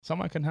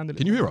Someone can handle it.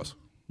 Can you hear us?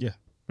 Yeah,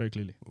 very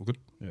clearly. All good?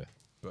 Yeah.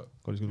 But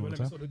God is good all the Let me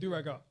time. sort the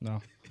do-rag out.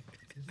 No.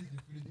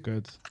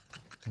 Good.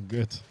 I'm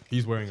good.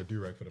 he's wearing a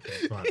do-rag for the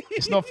first time.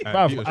 It's not, Peter's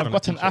bruv, trying I've to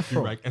got an teach us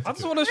afro. do-rag I just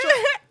etiquette. want to show.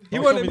 He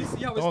Don't won't show let me- me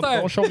see how it's Don't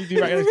tied. show me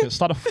do right etiquette.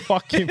 Start a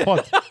fucking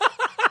pod.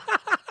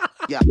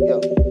 Yeah, yeah,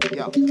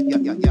 yeah, yeah,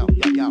 yeah, yeah, yeah,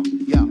 yeah,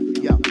 yeah,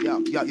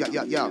 yeah, yeah,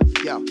 yeah, yeah, yeah,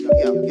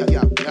 yeah,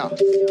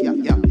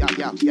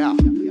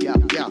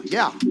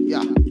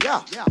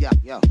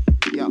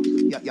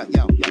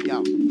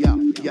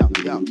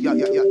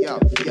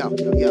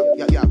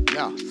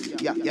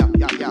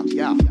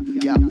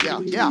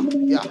 yeah,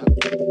 yeah.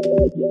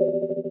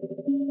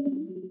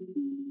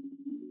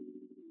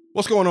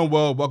 What's going on,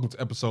 world? Welcome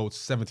to episode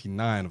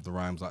 79 of the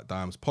Rhymes Like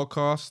Dimes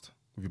podcast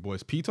with your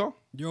boys Peter,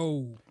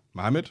 Yo.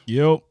 Mohammed,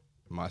 Yo.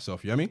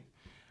 myself, Yemi.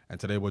 And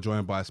today we're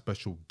joined by a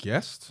special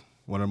guest,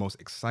 one of the most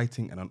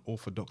exciting and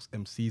unorthodox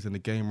MCs in the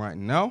game right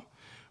now,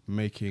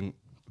 making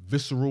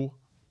visceral,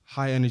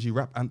 high-energy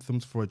rap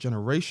anthems for a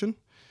generation.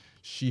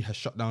 She has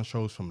shut down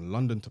shows from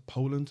London to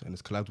Poland and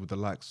has collabed with the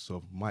likes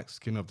of Mike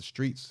Skinner of the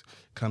Streets,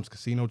 Clams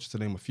Casino, just to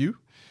name a few.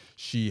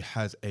 She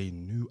has a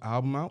new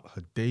album out,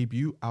 her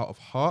debut, Out of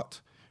Heart,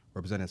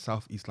 representing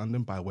South East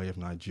London by way of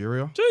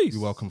Nigeria. Jeez. We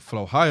welcome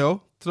Flo Hayo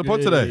to the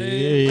pod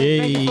today.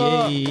 Thank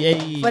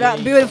you for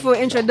that beautiful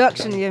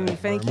introduction, Yemi.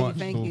 Thank very you, much.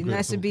 thank All you. good,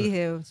 Nice all to be good.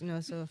 here. You know,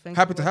 so thank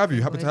Happy you. to have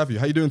you. Happy to have you.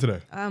 How you doing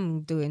today?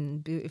 I'm doing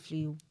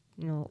beautifully,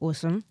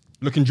 awesome.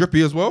 Looking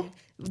drippy as well.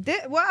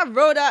 I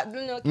wrote out,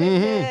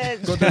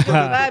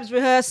 vibes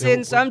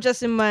rehearsing, so I'm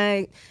just in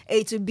my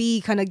A to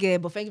B kind of gear.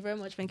 But thank you very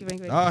much. Thank you.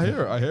 I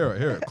hear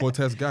it.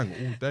 Cortez gang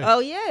all day. Oh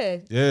yeah.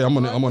 Yeah, I'm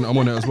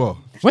on it as well.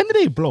 When did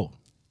they blow?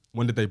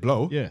 When did they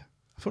blow? Yeah.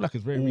 I feel like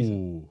it's very recent.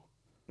 Ooh.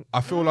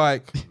 I feel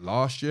like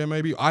last year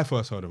maybe. I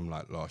first heard them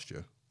like last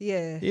year.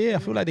 Yeah. Yeah, I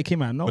feel like they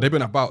came out. No, But they've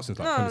been about since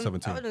like I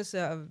 2017. wouldn't say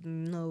out of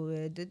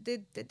nowhere. They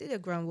did their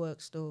groundwork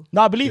still.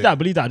 I believe that.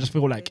 I just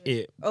feel like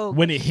it. Oh,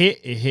 when it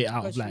hit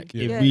out of Got you. like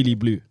Yeah. it really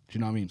blew. Do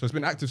you know what I mean? So it's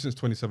been active since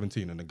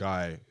 2017, and the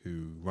guy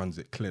who runs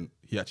it, Clint,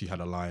 he actually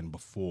had a line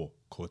before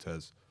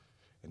Cortez,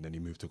 and then he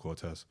moved to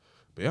Cortez.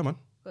 But yeah, man,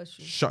 Got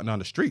you. shutting down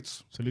the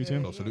streets. Salute to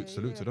him. So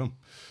salute to them.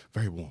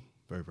 Very warm,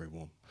 very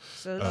warm.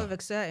 So a lot of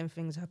exciting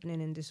things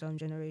happening in this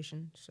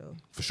generation. So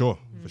For sure.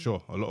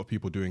 A lot of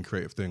people doing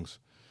creative things.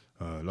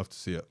 Love to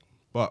see it.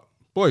 But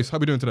boys, how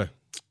we doing today?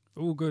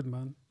 All good,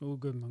 man. All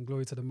good, man.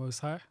 Glory to the Most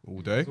High.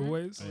 All day, As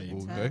always.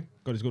 all day,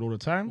 God is good all the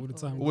time. All the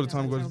time. all the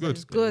time. God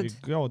is good.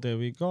 good. There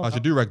we go. How's your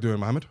do-rag doing,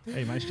 Mohammed?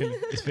 Hey man, it's chilling.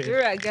 It's fitting.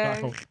 You're right,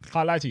 gang.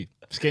 Can't lie to you.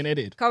 It's getting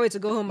edited. Can't wait to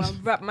go home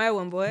and rap my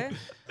one, boy.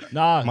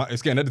 Nah.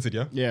 It's getting edited,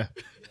 yeah? Yeah.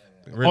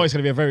 Really? Oh, it's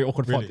gonna be a very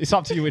awkward pod. Really? It's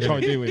up to you which one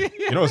to do with.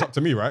 You know it's up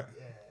to me, right?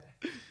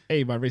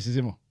 Hey man,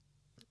 racism.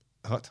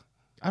 Hut.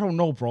 I don't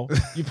know, bro.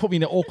 You put me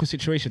in an awkward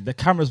situation. The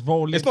camera's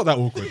rolling. It's not that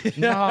awkward.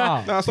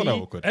 Nah. No, it's not that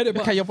awkward. Edit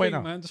Look back at your the boy thing,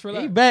 now. man. Just You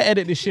relax. better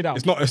edit this shit out.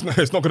 It's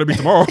not gonna be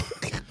tomorrow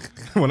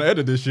when I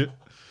edit this shit.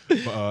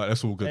 But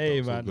that's all good. Hey, though.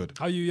 It's all man. good.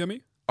 How you,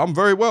 Yemi? I'm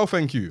very well,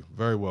 thank you.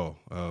 Very well.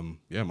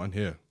 Yeah, man,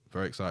 here.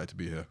 Very excited to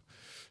be here.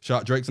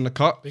 Shout out Drake's in the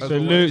cut. as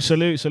always.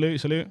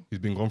 Salute. He's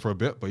been gone for a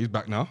bit, but he's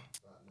back now. What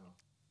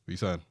you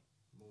saying?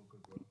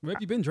 Where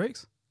have you been,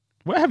 Drakes?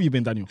 Where have you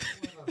been, Daniel?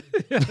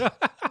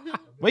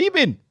 Where you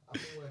been?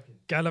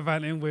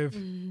 Gallivanting with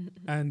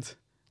and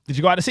Did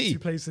you go out of the two city?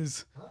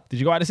 places. Did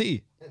you go out of the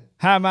city?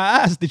 How my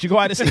ass? Did you go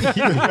out of the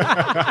city?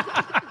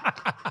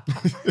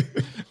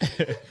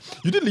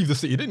 You did leave the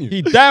city, didn't you?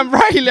 He damn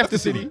right he left the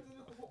city.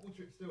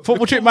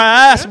 Football trip my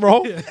ass,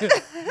 bro.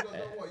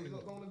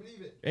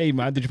 Hey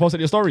man, did you post it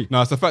in your story?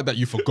 No, it's the fact that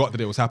you forgot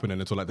that it was happening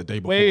until like the day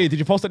before. Wait, did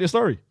you post it in your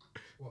story?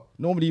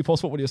 Normally you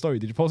post football in your story.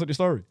 Did you post it in your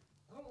story?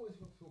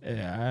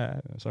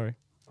 Yeah, sorry.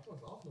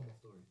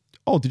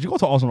 Oh, did you go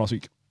to Arsenal last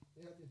week?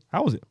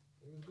 How was it?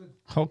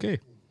 Okay.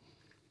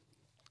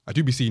 I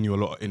do be seeing you a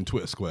lot in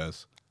Twitter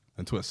squares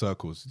and Twitter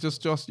circles.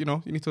 Just you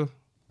know, you need to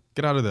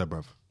get out of there,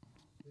 bruv.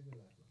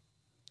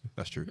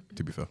 That's true,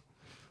 to be fair.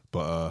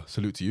 But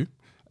salute to you.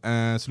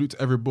 And salute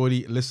to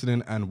everybody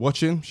listening and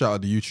watching. Shout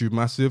out to YouTube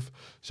massive.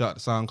 Shout out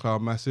to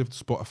SoundCloud massive.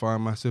 The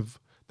Spotify massive.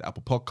 The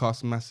Apple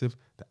Podcast massive.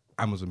 The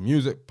Amazon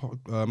Music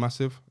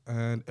massive.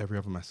 And every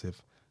other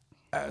massive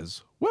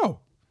as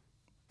well.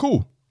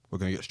 Cool. We're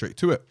going to get straight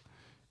to it.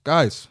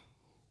 Guys,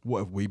 what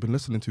have we been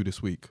listening to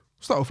this week?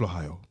 Start off with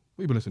Ohio.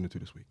 What have you been listening to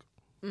this week?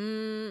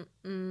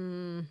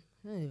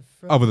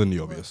 Other than the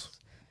obvious.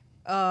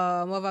 What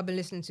have I been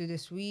listening to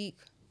this week?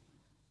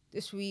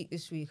 This week.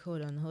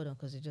 Hold on,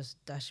 because it just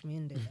dashed me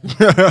in there.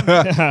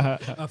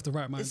 I have to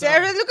write mine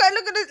Sarah, down. look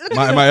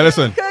at Mate,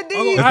 listen. Look at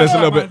these. Oh, There's a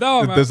little man, bit.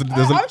 down, man. There's a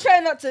I'm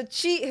trying not to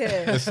cheat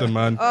here. listen,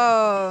 man.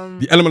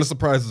 The element of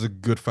surprise is a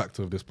good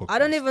factor of this podcast. I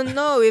don't even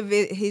know if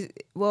he's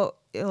well.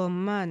 Oh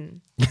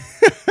man.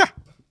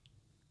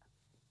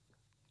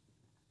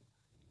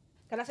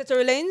 Can I say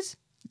Tory Lanez?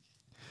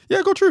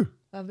 Yeah, go true.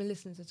 I've been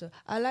listening to Tory.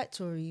 I like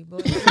Tory,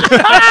 but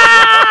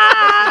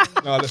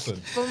No, listen.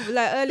 from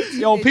like early teenagers.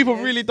 Yo, people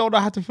really don't know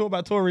how to feel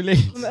about Tory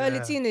Lanez. From early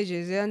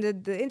teenagers, yeah, and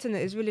the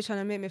internet is really trying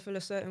to make me feel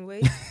a certain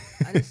way.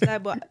 And it's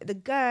like, but the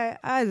guy,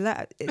 I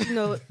like,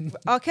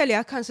 R. Kelly,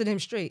 I cancelled him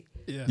straight.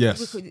 Yeah.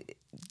 Yes. We could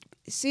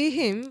see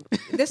him.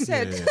 They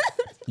said,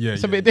 Yeah.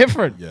 It's a bit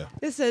different. Yeah.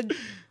 they said,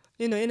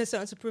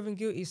 innocent until proven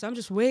guilty. So I'm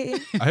just waiting.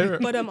 I hear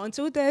it. But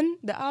until then,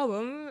 the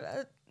album.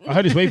 I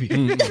heard it's wavy.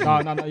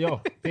 No,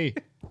 yo. Hey,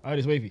 I heard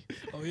it's wavy.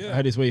 Oh I yeah.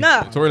 heard it's wavy.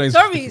 Nah, Tory Lanez is a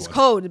Tory tricky is one.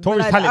 cold. But Tory's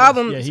like, the talented.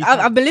 album, Yeah, he's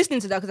I've been listening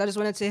to that because I just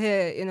wanted to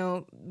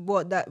hear,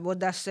 what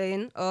that's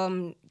saying.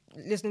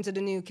 Listening to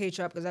the new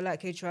K-Trap because I like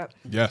K-Trap.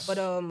 Yes. But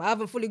I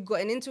haven't fully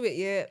gotten into it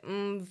yet.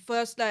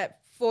 First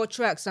 4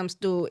 tracks I'm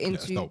still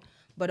into. dope.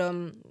 But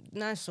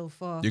nice so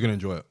far. You're gonna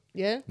enjoy it.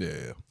 Yeah?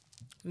 Yeah.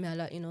 Me, I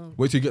like,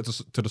 Wait till you get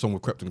to the song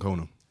with Krypton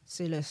Conan.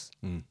 say less.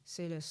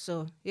 Say less.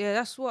 So yeah,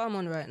 that's what I'm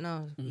on right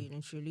now, really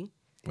and truly.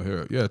 I hear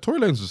it. Yeah, Tory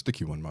Lanez is a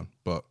sticky one, man.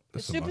 But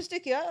It's listen, super man.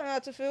 sticky. I don't know how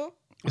to feel.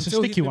 It's a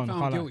Until he's sticky been one.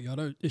 found can't lie.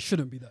 guilty, it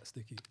shouldn't be that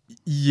sticky.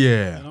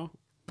 Yeah. You know?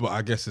 But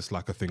I guess it's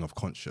like a thing of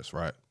conscious,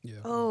 right? Yeah.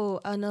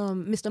 Oh, and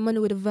Mr. Money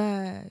with the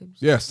vibes.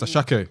 Yes,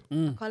 Ashake.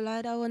 Can't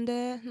lie, that one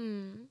there.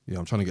 Yeah,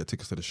 I'm trying to get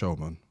tickets to the show,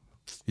 man.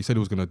 He said he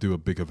was gonna do a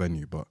bigger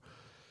venue, but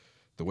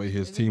the way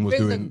his team was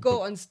Brings the doing.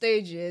 goat on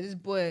stage, this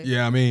boy.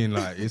 Yeah, I mean,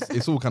 like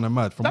it's all kind of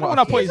mad. From That what one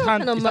I've, that put his He's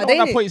hand. not Is kinda that mad, one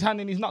that ain't put it? his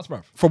hand in his nuts,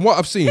 bruv? from what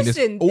I've seen,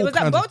 Listen, it's all it was at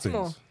kinds of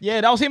Baltimore. things.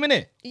 Yeah, that was him,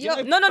 innit?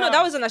 Yo, no,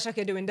 that wasn't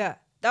Ashake doing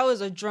that. That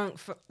was a drunk.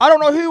 I don't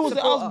know who was it.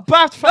 I was Supporter.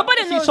 baffed.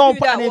 Nobody knows who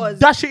that was.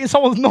 Dash it in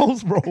someone's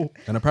nose, bro.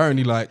 And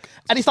apparently, like,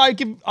 And he started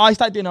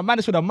doing a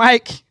madness with a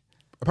mic.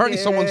 apparently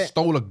Yeah. someone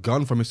stole a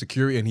gun from his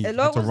security and he A had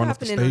lot to was run off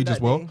the happening on stage as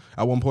that well day.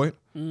 at one point.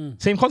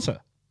 Same concert.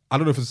 I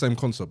don't know if it's the same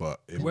concert,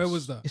 but Where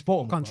was that? It's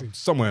Baltimore. Country.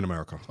 somewhere in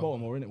America.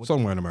 Baltimore, innit?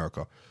 Somewhere in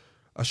America.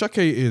 Ashake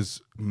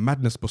is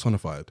madness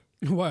personified.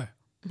 Why?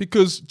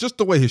 Because just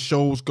the way his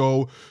shows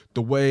go,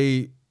 the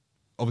way,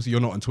 obviously you're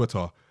not on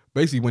Twitter,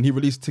 basically when he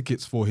released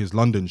tickets for his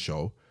London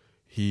show,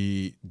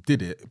 he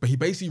did it, but he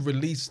basically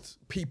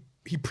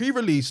he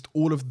pre-released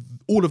all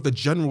of the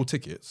general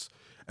tickets,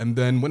 and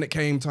then when it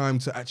came time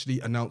to actually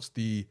announce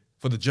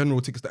for the general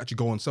tickets to actually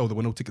go on sale, there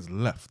were no tickets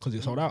left. Because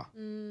it sold out.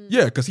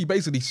 Yeah, because he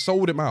basically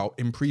sold them out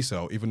in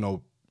pre-sale, even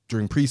though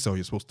during pre-sale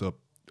you're supposed to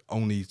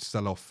only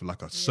sell off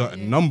like a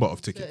certain number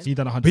of tickets. He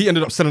done But 100. he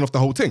ended up selling off the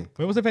whole thing.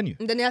 Where was the venue?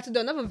 And then they had to do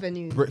another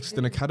venue.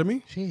 Brixton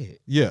Academy?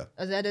 Shit. Yeah.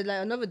 As they added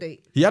another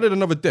date. He added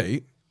another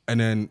date, and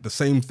then the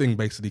same thing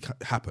basically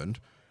happened.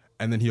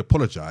 And then he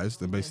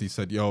apologized and basically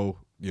said, yo,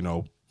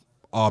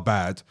 our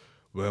bad.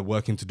 We're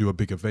working to do a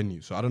bigger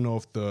venue. So I don't know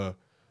if the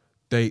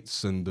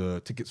dates and the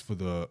tickets for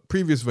the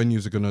previous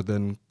venues are going to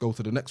then go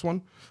to the next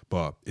one.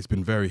 But it's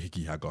been very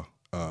hickey-hagger.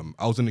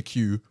 I was in a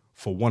queue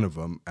for one of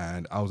them,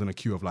 and I was in a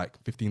queue of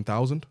like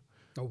 15,000.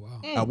 Oh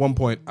wow. At one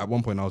point, I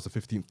was the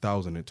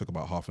 15,000. It took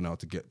about half an hour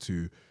to get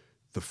to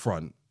the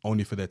front,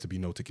 only for there to be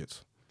no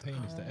tickets. Pain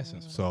is the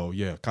essence. So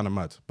yeah, kind of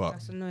mad. But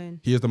That's annoying.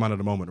 he is the man of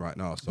the moment right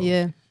now. So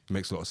Yeah. it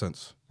makes a lot of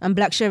sense. And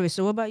Black Sherry.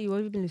 So what about you? What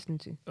have you been listening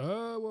to?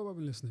 What have I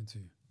been listening to?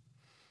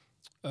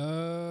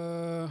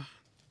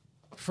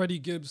 Freddie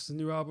Gibbs'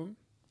 new album.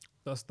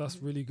 That's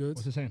really good.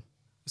 What's it saying?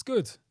 It's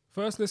good.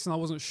 First listen, I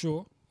wasn't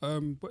sure,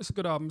 but it's a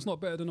good album. It's not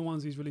better than the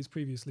ones he's released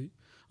previously.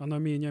 I know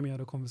me and Yemi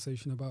had a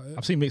conversation about it.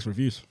 I've seen mixed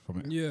reviews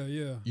from it. Yeah,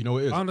 yeah. You know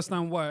what it is? I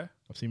understand why.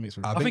 I've seen mixed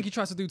I reviews. I think he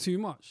tries to do too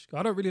much.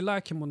 I don't really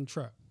like him on the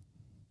track.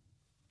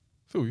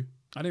 Feel you.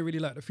 I didn't really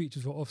like the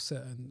features for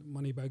Offset and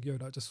Moneybagg Yo.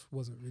 That just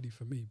wasn't really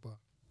for me. But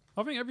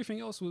I think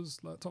everything else was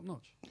like top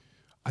notch.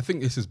 I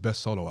think it's his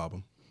best solo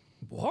album.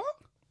 What?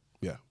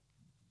 Yeah.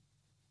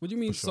 What do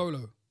you mean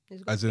solo?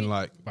 It's got As in feet.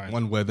 like Fine.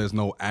 one where there's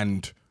no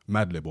and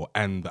Madlib or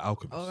and the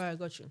Alchemist. All right,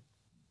 got you.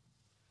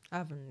 I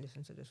haven't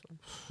listened to this one.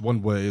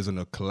 One where it isn't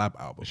a collab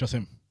album. It's just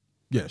him.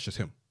 Yeah, it's just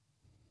him.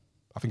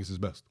 I think it's his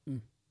best. I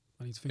need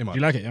to In think. my- Do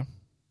you like it, yeah?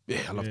 Yeah,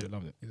 I loved it.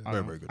 Loved it.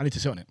 Very, very good. I need to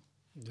sit on it.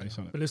 I need to sit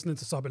on it. I've been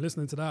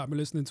listening to that. I've been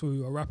listening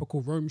to a rapper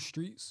called Rome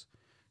Streets.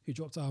 He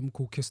dropped an album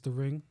called Kiss the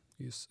Ring.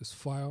 It's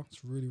fire.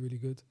 It's really, really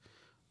good.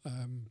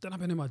 Then I've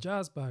been in my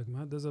jazz bag,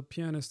 man. There's a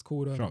pianist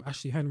called Shock.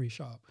 Ashley Henry,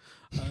 shut up.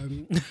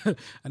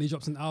 And he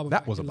dropped an album.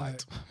 That back was a in,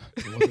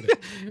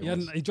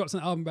 bite. He dropped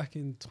an album back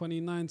in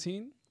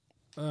 2019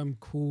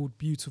 called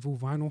Beautiful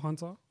Vinyl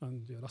Hunter.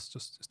 And yeah, that's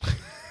just...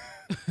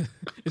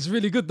 It's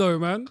really good though,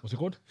 man. What's it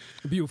called?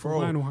 Beautiful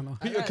Bro. Vinyl Hunter.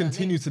 Peter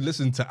continues to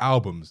listen to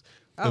albums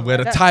Oh, where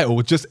the that- title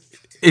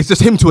it's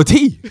just him to a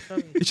T.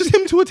 It's just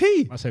him to a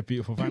T. I said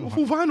beautiful vinyl.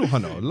 Beautiful Vinyl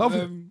Hunter. Love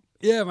it.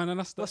 Yeah, man, and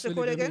that's What's it really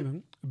called good, again?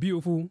 man.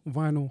 Beautiful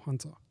Vinyl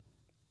Hunter.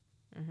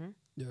 Mm-hmm.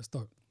 Yeah, it's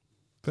dope.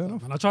 Fair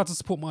enough. And I tried to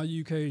support my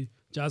UK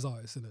jazz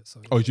artists in it.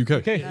 So Oh, it's UK.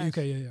 Okay. yeah, UK,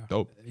 yeah.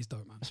 Dope. He's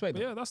dope, man. Respect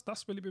But that. yeah,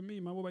 that's really been me,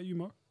 man. What about you,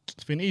 Mo?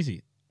 It's been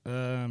easy.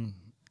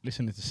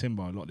 Listening to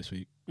Simba a lot this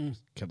week.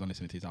 Kept on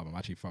listening to his album. I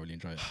actually thoroughly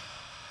enjoyed it.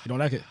 You don't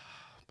like it?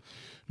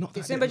 Not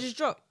that, December just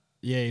dropped.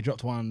 Yeah, he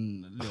dropped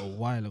one a little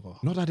while ago.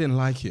 not that I didn't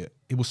like it.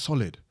 It was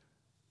solid.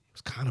 It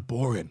was kind of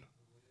boring.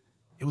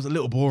 It was a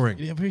little boring.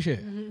 You didn't appreciate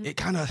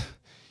it?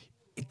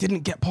 It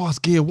didn't get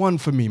past gear one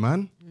for me,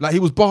 man. Like he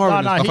was barring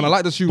and stuff, and I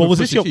like the tune But with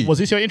was Pusha T.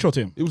 this your intro to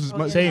him? It was Oh,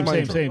 my, yeah, Same, my same,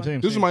 intro. same,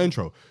 same. This was my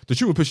intro. The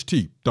tune with Pusha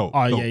T, dope.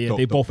 Oh, dope, yeah. dope,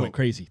 They dope, both dope. went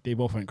crazy. They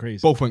both went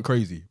crazy. Both went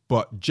crazy.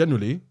 But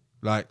generally,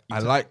 like, I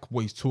like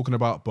what he's talking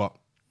about, but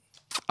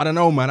I don't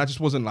know, man. I just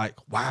wasn't like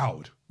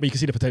wowed. But you can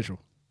see the potential.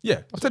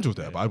 Yeah, potential's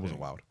there, but I wasn't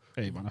wowed.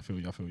 Hey man, I feel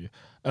you.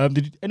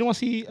 Did anyone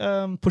see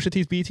Pusha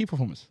T's BET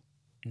performance?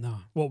 Nah.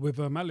 What with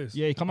Malice?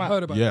 Yeah, he come I out.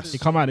 heard about Yes. He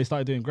it. come out. They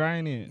started doing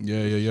grinding.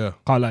 Yeah.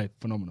 Can't lie,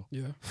 phenomenal.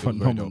 Yeah. very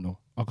Phenomenal.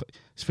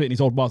 Splitting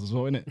his old bars as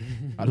well, innit?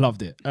 I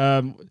loved it.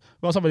 What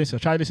else have I listened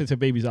to? I tried to listen to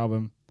Baby's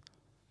album.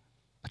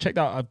 I checked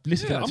out. I've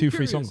listened to Yeah, like I'm 2-3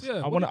 curious, songs.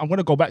 yeah. I'm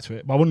gonna go back to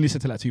it, but I only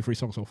listened to like 2-3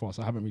 songs so far,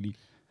 so I haven't really.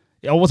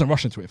 I wasn't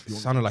rushing to it. If you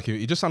want. Sounded like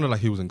he just sounded like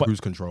he was in cruise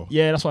control.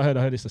 Yeah, that's what I heard.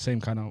 I heard it's the same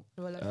kind of.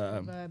 Well, like,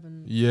 vibe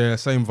and Yeah,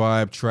 same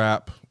vibe,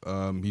 trap.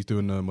 He's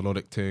doing the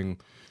melodic thing.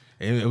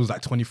 It was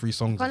like 23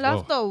 songs as And well.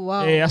 after a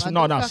while, Yeah, that's- I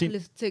no, don't I've feel seen-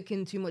 like it's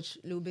taking too much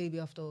Lil Baby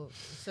after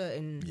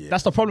certain. Yeah.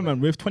 That's the problem, man.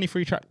 With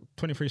 23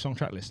 song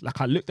track list. Like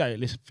I looked at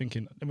it,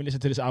 thinking, let me listen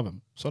to this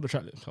album. Saw the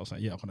track list. I was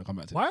like, yeah, I'm gonna come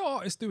back to it. Why are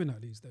artists doing that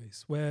these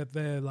days? Where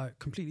they're like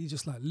completely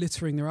just like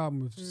littering their album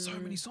with so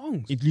many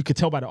songs. You could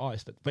tell by the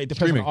artist, but it depends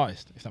Streaming. on the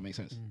artist, if that makes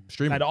sense.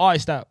 Streaming. Like the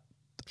artists that,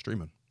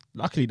 Streaming.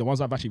 luckily, the ones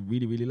I've actually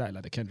really, really liked,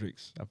 like the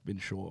Kendricks, have been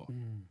short. Do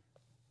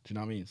you know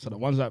what I mean? So the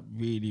ones that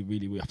really,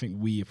 really, I think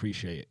we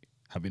appreciate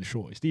have been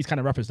short. It's these kind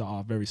of rappers that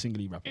are very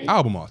singly rapping.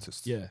 Album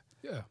artists. Yeah.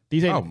 Yeah.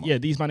 These ain't, Album. yeah,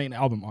 these man ain't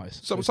album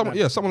artists. So, It's someone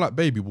like- like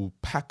Baby will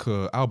pack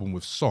a album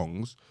with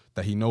songs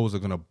that he knows are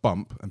gonna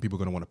bump and people are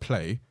gonna want to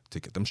play to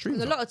get them streams.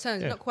 A up. lot of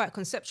times, not quite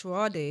conceptual,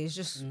 are they? It's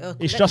just.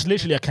 It's just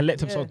literally a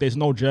collective Yeah. song. There's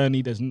no journey.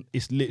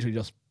 It's literally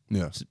just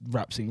Yeah.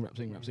 rap, sing, rap,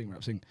 sing, rap, sing,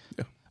 rap, sing.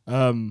 Yeah.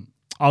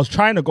 I was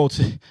gonna go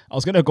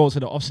to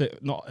the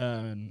Offset, not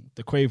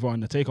the Quavo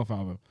and the Takeoff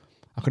album.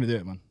 I couldn't do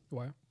it, man.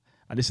 Why?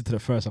 I listened to the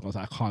first song. I was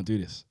like, I can't do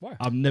this. Why?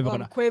 I'm never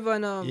gonna. Quavo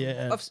and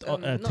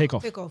not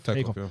Takeoff. Takeoff.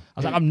 Takeoff, yeah. I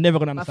was like, I'm never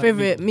gonna My understand.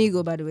 favorite these.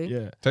 Migo, by the way.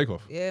 Yeah.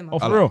 Takeoff. Yeah, man. Oh, I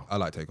for like, real. I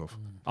like Takeoff.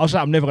 I was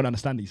like, I'm never gonna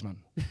understand these, man.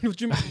 What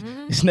do you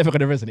mean? It's never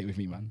gonna resonate with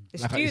me, man.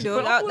 It's Like, due it's-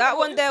 though. That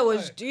one there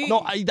was due. No,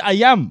 I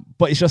am,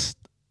 but it's just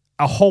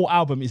a whole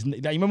album is. Like,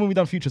 you remember when we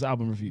done Future's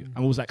album review,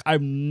 and it was like,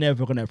 I'm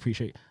never gonna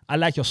appreciate. I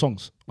like your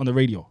songs on the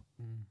radio.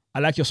 I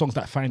like your songs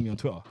that find me on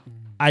Twitter.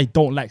 I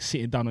don't like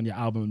sitting down on your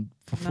album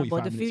for Nah, 45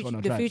 but the minutes. on a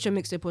future, the drive. future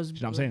mixtape was know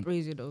what I'm saying?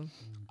 crazy though.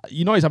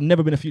 You know, I've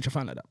never been a Future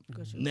fan like that.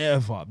 Gotcha.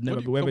 Never, I've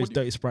never. do you- Whether so it's what do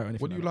you- Dirty Sprite or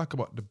anything. What do you like like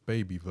about the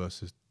Baby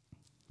versus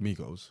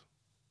Migos?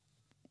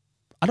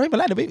 that. I don't even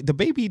like the baby. The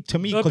baby to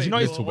me, Lil because you know,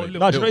 Baby it's, or no, Lil you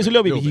know, it's a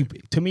little baby. Lil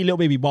Baby. To me, Little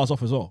Baby bars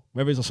off as well.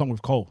 Whether it's a song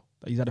with Cole,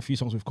 he's had a few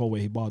songs with Cole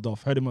where he barred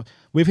off. Heard him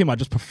with him. I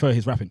just prefer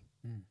his rapping.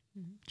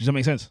 Does that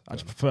make sense? I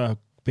just prefer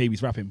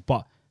Baby's rapping,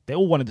 but they're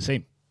all one and the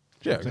same.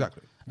 Yeah,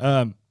 exactly.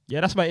 Yeah,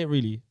 that's about it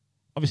really.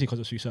 Obviously, because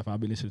of Sue Surf, I've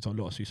been listening to a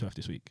lot of Sue Surf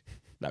this week.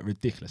 Like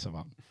ridiculous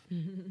amount.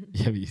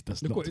 Yeah, but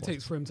that's Look not what it too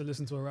takes for him to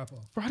listen to a rapper.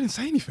 Bro, I didn't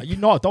say anything. much. You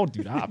know, don't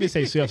do that. I've been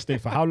saying Sue Surf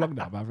stayed for how long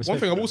now, man? One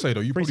thing I will say though,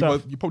 you Free probably,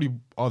 Surf. you probably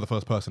are the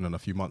first person in a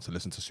few months to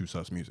listen to Sue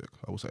Surf's music.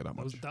 I will say that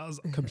much. That was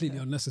completely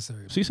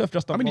unnecessary. Sue Surf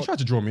just I done. mean, he tried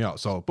to draw me out,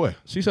 so boy.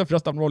 Sue Surf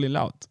just done Rolling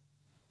Loud.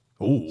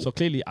 Oh, So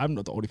clearly, I'm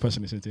not the only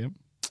person listening to him.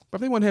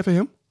 but they weren't here for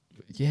him.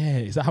 Yeah,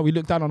 is that how we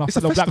look down on our It's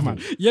a fellow black festival.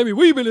 man? Yeah,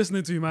 what you been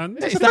listening to, man?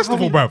 It's a that how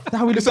festival, we- bruv. that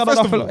how we It's look a down on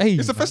our festival. fellow- Hey,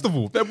 It's a man.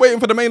 festival. They're waiting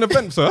for the main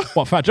event, sir.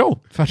 What, Fat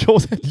Joe? Fat Joe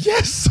said.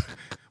 Yes.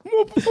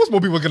 Of course, more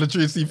people are going to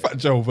tune see Fat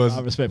Joe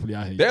versus. Respectfully,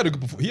 I hate They you. had a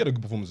good, he had a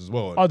good performance as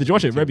well. Oh, did you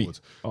watch it, BET Rebby?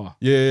 Awards. Oh,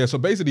 Yeah. So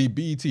basically,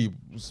 BET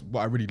was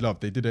what I really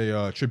loved. They did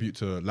a tribute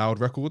to Loud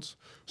Records.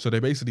 So they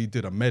basically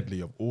did a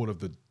medley of all of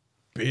the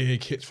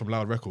big hits from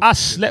Loud Records. I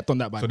slept on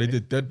that. By So the they way.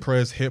 did Dead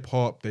Prez, Hip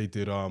Hop. They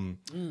did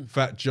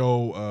Fat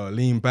Joe,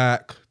 Lean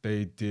Back.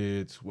 They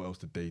did, what else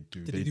did they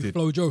do? Did they he do did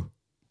Flo Joe?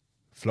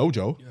 Flo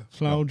Joe.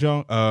 Flow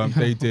Joe.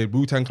 They did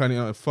Wu-Tang Clan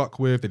to fuck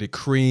with. They did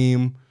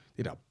Cream.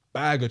 They did a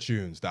bag of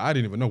tunes that I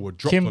didn't even know were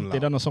dropped on Kim, Loud. they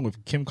done a song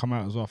with Kim come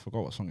out as well. I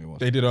forgot what song it was.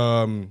 They did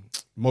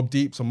Mob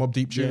Deep, some Mob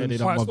Deep tunes. Yeah, they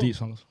done Quiet Mob Storm. Deep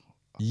songs.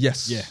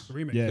 Yes. Yeah, The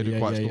remix. yeah, They did yeah,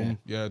 Quiet yeah, Storm.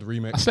 yeah. Yeah, the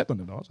remix. I slept on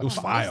it though. I was It was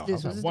like, fire.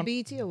 This was one-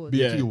 the BET Awards.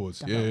 Yeah. BET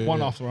Awards. Yeah. One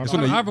yeah. after one. It's I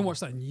on the- haven't watched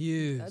that in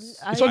years.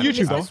 It's on I YouTube,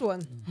 missed though. This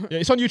one. Yeah,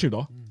 it's on YouTube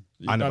though.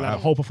 I know, Like, I the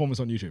have. whole performance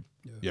on YouTube.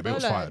 Yeah, but it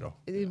was fire though.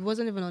 It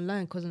wasn't even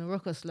online because in the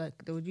Rockers, like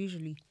they would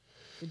usually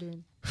be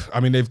doing. I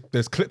mean,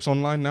 there's clips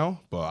online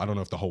now, but I don't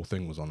know if the whole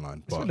thing was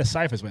online. It's when But the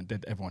ciphers went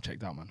dead. Everyone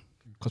checked out, man.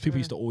 Because people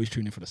used to always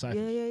tune in for the ciphers.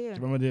 Yeah, yeah, Do yeah.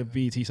 you remember the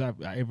BET cypher?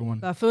 Like, everyone.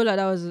 I feel like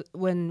that was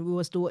when we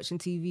were still watching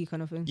TV,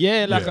 kind of thing.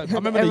 Yeah, like Yeah. I The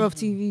remember era the, of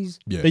TVs.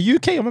 yeah, the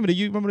UK. I remember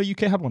the UK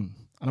had one, and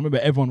I remember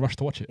everyone rushed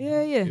to watch it.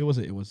 Yeah, yeah. Who was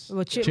it? It was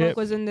Well, Chipmunk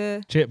was in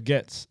there. Chip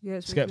Gets. Yeah,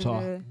 was in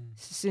Skepta. there. Little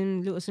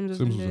Sims was Sims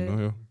in was in there.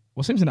 there. Yeah.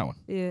 Was Sims in that one?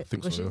 Yeah, I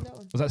think Was so, she in yeah. that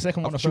one? Was that the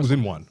second one? I or thought she was first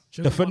in one? one.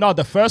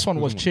 The first one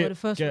was She was Chip in one. Oh, the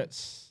first one.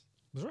 Gets.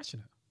 Was Rich in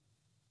it?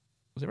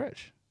 Was it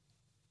Rich?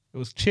 It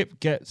was Chip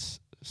Gets,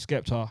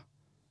 Skepta,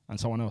 and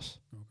someone else.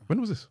 When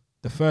was this?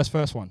 The first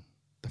one.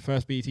 The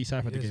first BET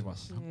cypher they Years gave ago.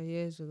 us. Yeah,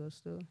 years ago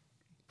still.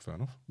 Fair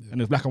enough. And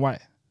it was black and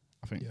white,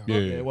 I think. Yeah. Yeah,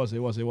 Yeah, yeah. it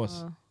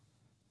was.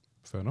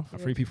 Fair enough.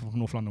 And 3 people from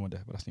North London were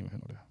there, but that's neither here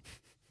nor there.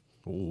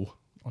 Oh,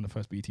 On the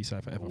first BET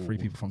cypher ever, 3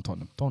 people from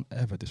Tottenham. Don't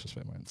ever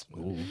disrespect my ends.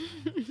 oh.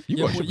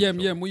 Yeah, watched it, yeah,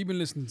 Michelle. yeah. What you been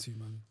listening to,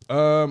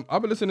 man?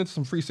 I've been listening to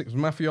some 3-6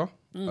 Mafia.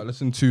 I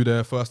listened to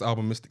their first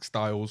album, Mystic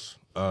Styles.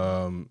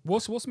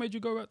 What's made you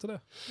go back to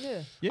there?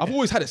 Yeah. Yeah. I've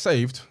always had it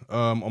saved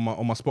on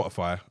my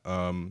Spotify,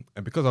 and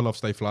because I love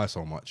Stay Fly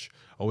so much,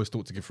 I always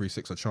thought to give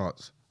 3-6 a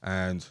chance.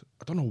 And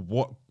I don't know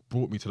what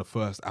brought me to the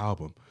first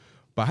album,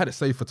 But I had it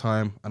saved for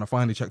time, and I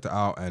finally checked it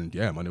out, and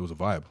yeah, man, it was a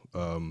vibe.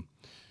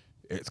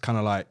 It's kind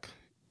of like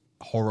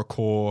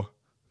horrorcore,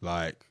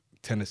 like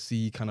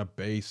Tennessee kind of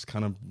bass,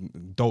 kind of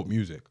dope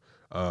music.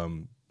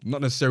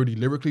 Not necessarily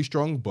lyrically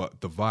strong, but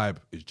the vibe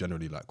is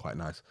generally like quite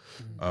nice.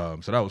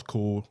 So that was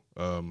cool.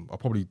 I'll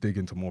probably dig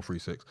into more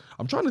 3-6.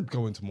 I'm trying to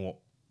go into more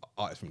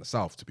artists from the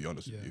South, to be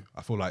honest with you.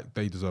 I feel like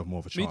they deserve more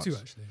of a chance. Me too,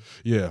 actually.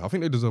 Yeah, I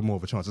think they deserve more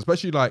of a chance,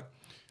 especially like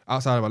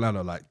outside of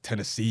Atlanta, like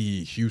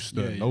Tennessee,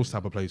 Houston, those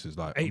type of places.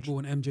 Like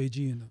 8-Ball and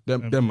MJG and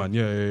them man,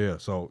 yeah.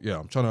 So yeah,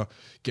 I'm trying to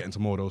get into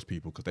more of those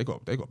people because they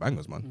got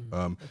bangers,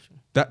 man.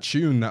 That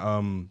tune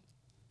that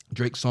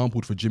Drake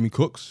sampled for Jimmy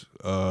Cooks,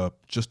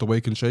 Just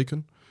Awake and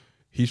Shaken.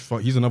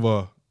 He's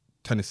another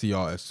Tennessee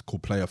artist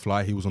called Player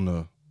Fly. He was on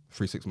the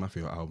 3-6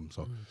 Mafia album.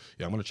 So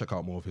yeah, I'm gonna check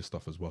out more of his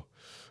stuff as well.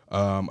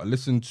 I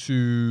listened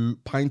to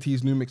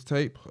Pinty's new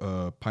mixtape,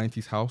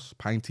 Pinty's House.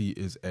 Pinty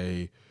is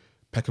a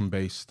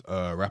Peckham-based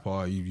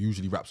rapper. He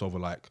usually raps over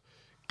like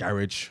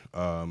garage,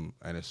 and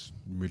it's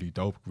really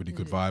dope, really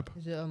good vibe.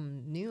 Is it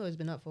new or has it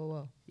been out for a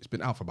while? It's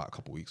been out for about a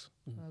couple weeks.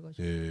 Oh,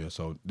 gotcha. Yeah.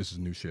 So this is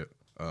new shit.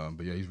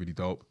 But yeah, he's really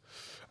dope.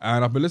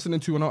 And I've been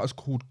listening to an artist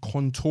called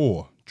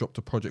Contour, dropped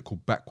a project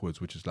called Backwards,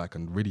 which is like a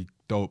really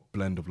dope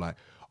blend of like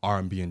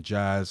R&B and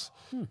jazz.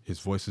 His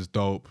voice is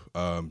dope.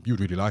 You'd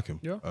really like him.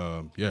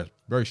 Yeah?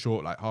 Very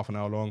short, like half an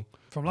hour long.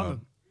 from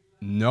London.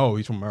 No,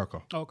 he's from America.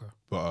 Oh, okay.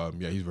 But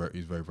yeah, he's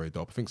very, very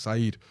dope. I think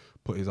Saeed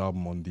put his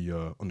album on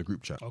the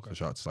group chat. Okay. So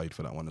shout out to Saeed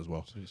for that one as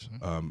well.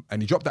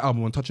 And he dropped the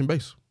album on Touch and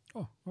Bass.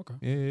 Oh, okay.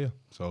 Yeah.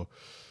 So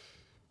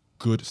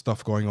good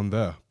stuff going on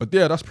there. But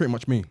yeah, that's pretty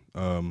much me.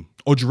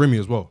 Ojurimi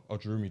as well.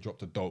 Ojurimi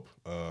dropped a dope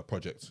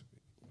project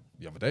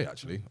the other day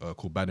actually,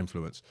 called Bad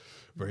Influence.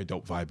 Very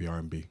dope vibe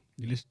R&B.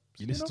 You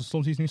listen to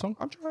Stormzy's new song?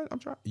 I'm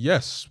trying.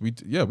 Yes, we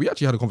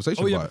actually had a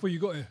conversation Oh, yeah, about before it. you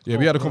got here. Yeah,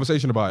 we had a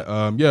conversation about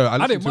it. Yeah, I I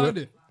listened didn't to mind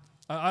it. it.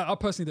 I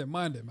personally didn't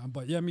mind it, man.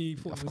 But yeah, me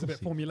thought it was a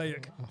bit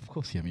formulaic. Of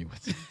course, yeah, me would.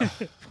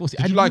 Of course,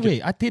 Did you like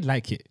it? I did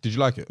like it. Did you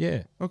like it?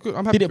 Yeah. Oh, good.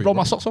 I'm happy Did it for blow you,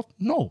 my bro. socks off?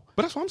 No.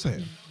 But that's what I'm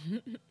saying.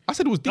 I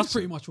said it was decent. That's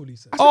pretty much all he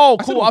said. Oh,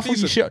 I said it cool. was I thought you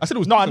decent. shit. I said it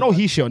was No, I decent, know man.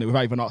 he shit on it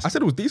without even I asking.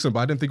 said it was decent, but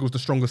I didn't think it was the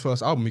strongest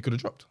first album he could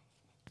have dropped.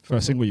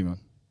 First single, you man.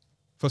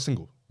 First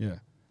single. Yeah.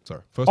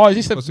 Sorry. First, Oh, is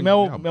this first the single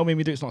on the album. Mel made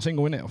me do? It's not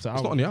single, innit? Of the It's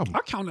album. not on the album. I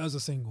count it as a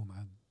single,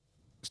 man.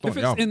 It's not If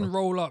on the it's album. in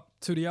bro. roll up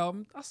to the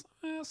album, that's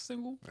a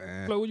single.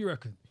 Flo, what do you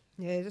reckon?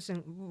 Yeah, it's just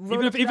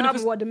Even if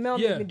it's what the Mel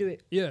yeah, made me do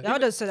it. yeah. I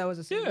would have said that was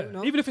a single. Yeah,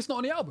 no? even if it's not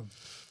on the album,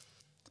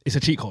 It's a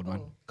cheat code, man.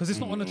 because it's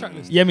not on the track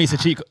list. Yeah, me. It's a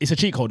cheat. It's a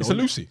cheat code. It's though. a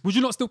Lucy. Would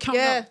you not still count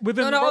Yeah. that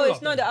within No, the no, roll it's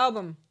up? not the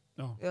album.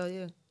 No.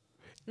 Yeah.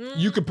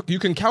 You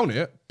can count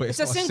it, but it's,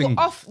 It's a not single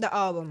off the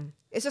album.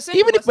 It's a single.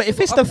 Even if, but but if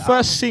it's the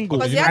first single,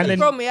 Because he and had the then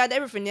promo, he had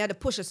everything, he had to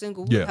push a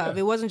single. Yeah. Yeah.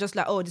 It wasn't just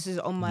like, oh, this is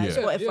on my Yeah.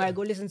 Spotify, Yeah.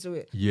 go listen to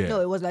it. Yeah.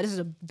 No, it was like, this is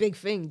a big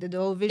thing. The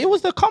whole video. it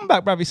was the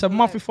comeback, bruv. It's a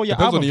month before your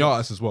depends on album. the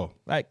artist as well.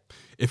 Like,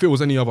 If it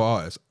was any other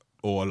artist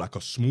or like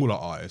a smaller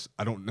artist,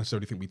 I don't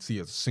necessarily think we'd see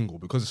it as a single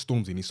because it's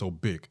Stormzy and he's so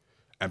big,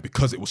 and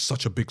because it was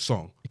such a big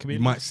song, could be you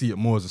a might see it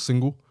more as a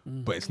single,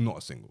 but it's not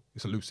a single.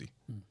 It's a Lucy.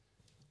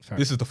 Fair.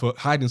 This is the first.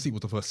 Hide and Seek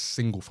was the first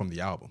single from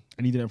the album.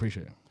 and he didn't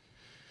appreciate it.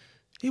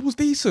 It was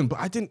decent,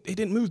 but it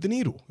didn't move the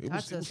needle. It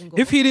was, That's a single.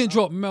 If he didn't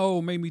drop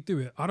Mel Made Me Do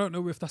It, I don't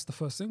know if that's the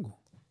first single.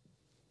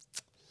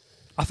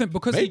 I think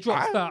because he Mate,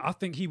 dropped that, I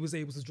think he was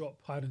able to drop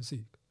Hide and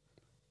Seek.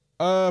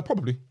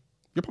 probably.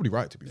 You're probably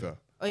right, to be fair.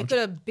 Or it could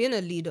have been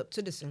a lead up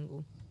to the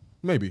single.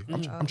 Maybe.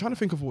 I'm trying to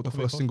think of what the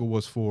first single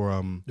was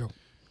for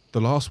the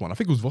last one. I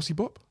think it was Vossi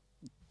Bop.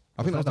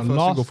 I think that was the the first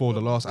last- single for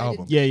the last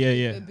album. Yeah.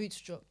 The Boots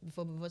drop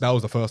before. That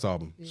was the first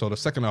album. So the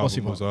second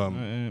album was My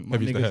Heavy's the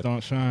niggas Head.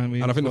 don't shine.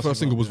 And I think the first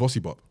single was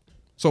Vossi Bop.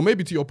 So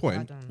maybe to your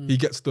point, don't he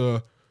gets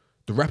the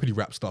rappity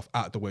rap stuff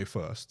out of the way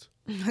first.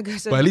 I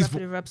guess But at least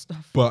the rap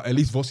stuff. But at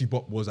least Vossi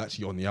Bop was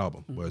actually on the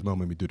album, whereas Mel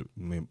Made Me Do It.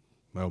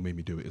 Mel Made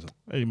Me Do It isn't.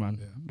 Hey man,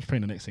 just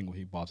playing the next single.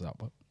 He bars out,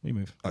 but we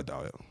move. I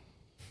doubt it.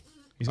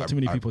 He's got too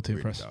many I people to really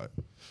impress. doubt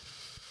it.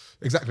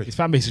 Exactly. His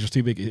fan base is just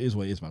too big. It is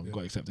what it is, man. We've got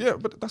to accept it. Yeah,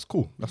 but that's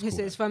cool. That's He cool.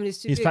 said his family's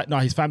too His big.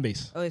 his fan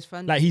base. Oh, his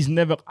fan. Like he's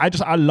never.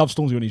 I love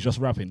Stormzy when he's just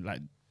rapping. Like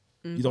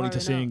you don't need to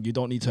firing sing. out. You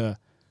don't need to.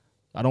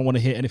 I don't want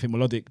to hear anything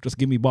melodic. Just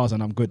give me bars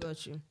and I'm good.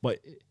 Got you. But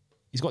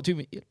he's got too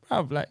many.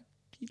 Bruv, like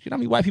you know how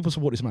many white people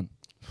support this man?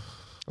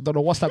 I don't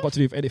know what's that got to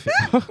do with anything.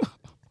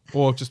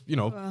 Or just,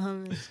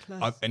 It's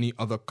class. any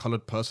other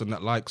coloured person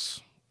that likes,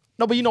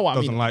 No, but you know what I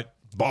doesn't mean. like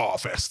bar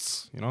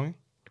fests, you know?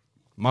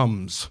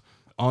 Mums,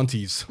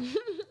 aunties,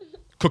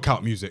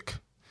 cookout music.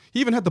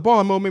 He even had the bar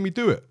and Mel Made Me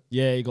Do It.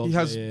 Yeah, he got. He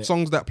has yeah.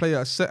 songs that play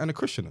at a set and a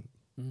Christian.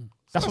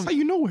 That's what- how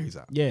you know where he's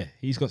at. Yeah,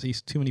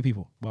 he's too many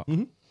people. But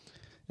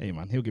hey,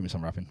 man, he'll give me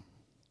some rapping.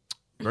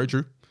 Very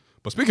true.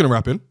 But speaking of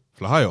rapping,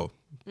 Flahayo,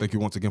 thank you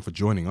once again for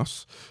joining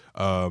us.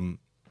 I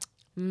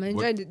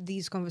enjoyed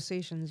these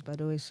conversations, by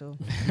the way. So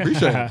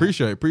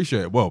Appreciate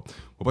it. Well,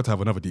 we're about to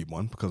have another deep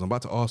one because I'm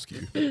about to ask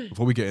you,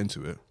 before we get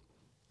into it,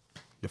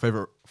 your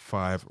favorite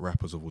 5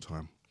 rappers of all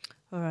time.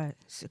 all right,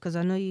 because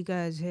I know you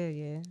guys here.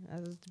 Yeah, I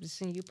was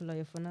seeing you pull out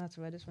your phone now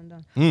to write this one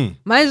down.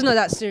 Mine's not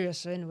that serious,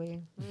 so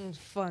anyway, it's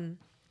fun.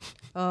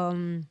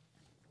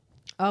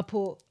 I'll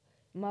put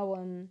my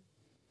one,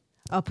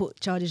 I'll put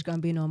Childish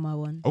Gambino on my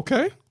one.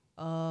 Okay.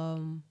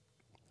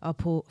 I'll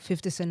put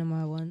 50 Cent on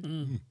my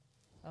one.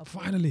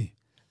 Finally.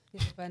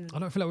 Finally. I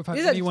don't feel like we've had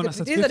These are anyone that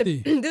says these are 50.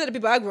 these are the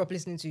people I grew up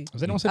listening to.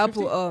 Has anyone said I'll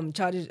 50? put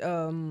Childish,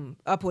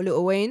 I'll put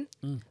Lil Wayne,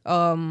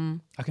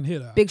 I can hear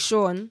that. Big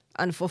Sean,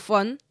 and for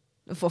fun,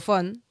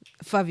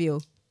 Fabio.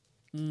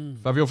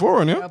 Fabio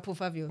Foreign, yeah? I'll put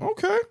Fabio.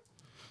 Okay.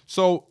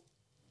 So,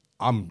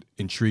 I'm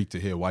intrigued to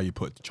hear why you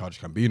put Childish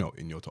Gambino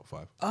in your top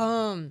 5.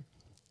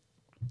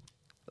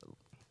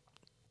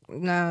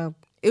 Now,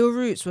 Ill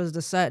Roots was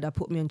the site that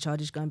put me on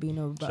Childish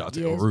Gambino Shout out back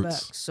to Ill years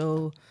Roots. back.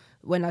 So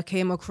when I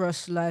came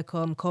across like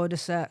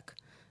Cul-de-sac,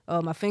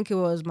 I think it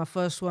was my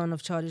first one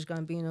of Childish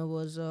Gambino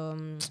was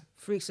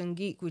Freaks and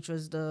Geek, which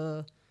was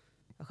I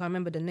can't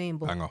remember the name,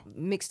 but Banger.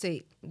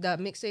 that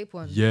mixtape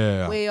one.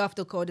 Yeah. Way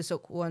after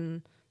Cul-de-sac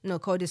one. No,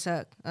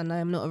 Cul-de-sac, and I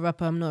Am Not a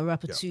Rapper, I'm Not a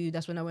Rapper Yeah. 2.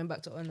 That's when I went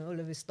back to all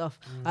of his stuff.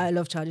 I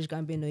love Childish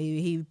Gambino.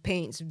 He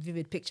paints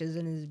vivid pictures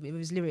with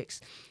his lyrics,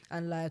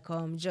 and like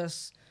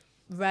just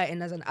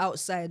writing as an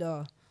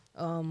outsider,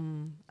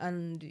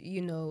 and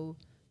you know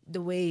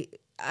the way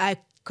I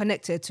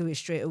connected to it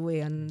straight away,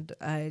 and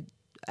I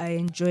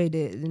enjoyed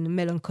it. And the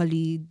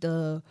melancholy,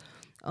 the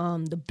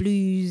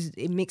blues,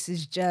 it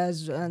mixes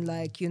jazz and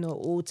like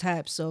all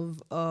types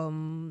of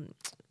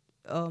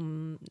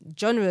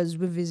genres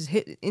with his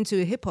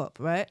into hip hop,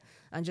 right?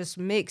 And just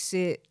makes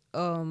it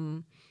a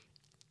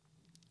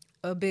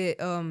bit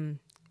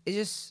it's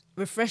just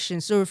refreshing,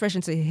 so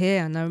refreshing to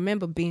hear. And I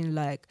remember being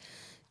like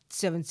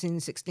 17,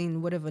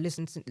 16, whatever,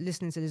 listening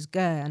to this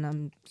guy, and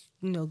I'm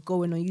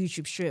going on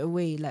YouTube straight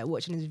away, like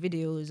watching his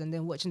videos and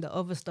then watching the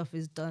other stuff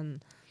he's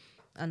done.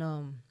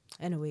 And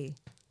anyway,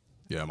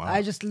 Yeah, man.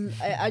 I just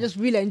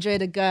really enjoy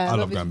the guy. I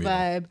love his Gambino.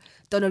 vibe.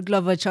 Donald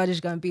Glover,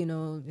 Childish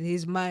Gambino,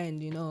 his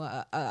mind.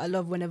 I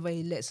love whenever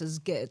he lets us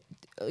get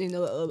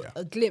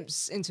a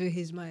glimpse into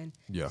his mind.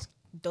 Yeah.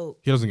 Dope.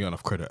 He doesn't get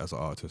enough credit as an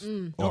artist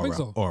Don't or, think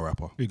so. or a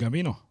rapper. Who,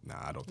 Gambino? Nah,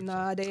 I don't think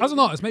Nah, they, As an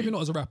artist, maybe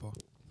not as a rapper.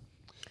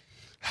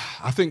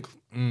 I think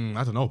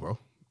I don't know, bro.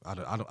 I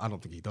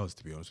don't think he does,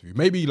 to be honest with you.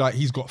 Maybe like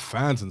he's got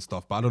fans and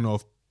stuff, but I don't know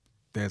if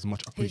there's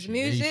much his appreciation.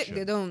 music,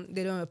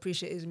 they don't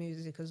appreciate his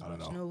music as don't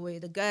much. know. No way.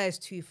 The guy is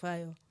too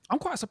fire. I'm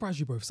quite surprised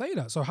you both say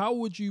that. So how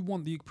would you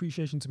want the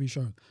appreciation to be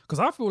shown? Because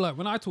I feel like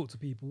when I talk to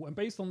people, and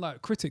based on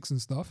like critics and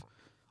stuff,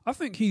 I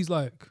think he's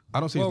like I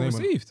don't see well his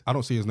name. received. I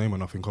don't see his name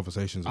enough in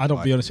conversations. I don't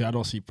like, be honest with you, I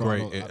don't see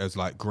great as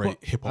like great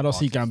hip hop. I don't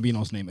see artists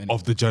Gambino's name anywhere.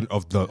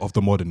 of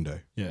the modern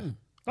day. Yeah.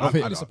 That's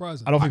think- really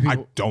surprising. I don't think I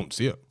people. don't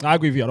see it. I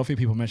agree with you. I don't think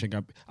people mention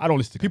Gambino. I don't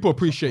listen to People Gambino.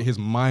 appreciate his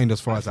mind as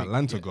far as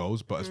Atlanta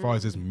goes, but as far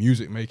as his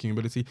music making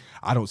ability,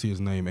 I don't see his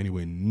name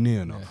anywhere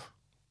near enough.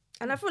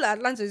 And I feel like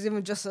Atlanta is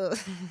even just a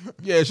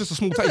Yeah, it's just a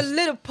small just a taste.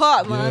 little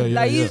part, man.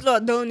 Yeah, like yeah. you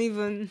lot don't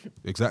even.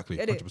 Exactly,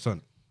 Get it?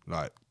 100%.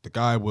 Like the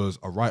guy was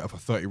a writer for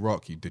 30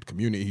 Rock. He did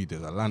Community. He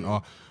did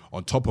Atlanta.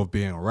 On top of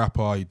being a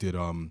rapper, he did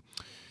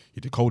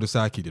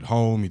Cul-de-sac. He did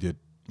Home. He did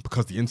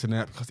Because the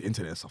Internet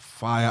is a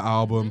fire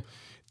album.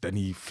 Then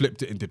he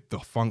flipped it and did the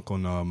funk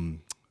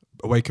on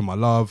Awaken My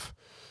Love.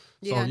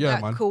 Yeah, So yeah,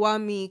 that man.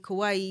 Kauai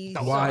Hawaii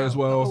as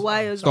well.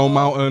 Hawaii as Stone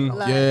well. Mountain.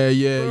 Like,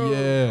 yeah. bro.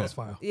 That's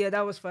fire. Yeah,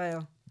 that was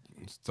fire.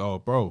 So,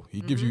 bro, he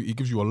gives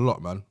you a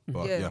lot, man.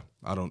 But Yeah. yeah,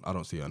 I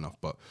don't see it enough.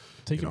 But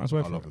Take you it know, as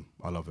well I for love it. him.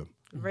 I love him.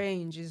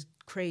 Range is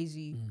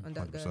crazy on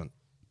that guy. 100%.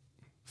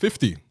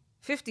 50.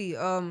 50.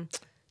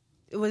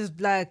 It was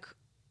like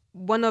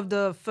one of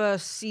the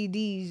first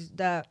CDs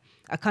that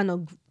I kind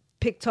of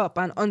picked up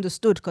and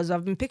understood, because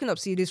I've been picking up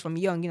CDs from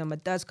young. My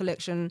dad's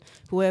collection,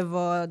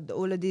 whoever,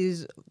 all of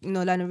these,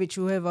 Lionel Richie,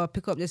 whoever,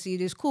 pick up the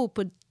CDs. Cool,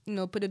 put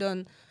it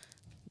on.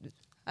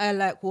 I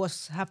like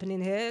what's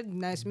happening here,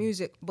 nice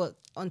music. But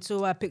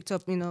until I picked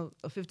up,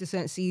 a 50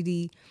 Cent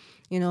CD,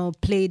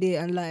 played it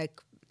and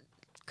like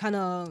kind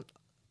of,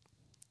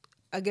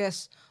 I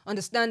guess,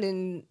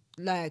 understanding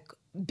like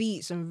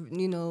beats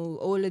and,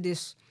 all of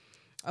this,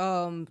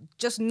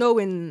 just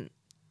knowing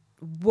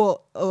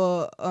what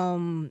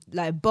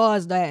like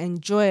bars that I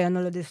enjoy and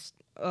all of this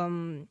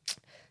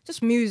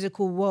just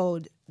musical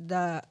world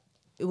that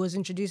it was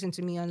introducing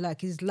to me, and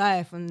like his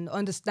life and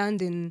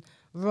understanding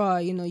raw,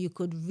 you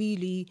could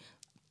really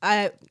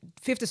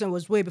 50 Cent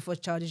was way before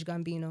Childish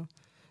Gambino,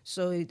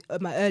 so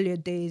my earlier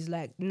days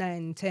like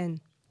 9, 10.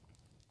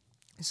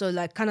 So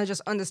like kind of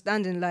just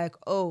understanding like,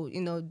 oh,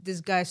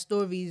 this guy's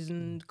stories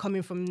and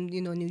coming from,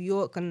 New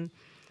York, and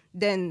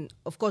then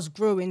of course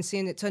growing,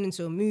 seeing it turn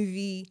into a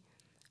movie,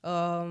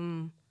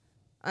 and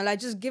like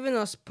just giving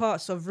us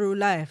parts of real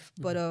life.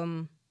 But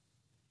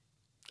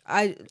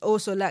I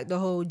also like the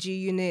whole G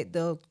Unit,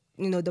 the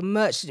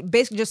merch,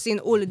 basically just seeing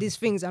all of these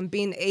things and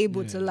being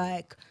able to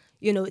like,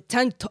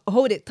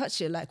 hold it, touch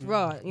it like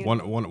raw.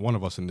 One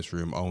of us in this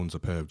room owns a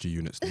pair of G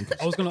Unit sneakers.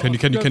 I was gonna Can you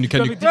ask, did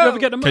you Bro, ever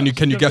get the merch? can you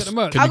Did guess? get the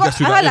merch? Can you guess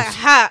who I had that like is?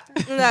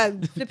 hat,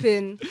 like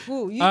flipping.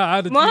 Ooh, you, I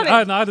had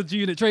Mohammed. I had the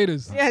G-Unit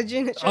traders. Yeah, G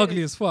Unit.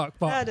 Ugly as fuck,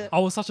 I had but it. I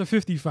was such a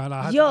 50 fan.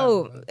 I had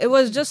Yo, it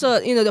was just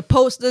the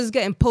posters,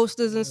 getting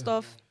posters and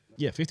stuff.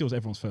 Yeah, 50 was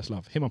everyone's first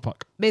love. Him and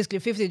Puck. Basically,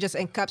 50 just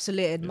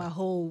encapsulated my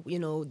whole,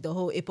 the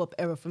whole hip hop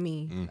era for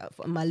me.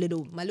 For my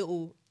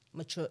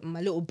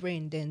little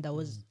brain then that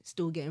was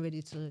still getting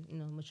ready to,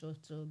 mature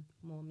to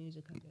more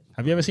music, I guess.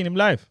 Have you ever seen him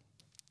live?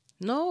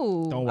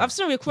 No, Don't worry. I've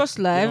seen Rick Ross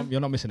live.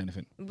 You're not missing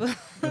anything. You're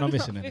not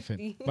missing anything.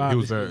 50. But He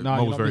was very-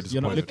 Mo was very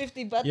disappointed.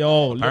 50 bad.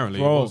 Yo, look, Apparently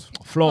he bro, was.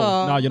 Flo,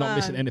 Oh, no, you're not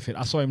missing man. anything.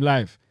 I saw him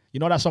live. You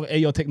know that song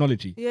Ayo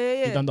Technology?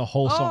 Yeah. He done the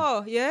whole song.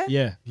 Oh, yeah?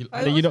 Yeah. I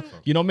And then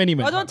you know Many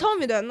Men. Oh, don't tell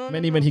me that. No,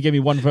 Many no, Men, no. he gave me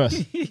one verse.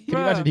 Can you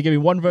imagine? He gave me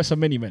one verse of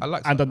Many Men I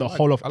like and that. done the I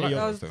whole like of that. Ayo.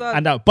 I like that.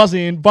 And that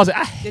buzzing.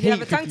 I hate Did he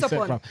have a tank 50 top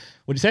Cent, on? bruv.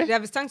 What'd you say? Did he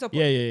have his tank top on?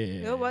 Yeah.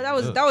 Yeah, well,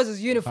 that was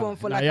his uniform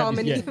for Nah, like he had how his-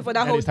 many yeah, for he that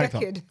had whole his tank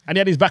top. decade. And he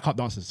had his backup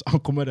dancers.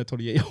 Uncle Murder,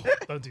 Tony Yayo.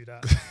 Don't do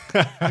that.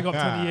 Big up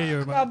Tony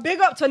Yayo, Now, man. big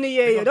up Tony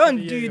Yayo. up Don't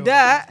Tony do Yayo.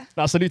 that.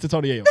 Nah, salute to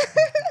Tony Yayo.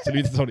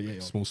 Salute to Tony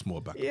Yayo. Small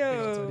back.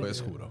 Yo. But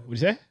it's cool though. What'd you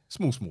say?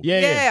 Small. Yeah.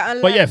 Yeah,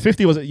 and But yeah, like-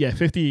 50 was,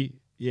 50,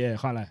 yeah,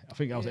 can't lie. I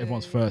think that was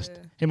everyone's first.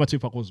 Him and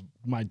Tupac was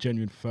my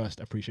genuine first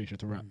appreciation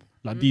to rap.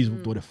 Like these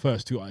were the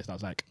first two artists I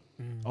was like,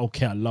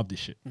 okay, I love this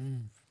shit.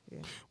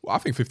 Well, I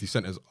think 50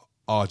 Cent is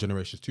our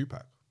generation's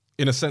Tupac.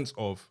 In a sense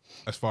of,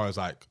 as far as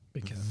like,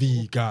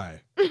 the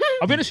guy.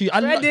 I'll be honest with you,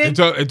 Shredded.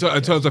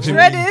 In terms of him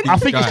Shredded. being the I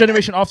think guy. it's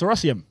generation after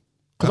us,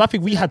 because I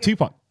think we had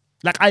Tupac.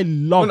 Like I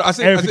love No, I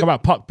think- everything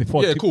about Puck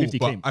before Yeah, cool. 50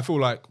 But came. I feel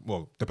like,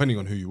 well, depending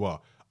on who you are,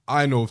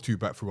 I know of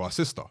Tupac through our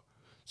sister.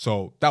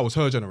 So that was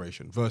her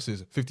generation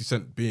versus 50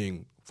 Cent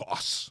being for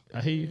us.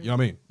 I hear you. You know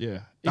what I mean? Yeah.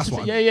 That's It's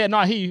what just- I yeah, no,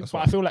 I hear you. That's But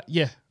what I feel like,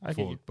 yeah, I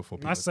get you. Before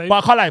I Peter, say, But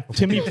I can't lie,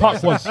 to me,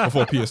 Puck was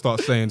before Peter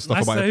starts saying stuff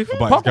I about say- his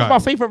Puck was guy. my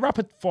favorite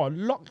rapper for a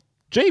lot.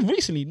 Jay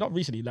recently, not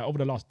recently, like over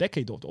the last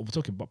decade or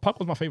talking, but Puck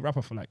was my favorite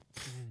rapper for like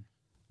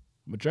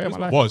majority of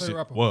my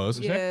life. Was.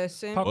 Yeah,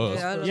 same. Puck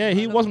was. I love- Yeah, I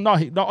he love- wasn't.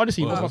 No,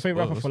 honestly, he was my Was,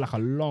 favorite rapper was. for like a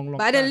long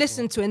But I didn't time.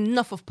 listen to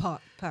enough of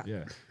Pac.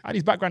 Yeah, I had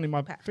his background in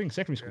my thing,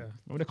 secondary school.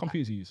 Remember the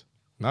computers you use?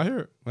 I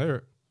hear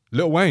it.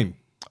 Lil Wayne.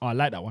 Oh, I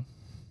like that one.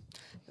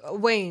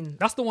 Wayne.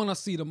 that's the one I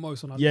see the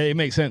most when I Yeah, it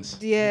makes sense.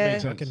 Yeah. It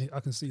makes I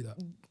sense. can see that.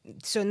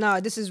 So now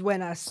this is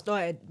when I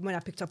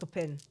picked up a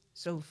pen.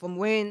 So from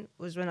Wayne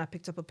was when I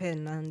picked up a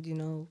pen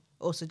and,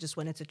 also just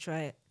wanted to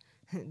try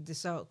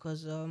this out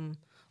because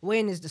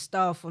Wayne is the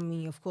style for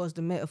me. Of course,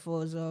 the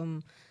metaphors,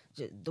 the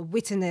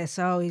wittiness,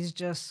 how he's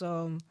just,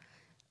 you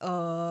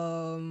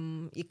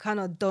kind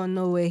of don't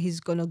know where he's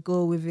going to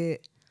go with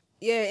it.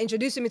 Yeah,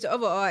 introducing me to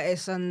other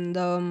artists and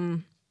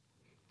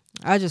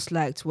I just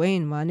liked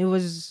Wayne, man. It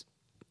was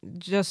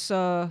just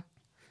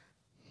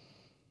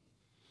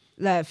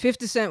like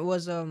 50 Cent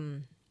was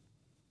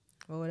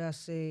what would I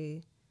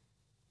say?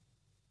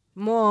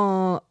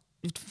 More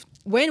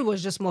Wayne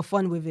was just more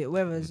fun with it,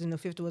 whereas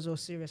 50 was all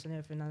serious and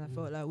everything, and I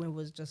felt like Wayne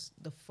was just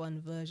the fun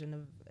version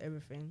of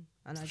everything,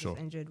 and I Sure.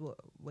 just enjoyed what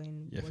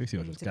Wayne Yeah, was 50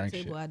 was bringing just to the gang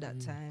table shit. at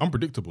that time.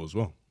 Unpredictable as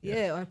well.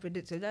 Yeah,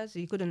 unpredictable. That's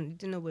you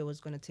didn't know where it was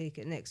gonna take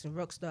it next. And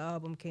Rockstar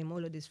album came,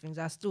 all of these things.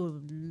 I still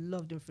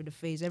loved him through the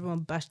phase. Everyone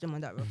bashed him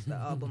on that Rockstar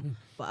album,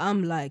 but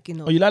I'm like,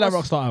 Oh, you like that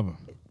what's- Rockstar album?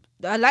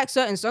 I like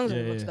certain songs on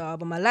Yeah, the yeah. Rockstar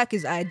album. I like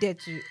his idea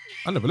to.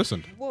 I never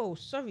listened. Whoa,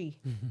 sorry,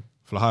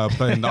 For how I'm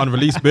playing the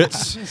unreleased bits.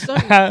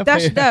 sorry. Dash that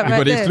You right got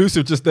the there.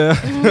 exclusive just there.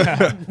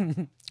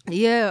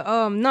 Yeah,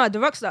 no, the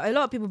Rockstar. A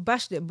lot of people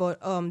bashed it, but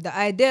the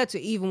idea to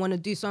even want to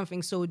do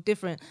something so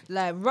different,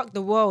 like rock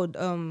the world.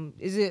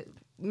 Is it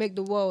make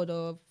the world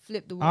or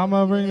flip the world?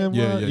 I'ma bring them.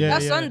 Yeah, yeah,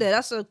 That's Sunday.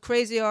 That's a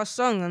crazy ass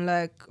song, and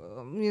like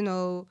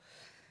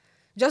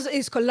just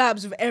his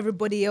collabs with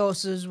everybody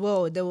else as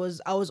well.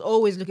 I was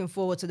always looking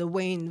forward to the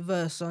Wayne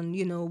verse on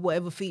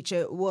whatever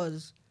feature it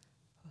was.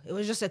 It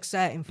was just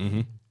exciting. For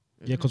me.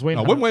 Yeah, because Wayne.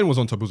 Now, had- when Wayne was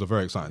on top, it was a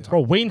very exciting time.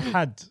 Bro, Wayne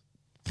had.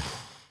 I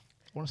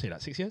want to say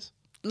that 6 years.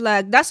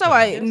 Like that's how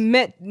I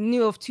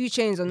knew of 2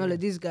 Chainz and all of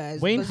these guys.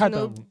 Wayne 'cause, had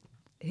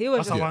he was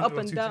That's just how I up knew of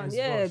and 2 down. Chainz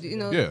Yeah, as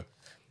well. Yeah.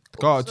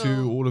 Carter So-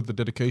 2, all of the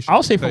dedication.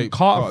 I'll say from tapes,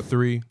 Carter-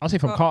 3, I'll say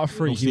from Carter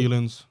 3. No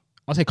Stealings.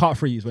 I'll say Carter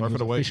 3 is when Right he for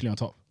the was weight. officially on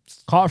top.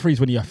 Carter 3 is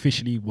when he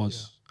officially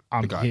was.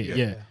 I'm The guy, here.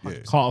 yeah, Yeah. yeah.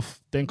 Carter.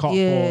 Then Carter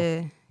 4.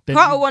 yeah. Then,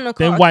 Carter 1 and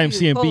then Carter 2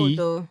 YMC and cold, B.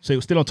 though. So it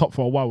was still on top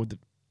for a while with the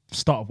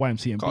start of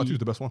YMC and Carter 2 B. is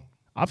the best one.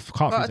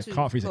 Carter 3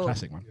 Carter is a two,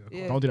 classic, man.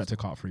 Yeah. Don't do that to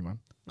Carter 3, man.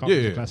 Carter 3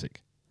 is Yeah, a yeah.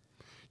 classic.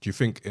 Do you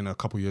think in a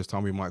couple years'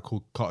 time we might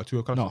call Carter 2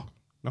 a classic? No.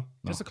 No?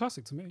 It's a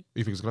classic to me.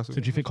 You think it's a classic?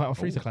 So do you think Carter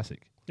 3 is a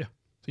classic? Yeah. So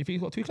you think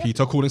he's got 2 classics?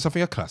 Peter calling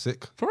something a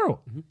classic. For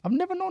real? I've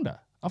never known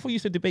that. I thought you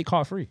used to debate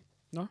Carter 3.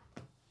 No,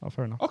 Oh,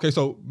 fair enough. Okay,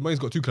 so Wayne's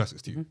got 2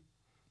 classics to you.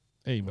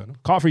 Hey, man.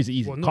 Carter 3 is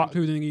easy. well, not Carter,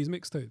 including his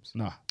mixtapes.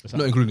 nah. that's Not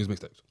not- including his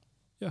mixtapes.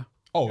 Yeah,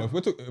 Oh, if we're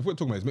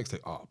talking about his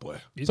mixtape, oh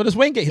boy. So does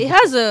Wayne get He his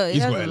has a.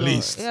 He's has got a at lot.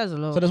 least. He has a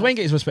lot. So does Wayne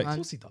get his respect? of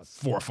course he does.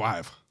 4 or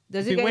 5.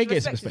 Does think he Wayne get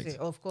gets his respect?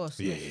 respect? Of course.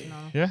 Yeah, yes, no.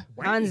 Yeah?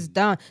 Hands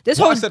down. This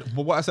What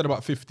whole I said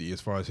about 50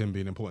 as far as him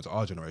being important to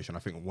our generation, I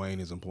think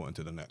Wayne is important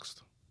to the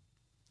next.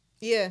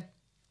 yeah.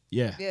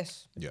 Yeah.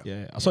 Yes. Yeah.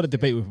 Yeah. I saw the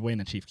debate with Wayne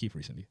and Chief Keef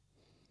recently.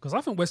 Because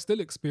I think we're still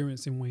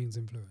experiencing Wayne's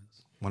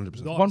influence. 100%.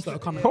 The One- artists that are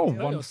coming bro, out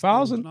today are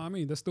 1000. still- You know what I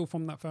mean? They're still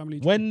from that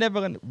family.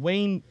 tree.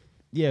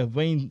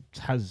 Wayne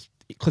has,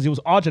 because it was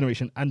our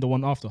generation and the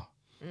one after.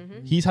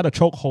 He's had a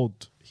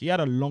chokehold. He had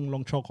a long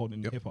chokehold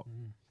in hip hop.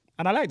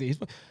 and I liked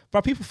it.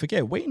 But people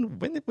forget Wayne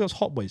when it was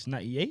Hot Boys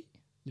 98.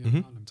 Yeah, around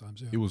them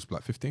times, He was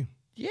like 15.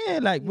 Yeah,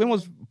 like when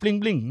was Bling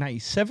Bling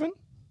 97?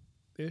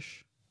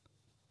 ish.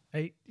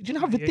 8. Do you know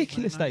how 98,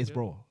 ridiculous that 99, is, yeah.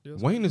 bro? Yeah,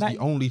 Wayne is Like-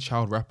 the only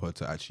child rapper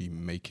to actually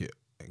make it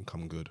and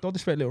come good. Don't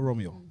disrespect Little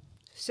Romeo.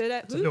 So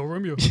that It's a little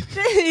Romeo.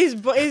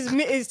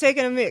 he's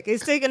taking a mic.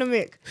 He's taking a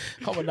mic.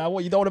 Come on now,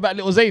 what you don't want about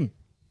Little Zane?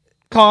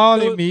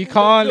 Calling me.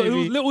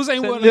 Little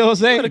Zane, Said weren't Lil a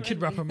Zane. kid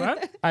rapper, man.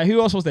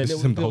 Who else was there? This is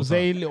Little, him the Little whole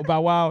Zane, Little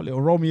Bow Wow,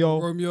 Little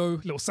Romeo. Romeo,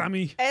 little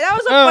Sammy. Hey, that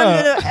was a fun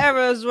little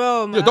era as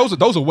well, man. Yeah,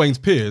 those are Wayne's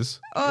peers.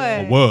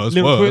 Oi. Worse,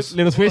 Little worse, Twist.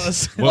 Little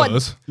Twist.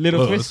 worse, Little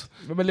worse. Twist.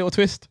 Remember Little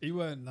Twist? He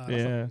weren't. Nah,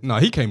 Yeah. No,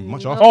 he came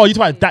much after. Oh, you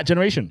talking about that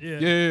generation?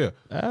 Yeah.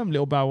 Yeah.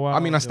 Little Bow Wow.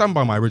 I mean, I stand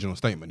by my original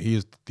statement. He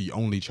is the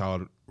only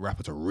child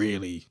rapper to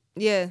really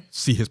Yeah.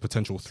 see his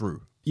potential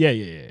through. Yeah.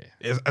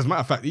 As a matter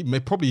of fact, he may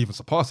probably even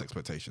surpass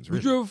expectations.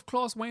 Would Really. you have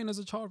classed Wayne as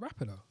a child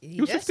rapper though? He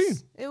was 15.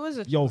 It was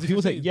a Yo, he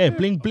was like, 15? yeah,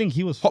 Bling Bling.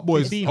 He was Hot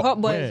Boys. 15.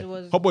 Hot Boys. Yeah. It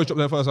was. Hot Boys dropped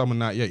their first album in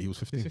 98. He was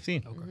 15.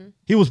 15. Okay.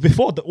 He was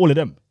before all of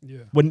them. Yeah.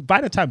 When by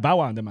the time Bow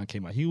Wow and them man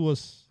came out, he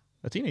was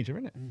a teenager,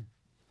 innit?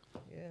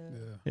 Yeah.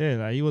 Yeah. Yeah,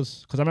 like he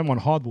was. Because I remember on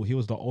Hardball, he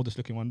was the oldest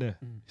looking one there.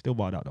 Still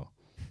barred out though.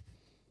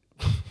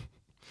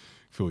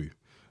 Feel you.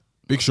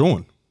 Big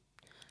Sean.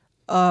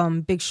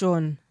 Big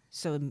Sean.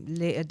 So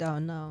later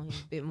down now,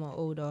 he's a bit more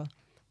older,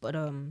 but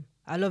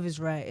I love his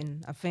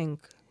writing. I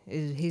think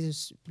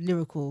he's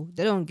lyrical.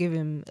 They don't give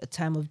him a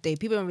time of day.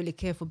 People don't really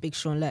care for Big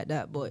Sean like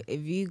that. But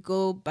if you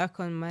go back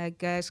on my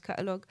guy's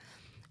catalog,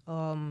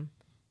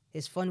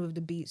 it's fun with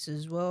the beats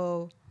as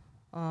well.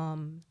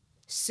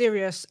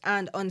 Serious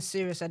and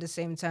unserious at the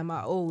same time.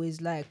 I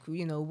always like,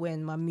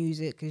 when my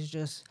music is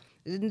just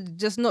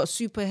not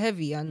super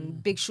heavy,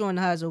 and Big Sean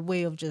has a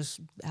way of just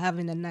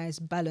having a nice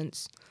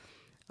balance.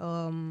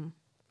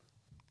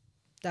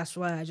 That's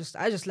why I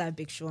just like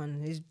Big Sean.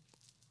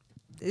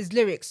 His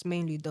lyrics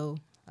mainly though.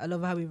 I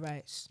love how he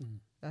writes.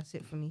 That's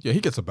it for me. Yeah, he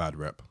gets a bad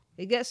rep.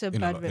 He gets a In a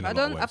bad lot- rep. in a I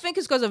lot of don't. I ways. think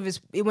it's because of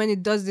when he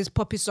does these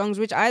poppy songs,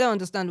 which I don't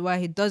understand why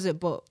he does it.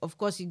 But of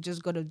course, he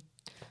just gotta,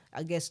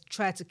 I guess,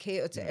 try to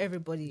cater to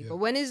everybody. Yeah. But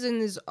when he's in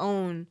his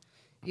own,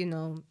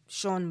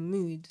 Sean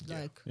mood,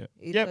 like Yeah.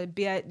 he,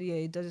 Yep.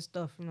 he does his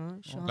stuff.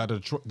 Sean. Like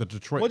the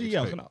Detroit. What do you?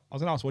 I was mixtape.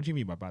 gonna ask. What do you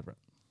mean by bad rap?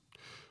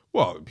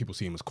 Well, people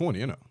see him as corny,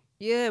 innit?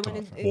 Yeah, when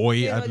it, Boy,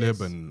 yeah, ad lib,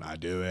 it's- and I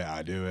do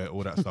it,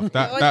 all that stuff. Or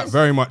That just-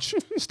 very much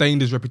stained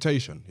his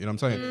reputation. You know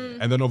what I'm saying?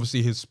 And then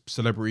obviously his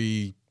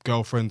celebrity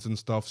girlfriends and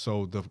stuff.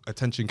 So the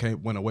attention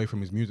went away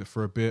from his music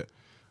for a bit.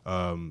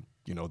 The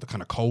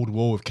kind of Cold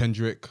War with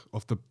Kendrick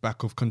off the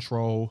back of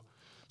Control.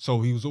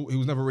 So he was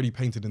never really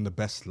painted in the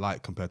best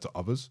light compared to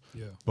others.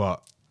 Yeah.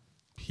 But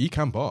he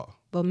can bar.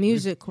 But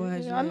music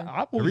wise,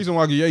 The reason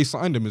why Ye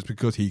signed him is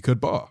because he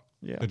could bar.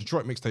 Yeah. The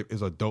Detroit mixtape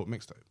is a dope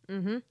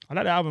mixtape. I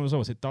like the album as well.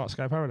 Was it Dark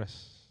Sky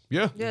Paradise?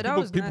 Yeah, Yeah, that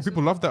people, was people, nice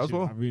people as love that as I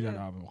well. really like the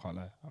album. I can't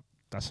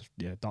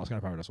lie. Dark Sky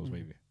Paradise was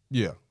wavy.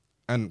 Yeah,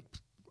 and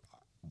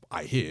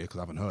I hear because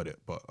I haven't heard it,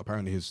 but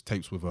apparently his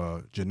tapes with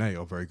Janae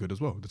are very good as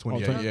well. The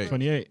 28.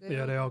 28.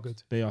 Yeah, they are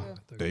good. They are.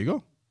 There you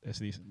go. It's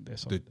decent. They're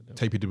The solid.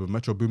 tape he did with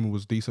Metro Boomin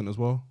was decent as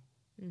well.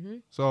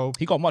 So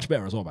He got much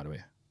better as well, by the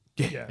way.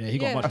 Yeah. Yeah, he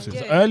got Yeah, much yeah,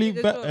 better. he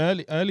did as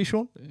well. Early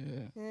Sean.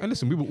 Yeah. and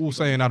listen, we were all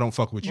saying I don't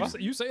fuck with you.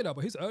 You say that,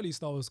 but his early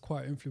style was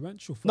quite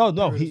influential. For No,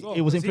 that period he- as well,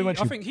 it was 'cause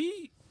influential. I think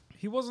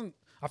he wasn't.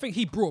 I think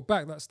he brought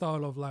back that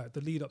style of like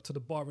the lead up to the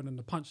bar and then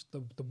the punch,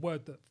 the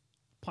word that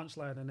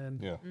punchline, and then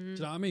Yeah. do you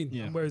know what I mean?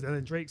 Yeah. And whereas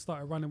then Drake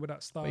started running with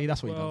that style, But that's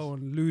as what he well,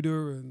 and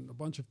Luda and a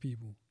bunch of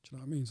people. Do you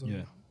know what I mean? So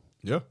Yeah.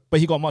 Yeah. But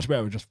he got much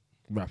better with just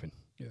rapping.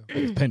 yeah.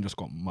 His pen just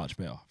got much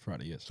better throughout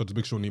the years. So does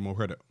Big Sean need more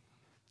credit?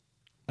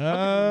 give him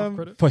enough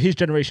credit. For his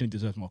generation, he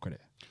deserves more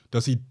credit.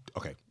 Does he?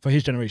 Okay. For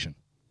his generation.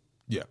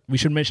 Yeah. We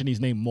should mention his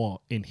name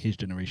more in his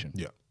generation.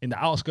 Yeah. In the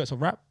outskirts of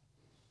rap,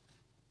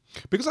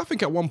 Because I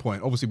think at one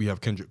point, obviously we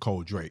have Kendrick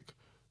Cole, Drake.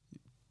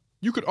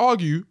 You could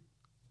argue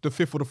the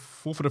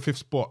fourth or the fifth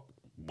spot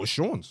was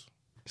Sean's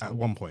at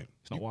one point.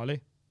 it's not Wale.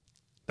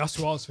 That's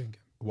what I was thinking.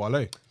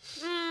 Wale.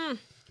 I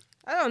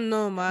don't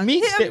know, man.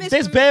 Meek, Hit and miss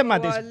there's with bare me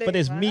man, for but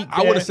there's Wale, Meek. man.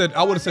 I would have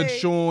there. said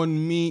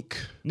Sean, Meek,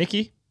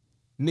 Nicki.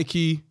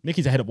 Nicki.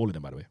 Ahead of all of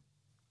them, by the way.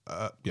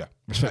 Yeah,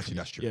 Respectfully. actually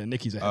that's true. Yeah,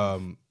 Nicki's ahead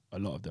of a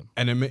lot of them.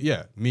 And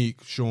then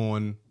Meek,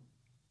 Sean,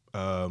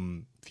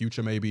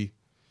 Future maybe.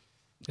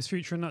 Is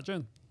Future in that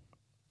gen?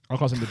 I'll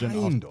class him the gen.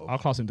 Kind after. of. I'll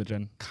class him the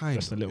gen. Kind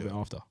just a of, little yeah. bit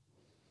after.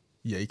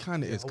 Yeah, he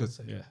kind of is because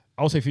Yeah.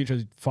 I'll say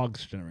Future's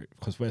Fug's generate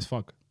because where's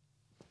Fug?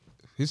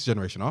 his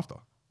generation after.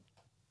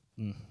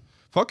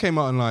 Fuck came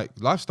out and like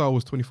Lifestyle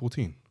was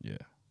 2014. Yeah.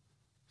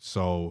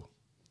 So,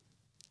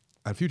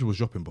 and Future was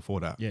dropping before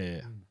that.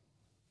 Yeah.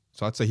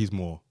 So I'd say he's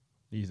more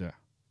He's there.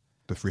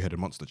 the three-headed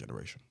monster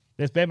generation.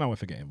 There's bare man we're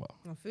forgetting, but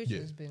Well,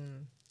 Future's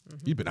been.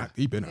 He's been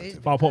He's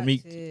active. But I'll put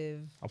Meek.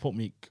 active. I'll put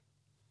Meek.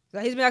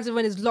 Like he's been active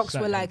when his locks That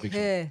were and like Big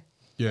hair.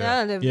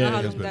 Yeah. I don't know Yeah, how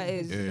he long has that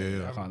is.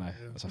 Yeah. I can't lie.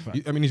 That's a fact.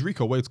 I mean, he's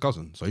Rico Wade's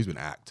cousin, so he's been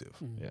active.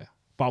 Yeah.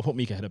 But I'll put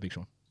Meek ahead of Big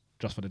Sean.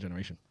 Just for the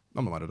generation.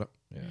 I'm not mad at that.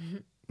 Yeah.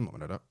 I'm not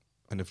mad at that.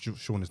 And if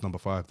Sean is number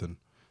 5, then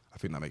I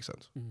think that makes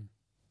sense.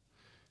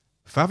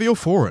 Fabio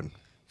Foreign.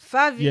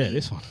 Favi. Yeah,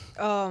 this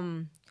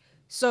one.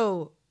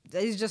 So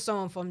he's just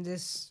someone from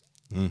this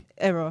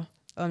era,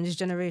 this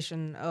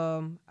generation.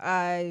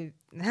 I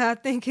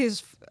think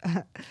he's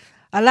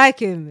I like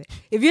him.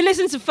 If you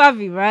listen to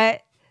Favi,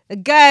 right, the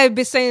guy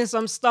be saying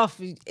some stuff.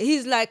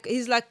 He's like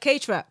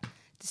K-Trap.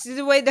 This is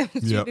the way them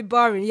Yep. be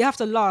barring. You have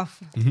to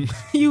laugh.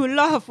 You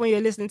laugh when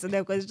you're listening to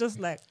them because it's just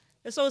like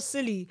it's so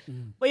silly,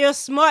 but you're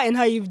smart in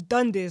how you've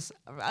done this.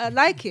 I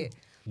like it.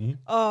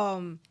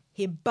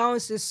 He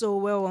bounces so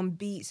well on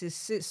beats. It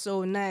sits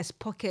so nice.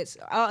 Pockets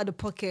out of the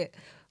pocket.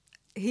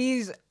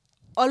 He's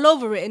all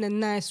over it in a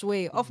nice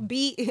way. Off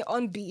beat,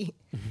 on beat.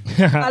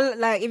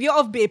 Like if you're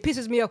off beat, it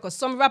pisses me off because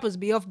some rappers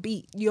be off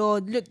beat.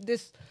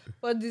 This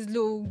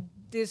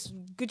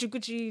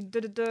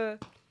Gucci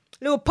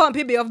little pump,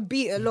 he be off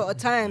beat a lot of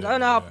times. I don't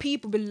know how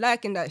people be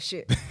liking that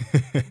shit.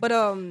 But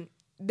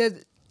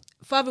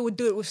Favi would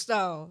do it with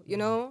style, you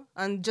know,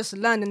 and just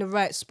land in the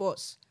right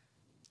spots.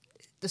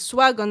 The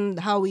swag on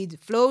how he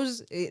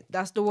flows,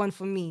 that's the one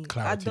for me.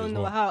 Clarity I don't as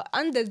know well. how.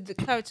 And the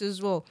character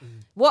as well.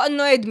 What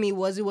annoyed me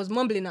was he was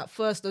mumbling at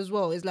first as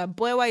well. It's like,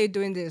 boy, why are you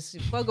doing this?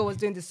 Fuggo was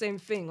doing the same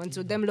thing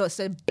until them lot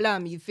said,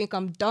 blam, you think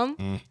I'm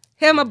dumb?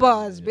 Hear my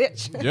bars,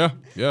 bitch. Yeah,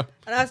 yeah.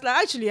 And I was like,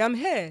 actually, I'm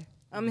here.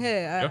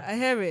 I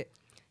hear it.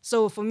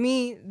 So for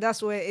me,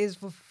 that's where it is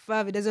for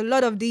Favi. There's a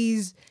lot of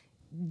the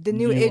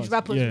new age ones.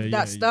 rappers Yeah, with yeah,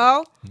 that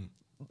style.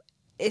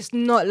 It's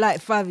not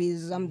like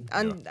Favi's.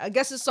 And I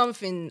guess it's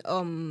something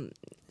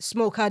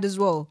Smoke had as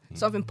well.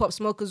 Something Pop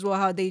Smoke as well,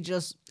 how they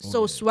just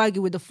swaggy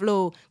with the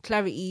flow,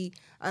 clarity,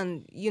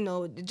 and, you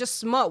know, they're just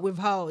smart with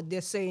how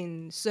they're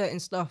saying certain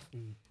stuff.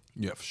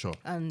 Yeah, for sure.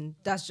 And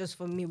that's just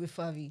for me with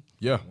Favi.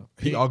 Yeah,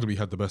 he arguably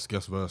had the best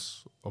guest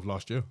verse of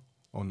last year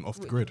on Off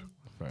the Grid.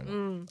 Fair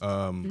enough.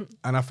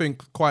 And I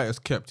think, quiet as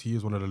kept, he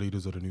is one of the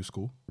leaders of the new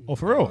school. Oh,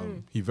 for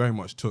real? He very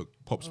much took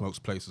Pop Smoke's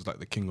place as like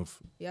the king of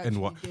He actually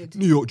NY, did.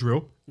 New York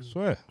drill.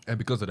 Swear. And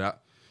because of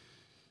that,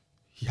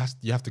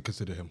 you have to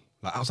consider him.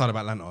 Like outside of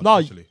Atlanta, No,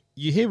 especially.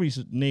 you hear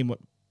his name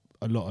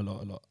a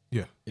lot.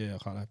 Yeah. Yeah,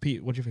 I can't lie.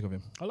 Pete, what do you think of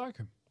him? I like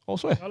him. Oh,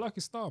 swear. I like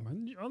his style,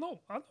 man. I know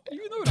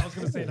you know that I was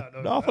going to say that,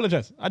 though. No, I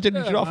apologize. I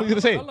didn't. you know what I thought you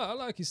were going to say? I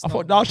like his I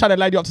style. thought I was trying to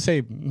line you up to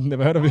say,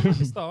 never heard of I like him.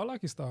 his style. I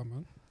like his style,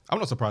 man. I'm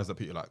not surprised that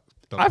Peter like.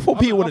 I thought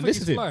Peter I wouldn't think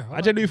listen he's to fly. him. I I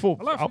like- genuinely thought.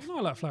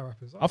 I like fly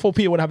rappers. I thought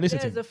Peter would have listened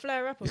Yeah, to he's him. a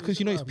fly rapper. It's because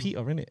you know it's Peter,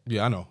 innit?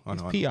 Yeah, I know.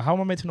 Peter, how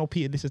am I meant to know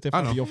Peter listens to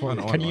I know, Favi your I phone?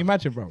 know, I Can know. you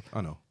imagine, bro?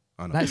 I know.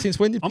 Like, since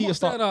when did I'm Peter not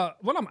saying start?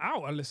 that when I'm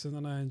out, I listen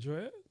and I enjoy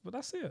it, but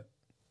that's it.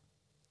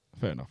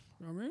 Fair enough.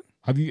 You know what I mean?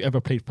 Have you ever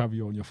played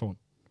Favi on your phone?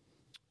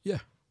 Yeah.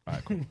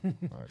 Alright, cool.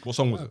 What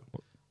song was it?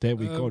 There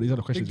we go. These are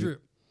the Big questions.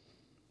 Drip.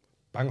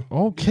 Banger.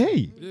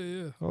 Okay.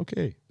 Yeah.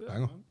 Okay.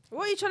 Banger.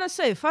 What are you trying to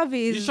say? Favi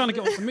is... He's trying to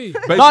get on to me.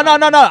 No.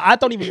 I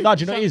don't even. No,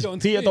 do you know what it is? Trying to get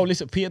onto Peter me. don't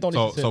listen. Peter don't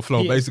So, listen. so to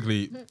Flo, Peter-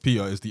 basically,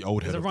 Peter is the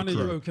old head It's a of the running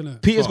crew. joke,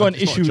 innit? Peter's got an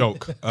It's not a issue.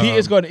 joke.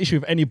 Peter's got an issue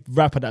with any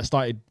rapper that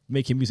started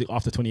making music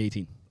after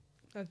 2018.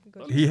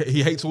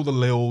 He hates all the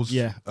lils.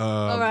 Yeah.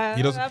 Alright,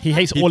 He does. alright. He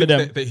hates He all of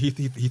thinks them. that he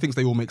thinks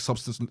they all make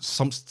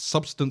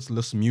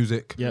substanceless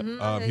music. Yep.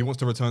 He wants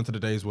to return to the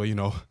days where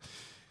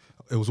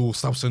it was all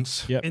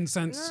substance. Yep.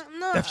 Incense.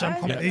 No, Def Jam I-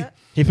 comedy.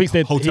 He thinks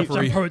they.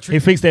 Hotepery. He, Poetry. he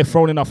thinks they're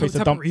thrown in our face to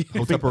dump. Hotepery.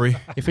 Hotepery.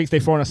 He thinks they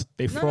thrown us.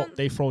 no.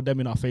 They throw them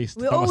in our face.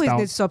 We to dumb us always down.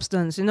 need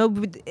substance, you know.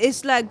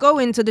 It's like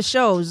going to the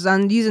shows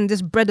and using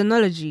this bread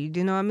analogy. Do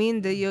you know what I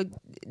mean?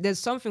 There's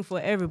something for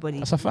everybody.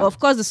 That's a fact. But of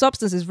course, the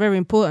substance is very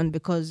important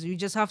because you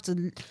just have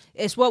to.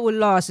 It's what will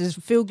last. It's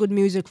feel good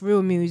music,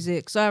 real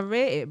music. So I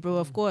rate it, bro.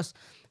 Of course,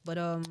 but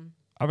I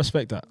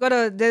respect that.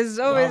 There's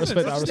always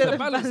respect that, I still respect a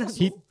that.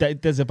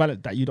 balance. There's a balance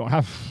that you don't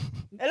have.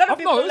 A lot of I've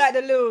people noticed. like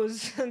the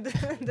Lils.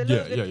 the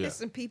Lils Yeah.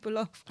 pissing people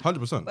off.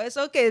 100%. But it's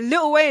okay.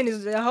 Lil Wayne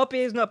is. I hope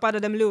he's not part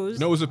of them Lils.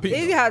 No, it was a Peter.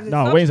 He has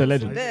No, Wayne's a substance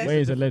legend. there.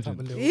 Wayne's a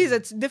legend. He's a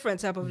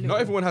different type of Lil.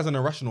 Not everyone has an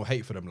irrational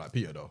hate for them like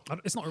Peter, though.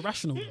 It's not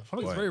irrational. Though. I think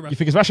it's Why? very You rational.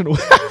 think it's rational?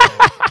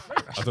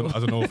 I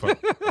don't know, fam.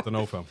 I don't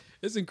know, fam.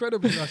 It's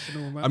incredibly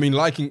rational, man. I mean,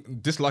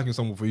 disliking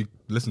someone before you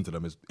listen to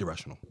them is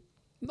irrational.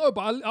 No,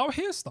 but I'll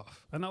hear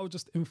stuff and that will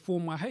just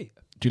inform my hate.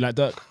 Do you like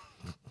Dirk?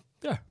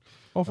 Yeah.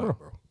 Oh, for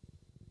real?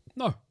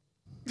 No.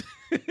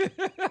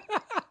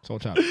 So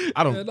chat.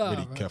 I don't Yeah, nah,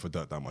 really man. care for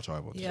Dirk that much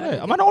either. Yeah.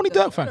 Yeah, am I the only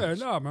Dirk fan? Yeah,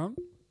 nah, man.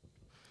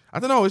 I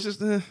don't know. It's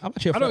just I'm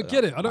actually a I don't fan.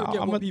 get it. I don't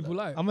get I'm what a- people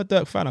like. I'm a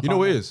Dirk fan. I you know can't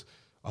what it lie. is.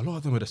 A lot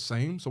of them are the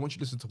same. So once you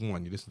listen to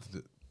one, you listen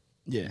to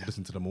Yeah.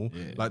 listen to them all.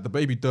 Yeah. Like the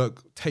Baby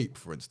Dirk tape,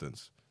 for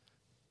instance.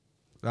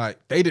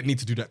 Like they didn't need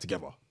to do that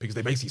together because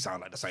they basically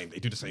sound like the same. They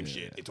do the same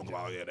shit. They talk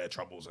about their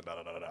troubles and da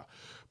da da da.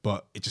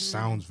 But it just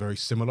sounds very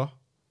similar.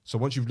 So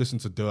once you've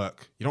listened to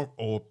Dirk, you don't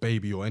or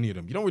Baby or any of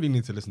them, you don't really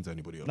need to listen to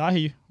anybody else. No, I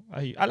hear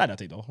you. I like that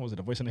thing though. What was it?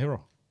 The Voice and the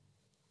Hero.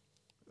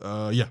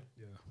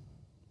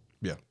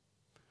 Yeah.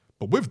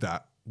 But with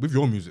that, with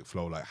your music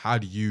flow, like how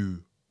do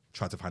you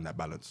try to find that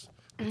balance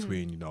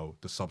between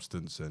the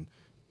substance and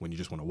when you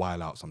just want to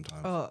while out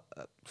sometimes?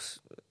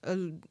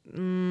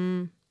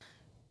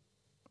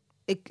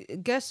 I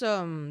guess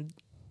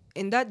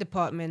in that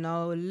department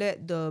I'll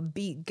let the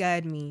beat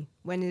guide me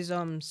when it's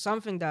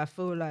something that I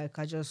feel like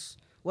I just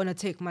want to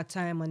take my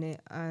time on it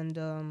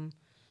and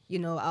you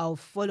know, I'll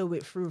follow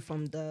it through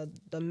from the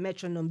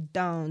metronome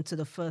down to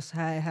the first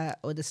hi-hat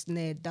or the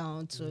snare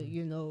down to,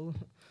 you know,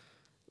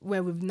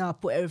 where we've now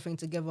put everything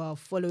together. I'll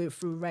follow it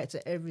through right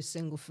to every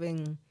single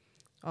thing,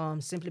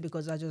 simply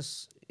because I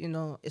just, you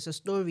know, it's a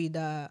story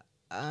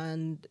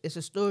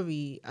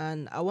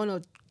and I want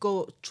to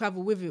go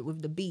travel with it,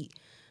 with the beat,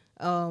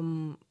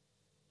 to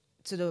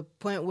the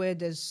point where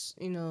there's,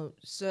 you know,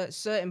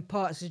 certain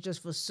parts is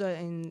just for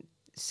certain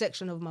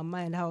section of my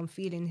mind, how I'm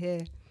feeling here.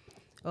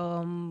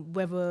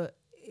 Whether,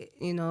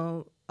 you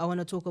know, I want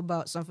to talk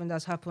about something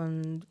that's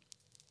happened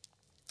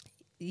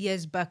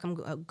years back,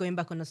 I'm going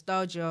back on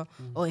nostalgia,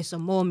 or it's a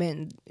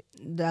moment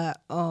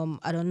that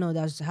I don't know,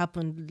 that's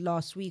happened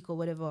last week or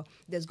whatever.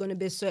 There's going to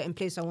be a certain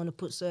place I want to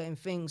put certain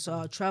things, so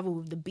I'll travel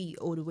with the beat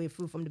all the way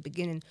through from the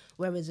beginning.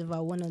 Whereas if I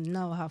want to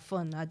now have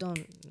fun, I'm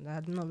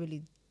not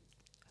really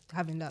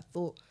having that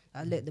thought.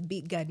 I let the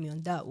beat guide me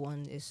on that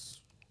one. It's,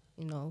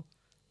 you know,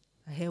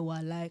 I hear what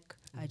I like,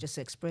 I just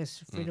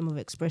express, freedom of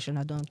expression.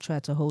 I don't try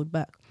to hold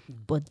back.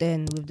 But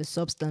then with the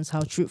substance,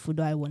 how truthful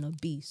do I want to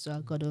be? So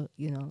I gotta,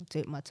 you know,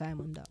 take my time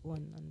on that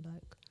one. And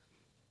like,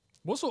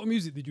 What sort of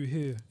music did you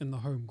hear in the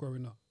home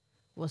growing up?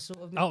 what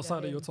sort of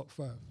Outside of your top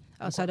 5?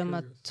 outside of my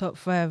curious. top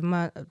 5,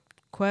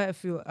 quite a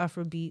few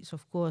Afro beats,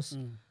 of course.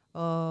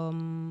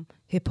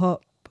 Hip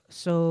hop.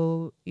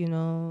 So, you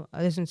know,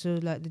 I listen to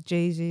like the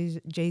Jay-Z's,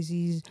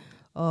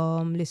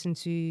 listen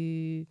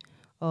to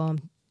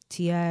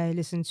T.I.,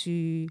 listen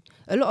to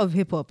a lot of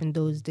hip hop in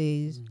those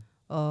days.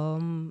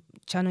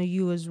 Channel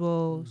U as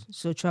well.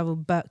 So travel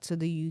back to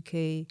the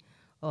UK.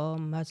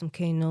 Had some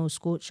Kano,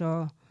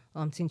 Scorcher,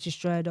 Tinchy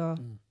Strider.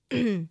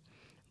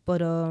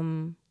 But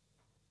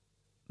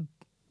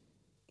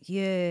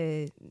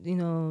yeah, you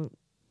know,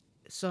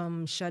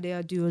 some Sade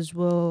Adu as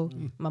well.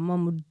 My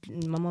mom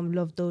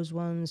loved those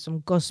ones.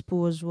 Some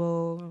gospel as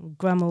well.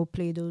 Grandma would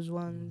play those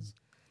ones.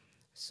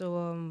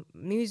 So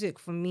music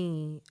for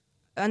me,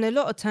 and a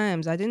lot of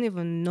times I didn't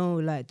even know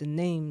like the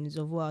names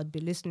of what I'd be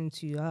listening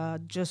to.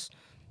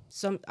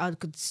 I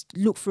could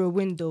look through a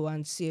window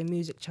and see a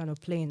music channel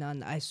playing,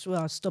 and I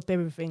swear I'll stop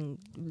everything,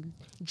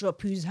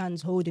 drop whose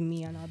hand's holding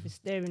me, and I'll be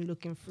staring,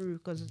 looking through,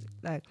 because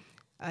like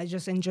I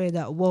just enjoy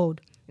that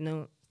world. You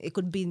know, it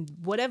could be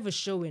whatever's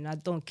showing, I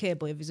don't care.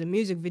 But if it's a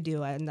music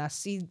video and I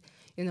see,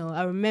 you know,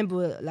 I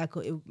remember like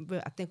I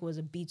think it was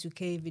a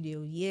B2K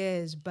video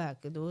years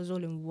back. It was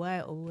all in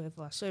white or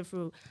whatever.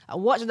 I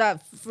watched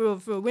that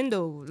through a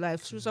window, like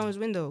through someone's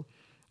window.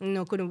 You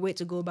know, couldn't wait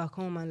to go back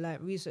home and like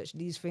research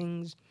these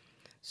things.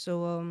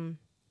 So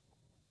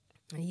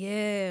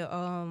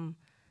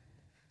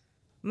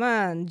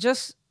man,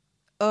 just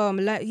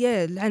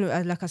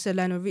like I said,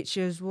 Lionel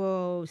Richie as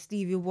well,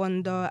 Stevie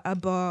Wonder,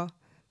 ABBA.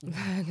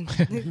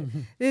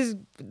 These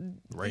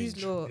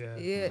lot,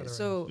 yeah.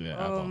 So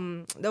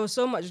there was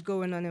so much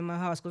going on in my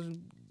house because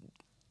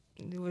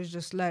it was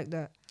just like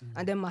that.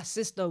 And then my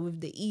sister with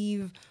the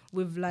Eve,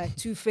 with like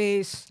Two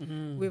Face,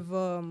 with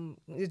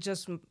it's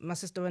just my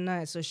sister and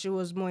I. So she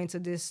was more into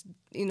this,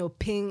 you know,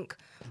 Pink,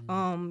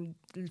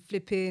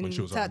 flipping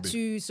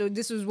tattoo. So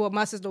this was what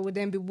my sister would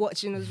then be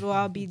watching as well.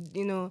 I'll be,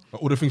 you know,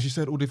 All the things she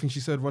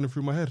said running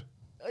through my head.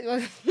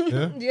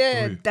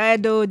 yeah,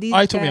 Dido. These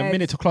I took me a guys.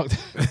 minute to clock.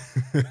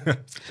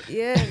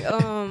 Yeah,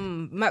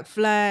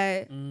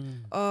 McFly.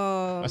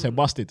 I said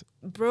busted.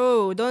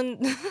 Bro,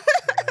 don't.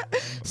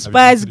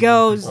 Spice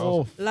Girls.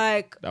 Oh,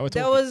 Like that we're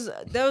there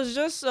was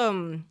just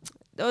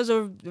there was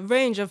a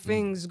range of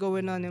things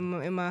going on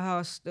in my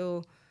house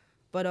still,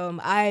 but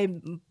I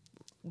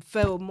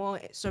fell more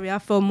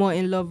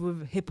in love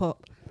with hip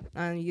hop.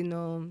 And you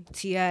know,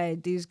 T.I.,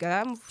 these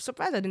guys. I'm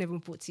surprised I didn't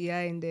even put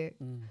T.I. in there.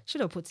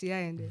 Should have put T.I.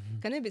 in there.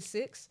 Can it be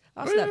 6?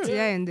 I'll slap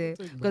T.I. in there,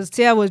 because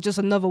T.I. was just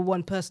another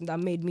one person that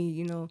made me,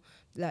 you know,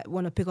 like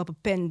want to pick up a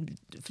pen,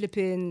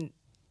 flipping,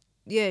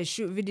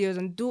 shoot videos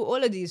and do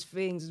all of these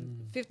things.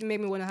 50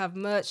 made me want to have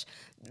merch.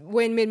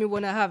 Wayne made me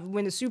want to have,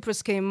 when the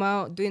Supras came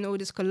out, doing all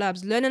these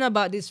collabs, learning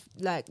about this,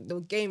 like the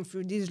game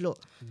through these lot,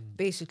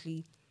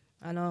 basically.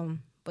 And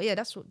but yeah,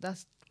 that's who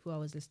I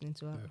was listening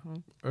to at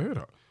home. I hear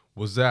that.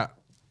 Was that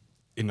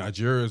in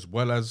Nigeria as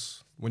well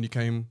as when you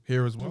came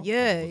here as well?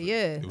 Yeah,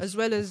 It was as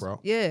well as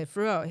throughout?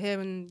 throughout here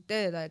and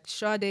there. Like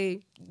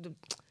Sade,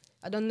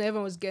 I don't know,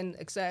 everyone was getting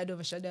excited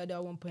over Sade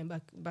at one point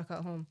back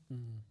at home.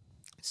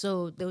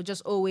 So they would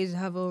just always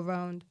have her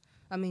around.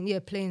 I mean,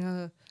 playing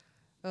her,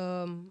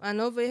 and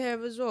over here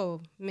as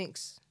well,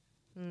 Mix,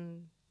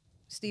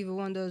 Stevie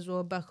Wonder as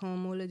well back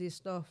home. All of this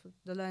stuff.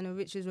 The Lionel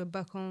Richies were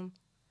back home.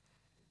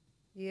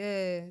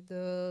 Yeah,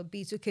 the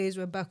B2Ks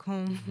were back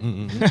home.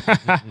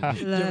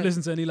 Did you ever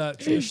listen to any like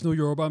traditional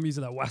Yoruba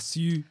music like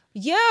Wasiu?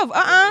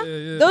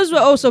 Yeah. Those were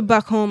also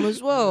back home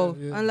as well.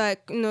 And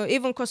like, you know,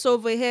 even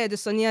crossover here, the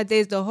Sonia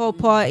days, the whole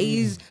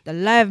parties, the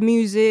live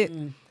music,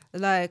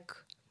 like,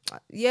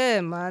 yeah,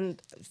 man.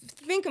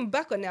 Thinking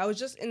back on it, I was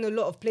just in a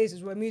lot of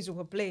places where music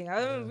were playing. I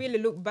don't really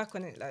look back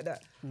on it like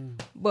that.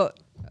 But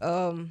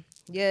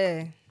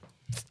yeah.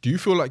 Do you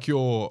feel like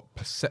your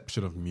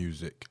perception of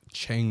music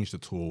changed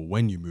at all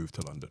when you moved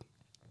to London?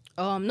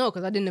 No,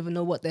 because I didn't even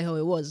know what the hell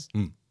it was.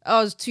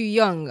 I was too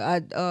young.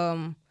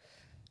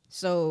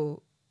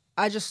 So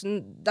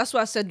that's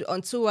why I said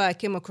until I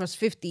came across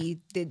 50,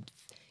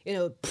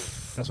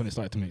 That's when it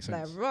started to make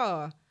like sense.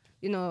 raw.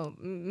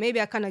 Maybe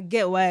I kind of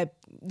get why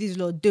these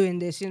lot doing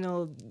this,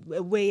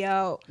 way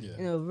out,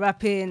 Yeah.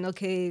 rapping.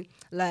 Okay,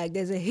 like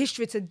there's a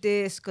history to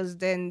this, because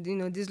then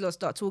these lot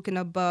start talking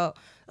about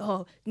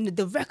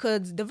the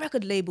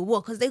record label,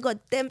 what? Because they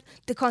got them,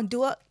 they can't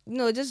do it.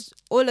 Just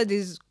all of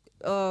these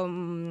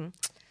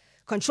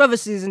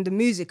controversies in the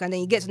music, and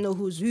then you get to know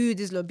who's who.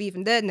 This lot beef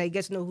and that, and then you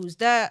get to know who's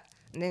that,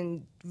 and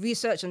then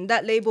research on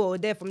that label or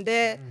there from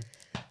there.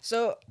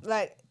 So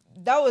like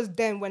that was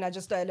then when I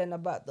just started learning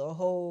about the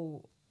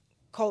whole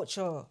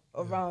culture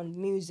around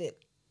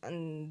music,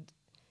 and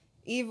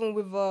even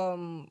with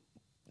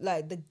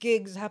like the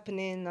gigs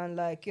happening, and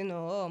like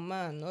oh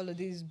man, all of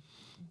these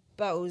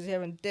battles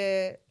here and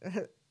there.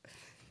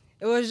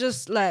 It was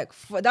just like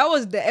that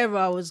was the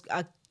era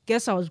I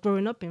guess I was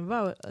growing up in.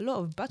 Right? A lot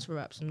of battle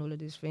raps and all of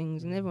these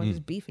things, and everyone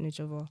just beefing each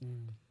other.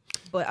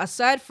 But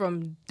aside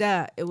from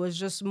that, it was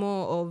just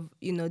more of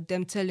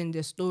them telling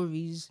their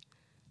stories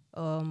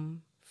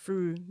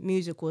through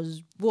music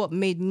was what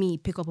made me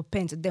pick up a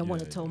pen to then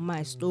want to tell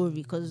my story,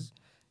 because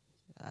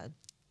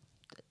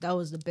that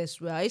was the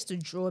best way. I used to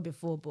draw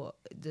before, but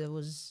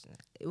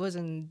it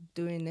wasn't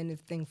doing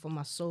anything for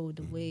my soul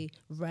the way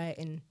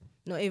writing,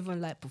 not even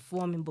like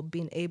performing, but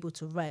being able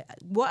to write.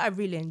 What I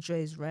really enjoy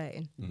is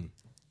writing.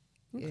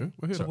 Okay,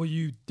 we'll hear So that. were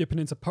you dipping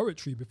into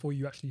poetry before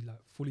you actually like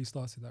fully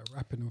started like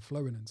rapping and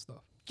flowing and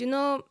stuff?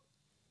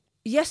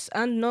 Yes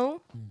and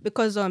no,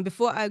 because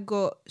before I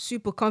got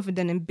super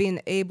confident in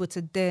being able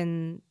to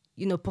then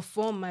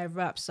perform my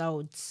raps, I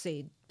would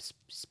say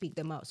speak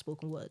them out,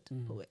 spoken word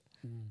poet.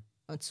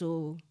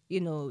 Until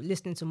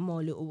listening to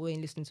more Lil Wayne,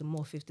 listening to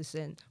more 50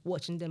 Cent,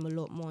 watching them a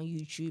lot more on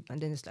YouTube,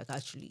 and then it's like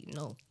actually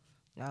no,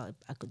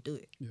 I could do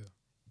it.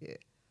 Yeah.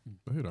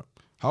 I hear that.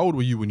 How old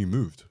were you when you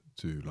moved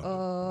to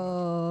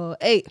London?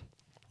 8.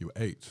 You were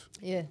 8.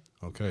 Yeah.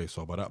 Okay,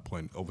 so by that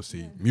point,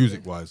 obviously,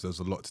 music-wise, there's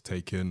a lot to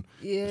take in.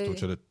 Yeah. Still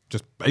trying to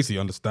just basically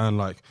understand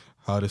like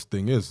how this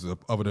thing is,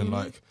 other than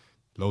like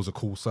loads of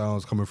cool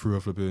sounds coming through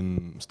a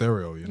flipping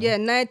stereo. Yeah,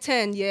 9,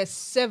 10, year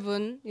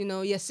 7.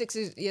 Year 6,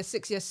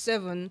 year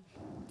 7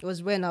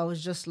 was when I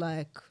was just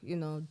like,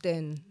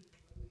 then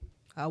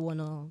I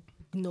wanna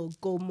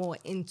go more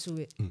into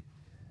it.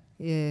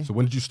 Yeah. So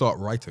when did you start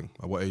writing?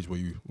 At what age were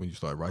you when you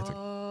started writing?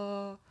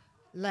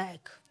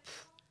 Like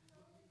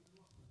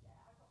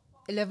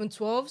 11,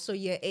 12, so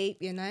year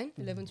 8, year 9,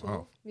 11, 12.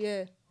 Wow.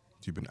 Yeah. So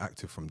you've been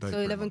active from day. So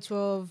pretty 11, much.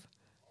 12,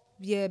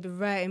 yeah, been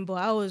writing, but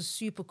I was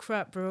super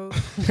crap, bro.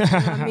 You know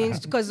what I mean?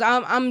 Because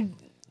I'm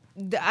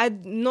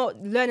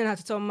not learning how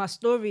to tell my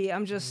story.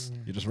 I'm just,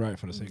 You're just right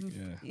for the sake.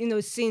 Yeah.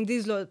 seeing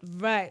these lot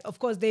write. Of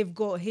course, they've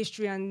got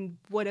history and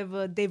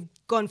whatever. They've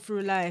gone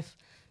through life.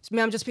 So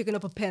me, I'm just picking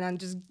up a pen and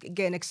just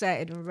getting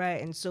excited and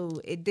writing.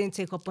 So it didn't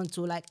take up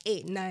until like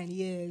 8, 9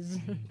 years.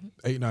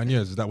 8, 9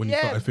 years. Is that when you Yeah,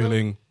 started bro.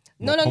 feeling?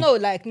 No,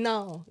 like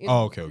now.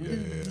 Oh, okay,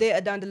 yeah.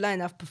 Later down the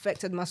line, I've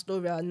perfected my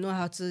story. I know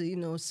how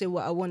to, say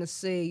what I want to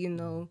say,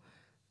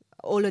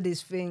 all of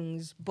these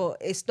things. But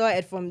it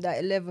started from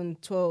that 11,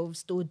 12,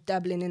 still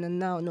dabbling in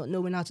and out, not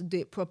knowing how to do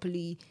it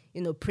properly,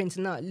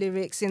 printing out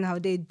lyrics, seeing how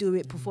they do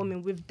it,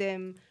 performing with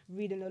them,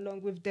 reading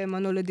along with them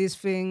and all of these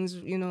things,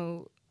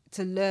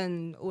 to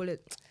learn all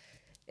it.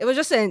 It was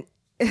just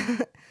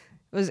it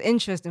was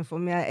interesting for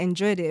me. I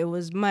enjoyed it. It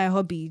was my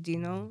hobby,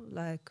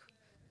 like.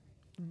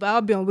 But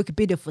I'll be on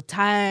Wikipedia for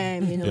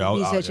time,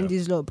 researching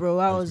these lot, bro.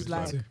 I was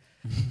like,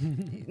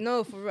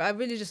 no, I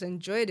really just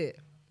enjoyed it.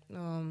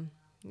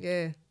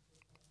 Yeah.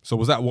 So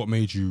was that what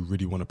made you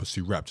really want to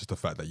pursue rap? Just the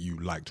fact that you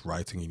liked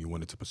writing and you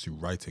wanted to pursue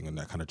writing, and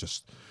that kind of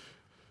just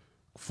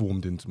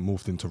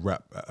morphed into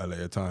rap at a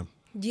later time?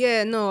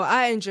 Yeah, no,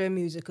 I enjoy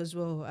music as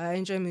well. I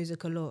enjoy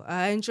music a lot.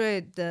 I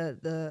enjoy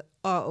the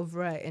art of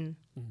writing,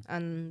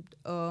 and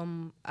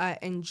I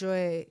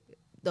enjoy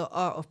the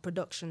art of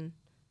production.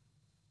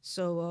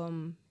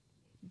 So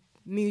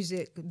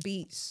music,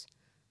 beats,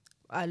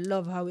 I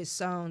love how it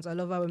sounds. I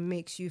love how it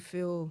makes you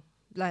feel.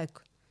 Like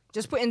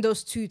just putting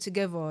those two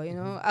together,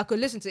 I could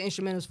listen to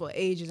instrumentals for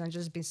ages and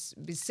just be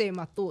saying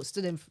my thoughts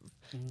to them,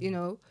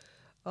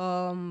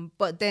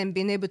 but then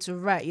being able to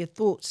write your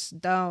thoughts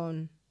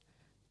down,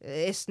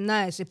 it's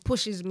nice. It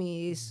pushes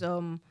me. It's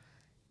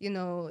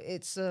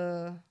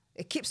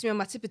it keeps me on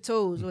my tippy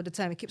toes all the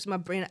time. It keeps my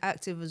brain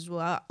active as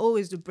well. I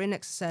always do brain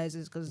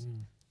exercises because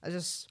I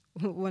just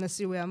want to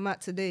see where I'm at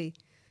today.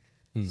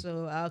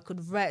 So I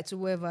could write to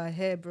wherever I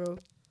hear, bro.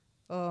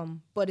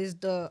 But it's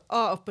the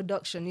art of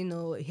production,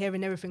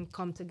 hearing everything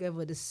come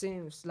together, the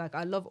synths. Like,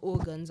 I love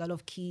organs, I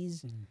love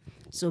keys.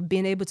 So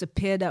being able to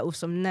pair that with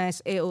some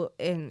nice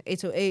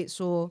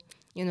 808s or,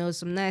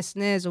 some nice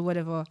snares or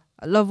whatever.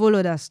 I love all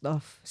of that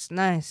stuff. It's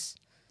nice.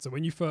 So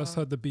when you first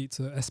heard the beat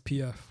to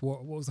SPF,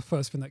 what was the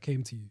first thing that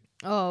came to you?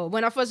 Oh,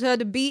 when I first heard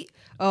the beat,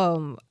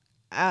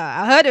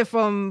 I heard it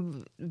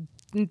from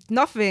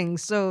nothing.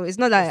 So it's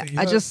not like So you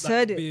I just like,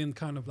 heard it. being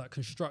kind of like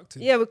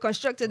constructed. Yeah, we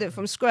constructed it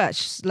from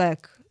scratch.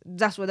 Like,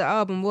 that's what the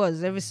album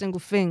was. Every single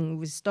thing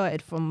we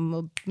started from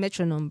a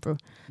metronome, bro.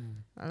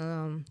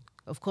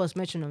 Of course,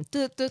 metronome,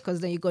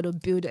 because then you got to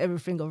build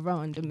everything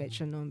around the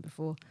metronome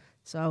before.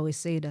 So I always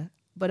say that.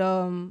 But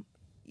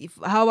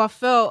how I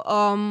felt,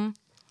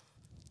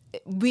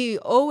 we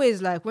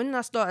always, like, when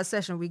I start a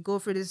session, we go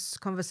through this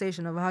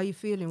conversation of how you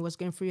feeling, what's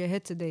going through your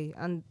head today.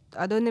 And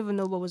I don't even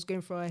know what was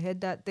going through our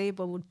head that day,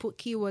 but we'd put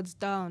keywords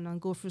down and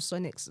go through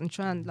sonics and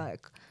try and,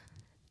 like,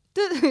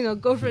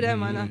 go through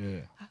them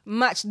and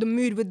match the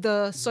mood with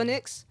the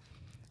sonics.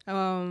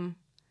 And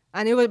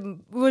it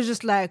was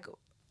just like,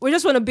 we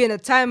just want to be in a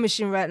time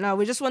machine right now.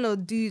 We just want to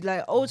do,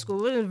 like, old school.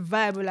 We want to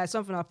vibe with, like,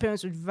 something our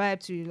parents would vibe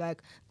to.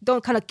 Like,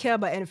 don't kind of care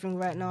about anything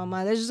right now,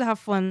 man. Let's just have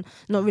fun,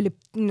 not really,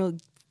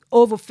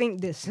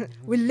 overthink this.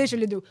 We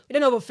literally do. We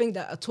didn't overthink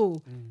that at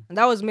all. And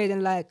that was made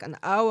in, like, an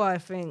hour, I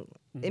think.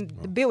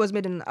 The beat was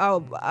made in an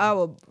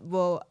hour,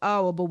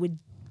 but we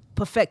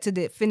perfected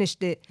it,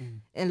 finished it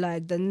in,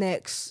 like, the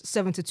next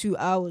 7 to 2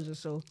 hours or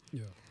so.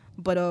 Yeah.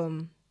 But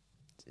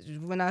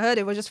when I heard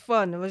it was just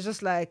fun. It was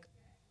just like,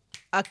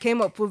 I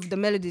came up with the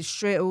melody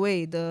straight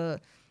away,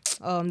 the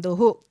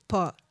hook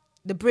part,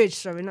 the bridge,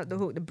 sorry, not the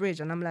hook, the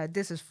bridge. And I'm like,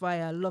 this is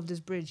fire. I love this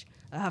bridge.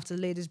 I have to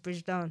lay this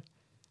bridge down.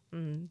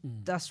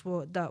 That's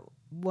what that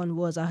one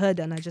was. I heard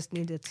that and I just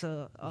needed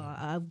to,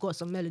 I've got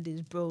some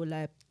melodies, bro.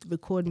 Like,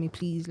 record me,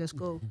 please. Let's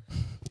go.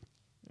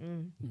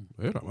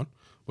 Yeah, that man.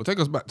 Well, take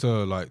us back to,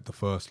 like, the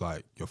first,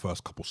 like, your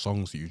first couple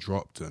songs that you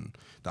dropped and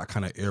that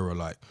kind of era.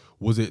 Like,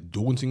 was it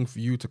daunting for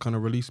you to kind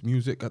of release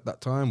music at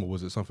that time, or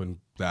was it something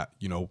that,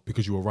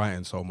 because you were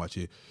writing so much,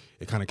 it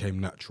kind of came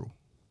natural?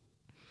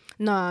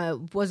 No,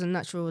 it wasn't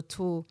natural at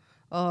all.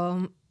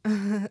 No,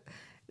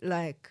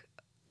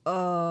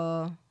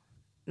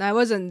 it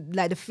wasn't,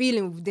 like, the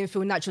feeling didn't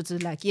feel natural to,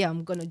 like, yeah,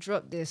 I'm gonna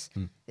drop this.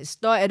 It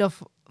started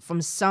off from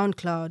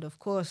SoundCloud, of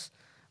course.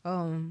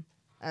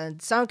 And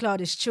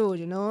SoundCloud is chill,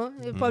 You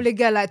probably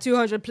get like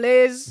 200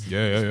 plays.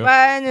 Yeah.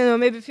 Fine,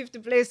 maybe 50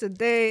 plays a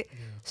day.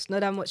 It's not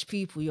that much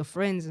people, your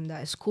friends and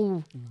that. It's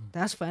cool.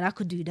 That's fine. I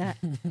could do that.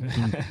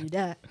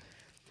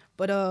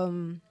 But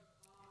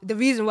the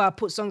reason why I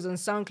put songs on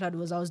SoundCloud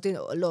was I was doing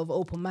a lot of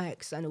open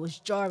mics and it was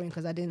jarring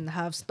because I didn't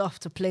have stuff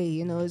to play.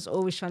 It's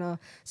always trying to,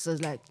 so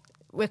it's like,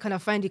 where can I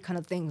find it kind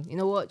of thing? You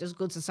know what? Just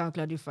go to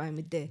SoundCloud, you find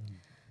me there.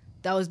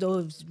 That was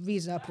the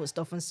reason I put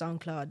stuff on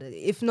SoundCloud.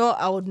 If not,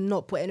 I would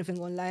not put anything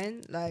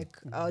online. Like,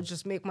 I would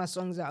just make my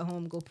songs at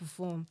home, go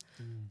perform.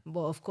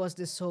 But of course,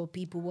 this whole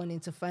people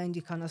wanting to find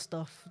you kind of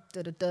stuff,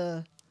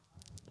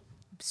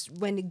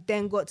 when it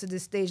then got to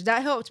this stage,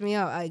 that helped me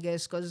out, I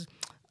guess, because,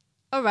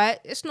 all right,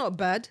 it's not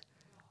bad.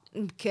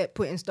 Kept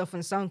putting stuff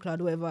on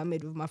SoundCloud, whatever I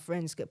made with my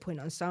friends, kept putting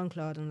it on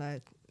SoundCloud, and,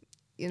 like,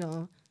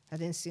 I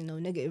didn't see no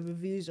negative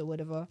reviews or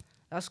whatever.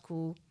 That's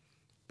cool.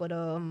 But,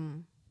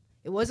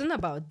 it wasn't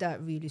about that,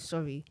 really,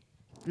 sorry.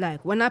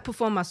 Like, when I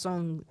perform my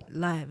song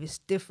live, it's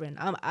different.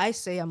 I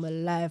say I'm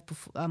a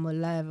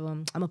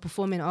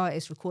performing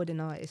artist, recording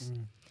artist.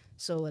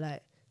 So,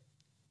 like,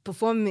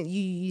 performing,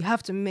 you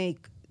have to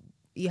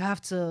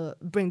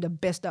bring the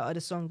best out of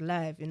the song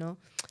live,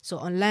 So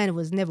online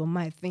was never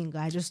my thing.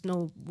 I just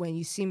know when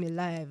you see me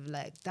live,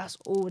 like, that's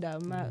all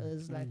that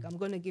matters. Like, I'm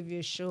going to give you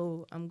a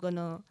show. I'm going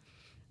to...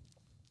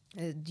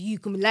 you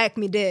can like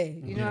me there,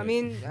 you know what I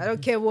mean? I don't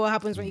care what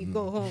happens when you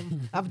go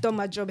home. I've done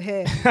my job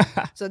here.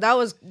 So that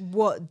was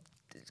what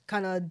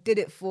kind of did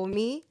it for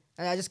me.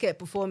 And I just kept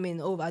performing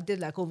over. I did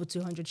like over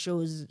 200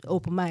 shows,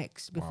 open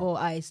mics, before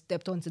I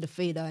stepped onto the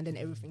fader and then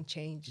everything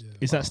changed.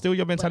 Is that still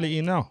your mentality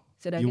now?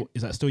 Say that again?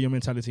 Is that still your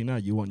mentality now?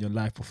 You want your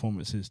live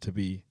performances to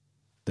be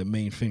the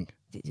main thing?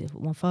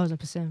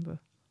 1000%, bro.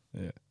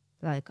 Yeah.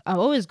 Like, I'm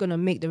always going to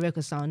make the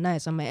record sound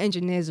nice, and my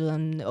engineers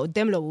and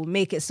them lot will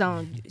make it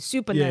sound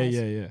super nice.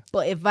 Yeah.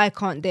 But if I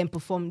can't then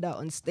perform that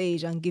on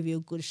stage and give you a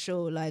good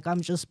show, like,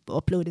 I'm just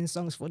uploading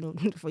songs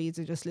for you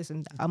to just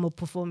listen. I'm a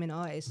performing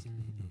artist.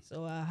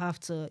 So I have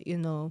to,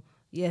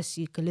 yes,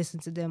 you can listen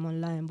to them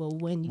online, but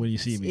when you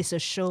see me, it's a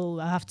show,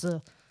 I have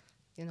to,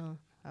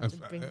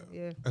 bring,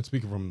 And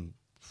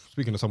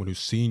speaking to someone who's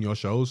seen your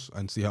shows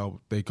and see how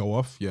they go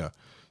off, you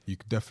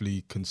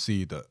definitely can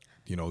see that,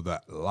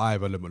 that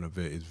live element of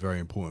it is very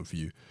important for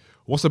you.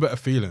 What's a better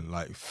feeling,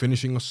 like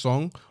finishing a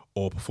song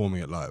or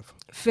performing it live?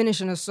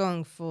 Finishing a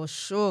song for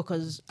sure,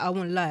 because I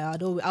won't lie, I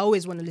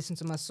always want to listen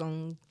to my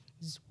songs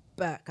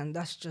back, and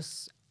that's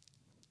just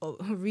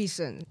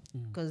recent,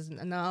 because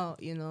now,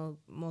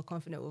 more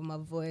confident with my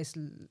voice.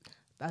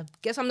 I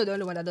guess I'm not the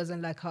only one that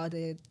doesn't like how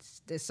they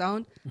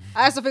sound.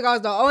 I used to think I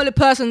was the only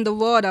person in the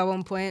world at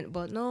one point,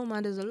 but no,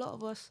 man, there's a lot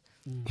of us.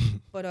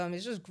 But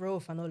it's just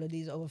growth and all of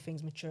these other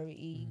things,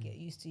 maturity, get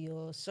used to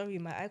your... Sorry,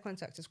 my eye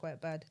contact is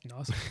quite bad. No,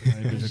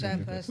 I'm a shy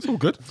person. It's all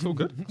good. It's all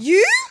good.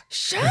 You?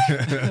 Shy?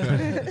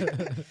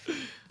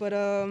 But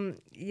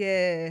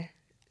yeah.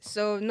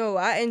 So no,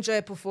 I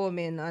enjoy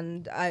performing,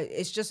 and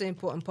it's just an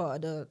important part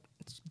of the...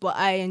 But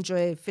I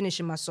enjoy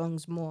finishing my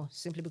songs more,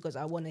 simply because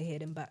I want to hear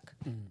them back.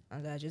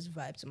 And I just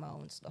vibe to my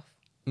own stuff.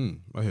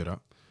 I hear that.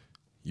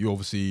 You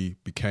obviously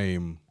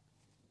became...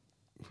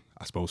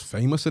 I suppose,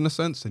 famous in a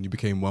sense, and you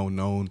became well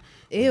known.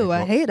 Ew,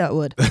 I hate that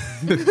word.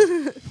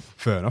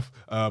 Fair enough.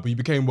 But you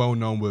became well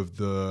known with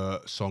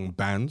the song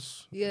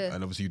Bands. Yeah.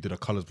 And obviously you did a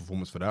colours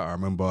performance for that. I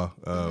remember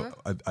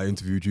I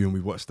interviewed you and we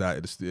watched that.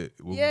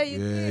 Yeah, you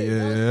did.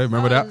 Yeah.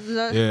 Remember that?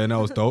 Yeah, and that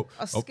was dope.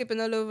 I was skipping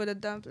all over the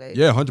damn place.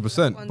 Yeah,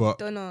 100%. On But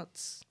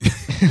donuts.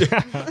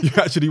 you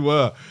actually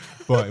were.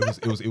 But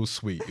it was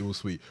sweet. It was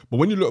sweet. But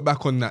when you look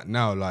back on that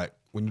now, like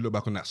when you look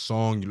back on that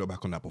song, you look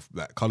back on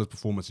that colours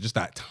performance, just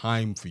that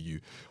time for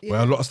you,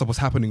 where a lot of stuff was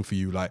happening for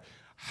you, like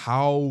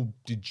how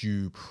did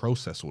you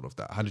process all of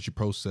that? How did you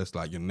process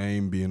like your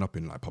name being up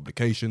in like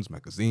publications,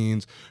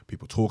 magazines,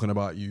 people talking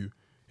about you?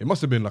 It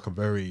must have been like a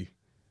very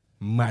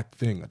mad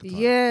thing at the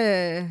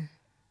time.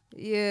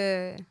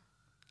 Yeah.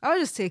 I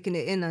was just taking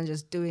it in and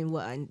just doing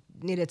what I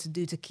needed to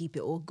do to keep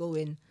it all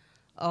going.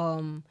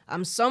 I'm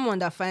someone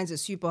that finds it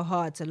super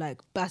hard to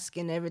like bask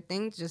in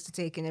everything, just to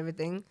take in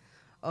everything.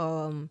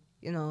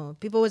 You know,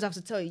 people always have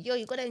to tell you, yo,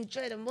 you gotta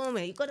enjoy the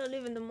moment. You gotta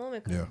live in the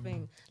moment kind of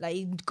thing. Like,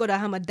 you gotta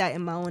hammer that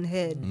in my own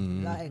head.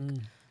 Like,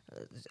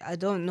 I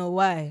don't know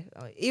why.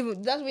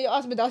 Even that's when you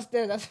asked me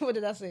downstairs. That's what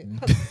did I say?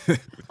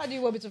 How do you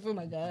want me to feel,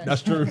 my guy?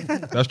 That's true.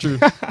 That's true.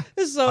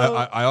 So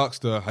I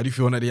asked her, how do you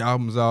feel now the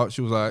album's out?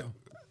 She was like,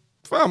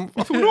 fam,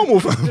 I feel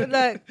normal, fam.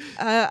 like,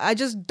 I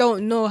just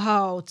don't know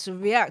how to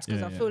react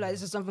because I feel like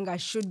this is something I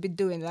should be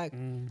doing. Like,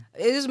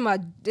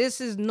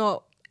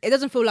 it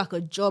doesn't feel like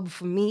a job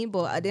for me,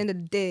 but at the end of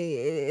the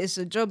day, it's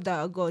a job that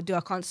I gotta do.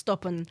 I can't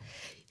stop and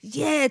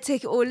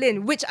take it all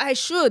in, which I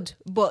should.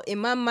 But in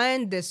my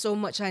mind, there's so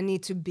much I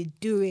need to be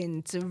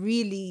doing to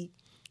really,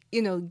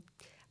 you know,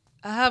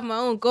 I have my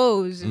own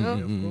goals, you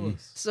know.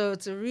 So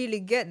to really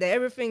get there,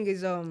 everything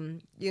is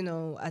you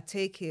know, I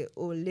take it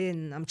all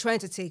in. I'm trying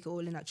to take it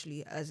all in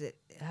actually as it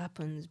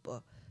happens.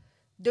 But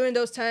during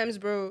those times,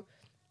 bro,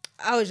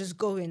 I was just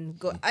go.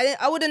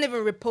 I wouldn't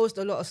even repost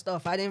a lot of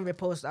stuff. I won't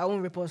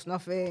repost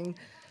nothing.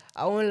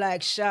 I won't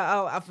like shout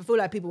out. I feel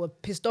like people were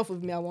pissed off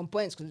with me at one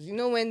point because you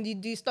know when you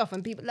do stuff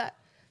and people like,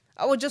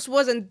 just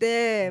wasn't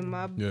there.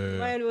 My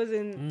mind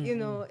wasn't, you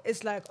know,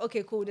 it's like,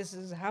 okay, cool, this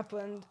has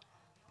happened.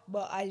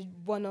 But I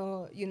want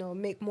to, you know,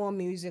 make more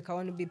music. I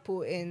want to be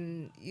put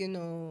in, you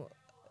know,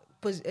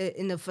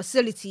 in a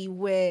facility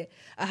where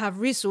I have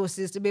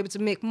resources to be able to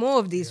make more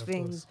of these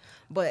things.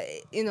 But,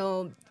 you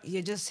know,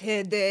 you're just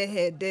here,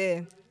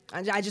 there.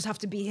 And I just have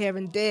to be here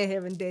and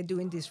there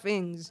doing these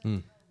things,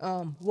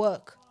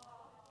 work.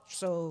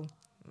 So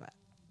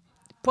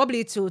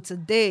probably till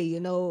today, you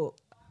know,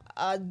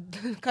 I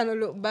kind of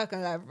look back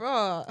and like,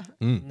 bro,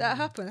 that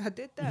happened. I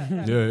did that.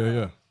 Like,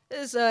 Yeah.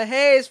 It's a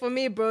haze for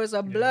me, bro. It's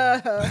a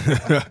blur.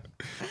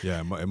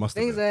 Yeah, it must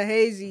have Things been. are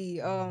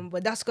hazy.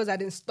 But that's because I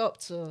didn't stop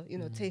to, you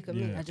know, take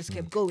them in. I just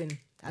kept going.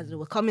 As they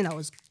were coming, I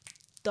was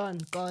gone.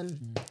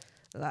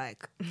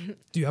 Like,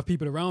 Do you have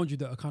people around you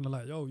that are kind of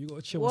like, yo, you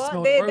gotta chill and what?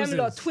 smell They the them roses?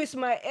 lot twist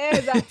my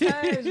ears at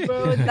times,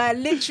 bro. Like,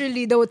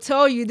 literally, they will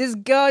tell you, this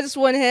girl, this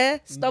one here,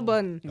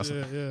 stubborn. Yeah.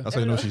 That's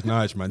how you know she's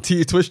Nige, man.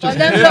 T twist your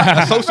And them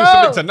lot- so bro,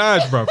 specific to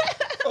Nige, bro.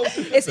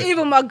 it's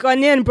even my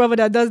Ghanaian brother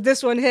that does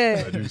this one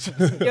here.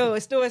 Yo,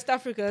 it's still West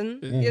African.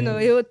 You know,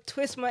 he'll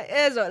twist my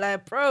ears out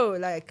like, bro,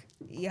 like,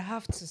 you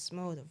have to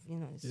smell the, you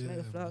know, smell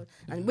the flower.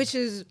 And which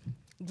is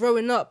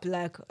growing up,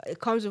 like, it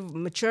comes with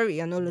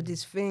maturity and all of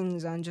these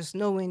things and just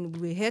knowing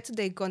we're here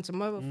today, gone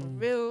tomorrow for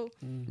real.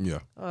 Yeah.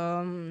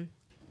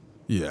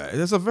 Yeah,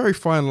 there's a very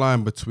fine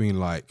line between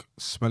like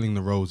smelling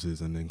the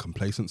roses and then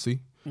complacency.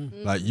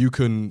 Like you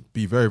can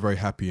be very, very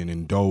happy and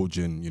indulge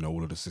in, you know,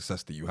 all of the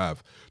success that you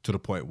have to the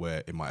point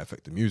where it might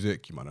affect the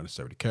music. You might not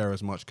necessarily care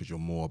as much because you're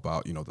more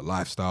about, you know, the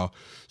lifestyle.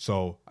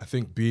 So I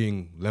think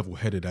being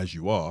level-headed as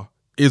you are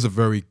is a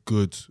very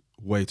good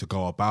way to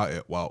go about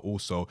it, while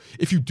also,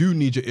 if you do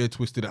need your ear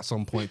twisted at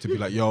some point to be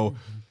like, yo,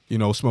 you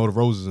know, smell the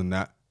roses and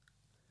that.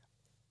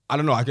 I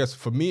don't know, I guess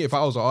for me, if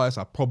I was an artist,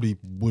 I probably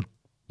would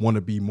want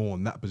to be more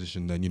in that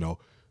position than, you know,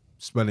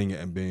 smelling it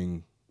and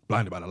being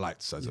blinded by the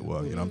lights, as it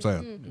were. You know what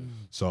I'm saying?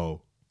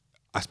 So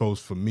I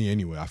suppose for me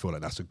anyway, I feel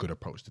like that's a good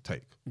approach to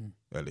take,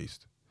 at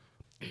least.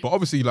 But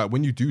obviously, like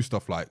when you do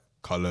stuff like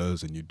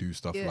colours and you do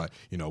stuff like,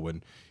 you know,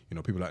 when, you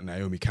know, people like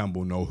Naomi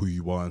Campbell know who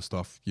you are and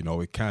stuff, you know,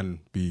 it can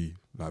be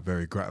like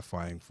very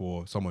gratifying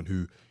for someone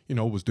who, you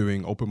know, was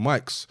doing open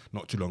mics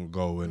not too long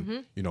ago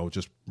and, you know,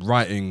 just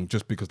writing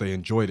just because they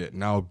enjoyed it,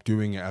 now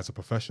doing it as a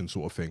profession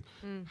sort of thing.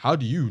 How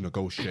do you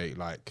negotiate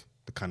like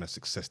the kind of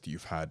success that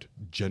you've had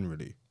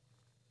generally?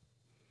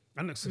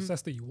 And the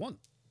success that you want.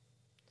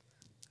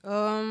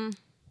 How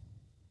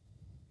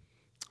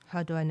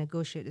do I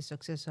negotiate the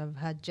success I've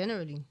had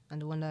generally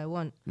and the one that I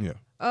want? Yeah.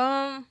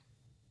 I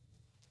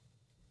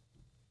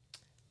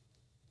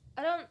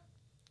don't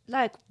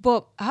like,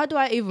 but how do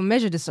I even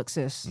measure the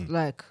success?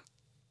 Like,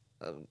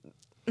 I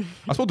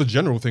suppose the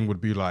general thing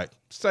would be like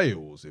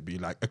sales, it'd be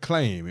like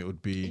acclaim, it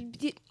would be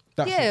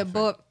that sort of thing.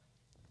 but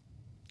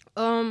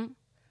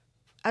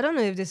I don't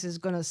know if this is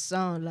gonna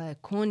sound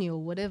like corny or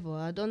whatever.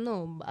 I don't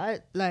know.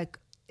 I like,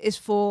 it's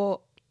for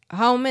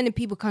how many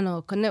people kind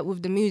of connect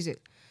with the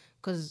music,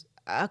 because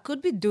I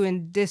could be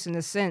doing this in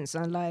a sense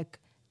and like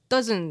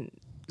doesn't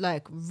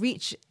like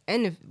reach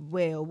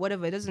anywhere or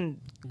whatever. It doesn't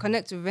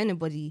connect with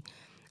anybody,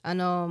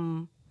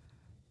 and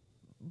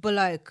but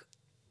like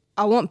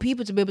I want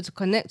people to be able to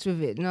connect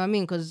with it. You know what I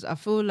mean? Because I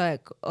feel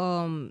like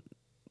we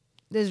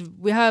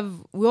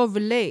all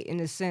relate in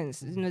a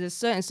sense. You know, there's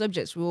certain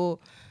subjects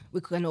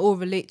we can all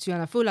relate to,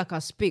 and I feel like I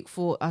speak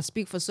for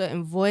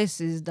certain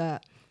voices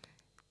that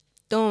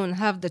don't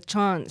have the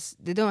chance.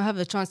 They don't have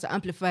the chance to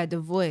amplify the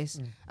voice.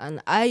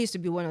 And I used to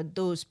be one of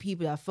those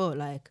people that felt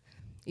like,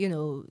 you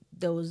know,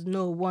 there was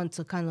no one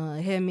to kind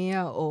of hear me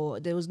out, or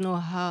there was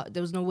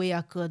no way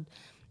I could,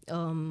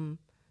 you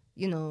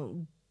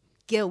know,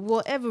 get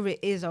whatever it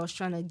is I was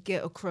trying to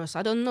get across.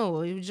 I don't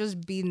know. It would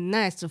just be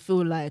nice to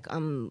feel like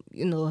I'm,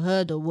 you know,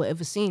 heard or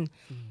whatever seen.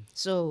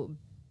 So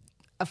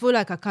I feel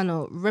like I kind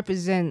of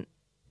represent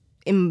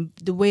in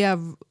the way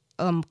I've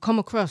come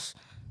across.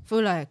 I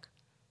feel like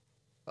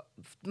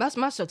that's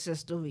my success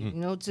story, you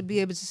know, to be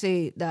able to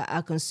say that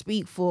I can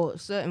speak for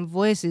certain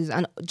voices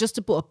and just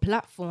to put a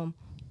platform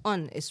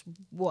on is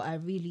what I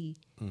really,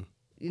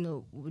 you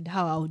know,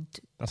 how I would.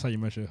 That's how you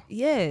measure.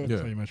 Yeah.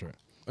 That's how you measure it.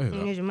 I hear that.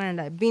 Engage your mind,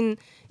 like being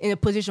in a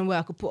position where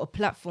I could put a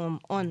platform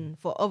on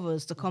for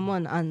others to come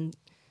on, and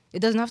it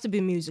doesn't have to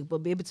be music, but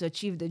be able to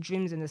achieve their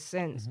dreams in a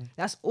sense.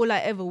 That's all I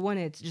ever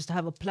wanted, just to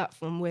have a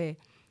platform where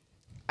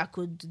I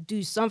could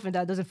do something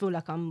that doesn't feel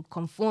like I'm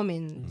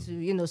conforming to,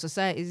 you know,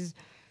 society's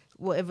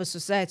whatever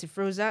society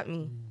throws at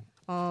me.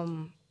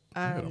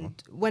 And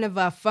whenever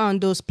I found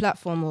those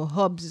platform or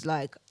hubs,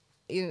 like,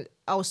 you know,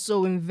 I was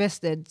so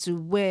invested to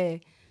where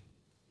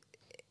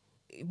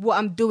what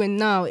I'm doing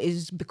now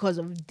is because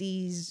of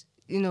these,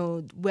 you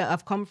know, where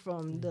I've come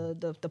from,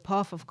 the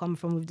path I've come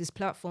from with these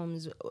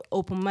platforms,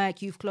 open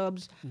mic, youth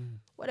clubs,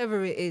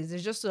 whatever it is.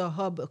 There's just a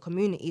hub, a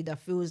community that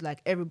feels like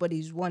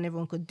everybody's one,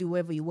 everyone could do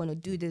whatever you want to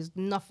do. There's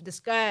nothing, the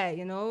sky,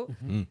 you know,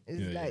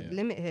 is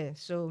limit here.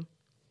 So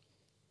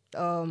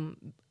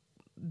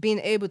being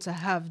able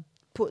to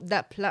put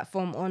that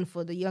platform on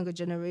for the younger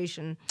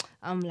generation,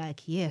 I'm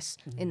like, yes,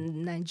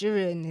 in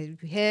Nigeria and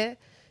here,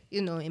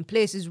 you know, in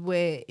places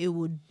where it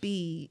would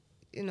be,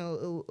 you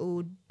know,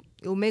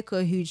 it will make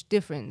a huge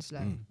difference.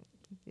 Like,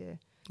 yeah.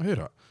 I hear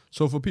that.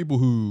 So for people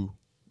who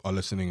are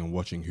listening and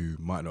watching who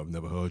might not have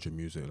never heard your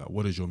music, like,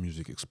 what does your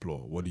music explore?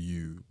 What do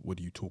you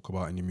talk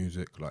about in your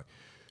music? Like,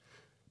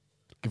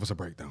 give us a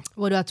breakdown.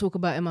 What do I talk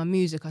about in my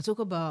music? I talk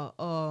about,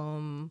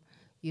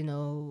 you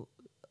know,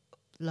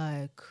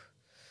 like,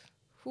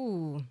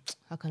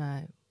 how can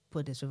I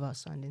put this without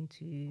sounding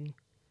too?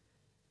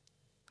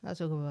 I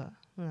talk about,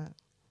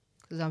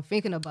 because I'm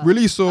thinking about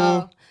Really?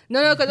 So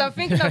no, because I'm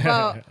thinking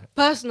about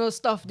personal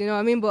stuff. You know what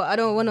I mean? But I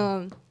don't want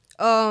to.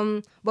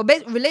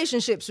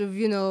 Relationships with,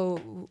 you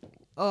know,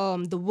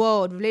 the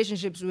world,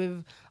 relationships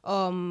with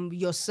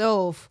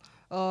yourself.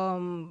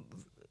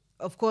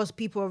 Of course,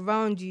 people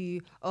around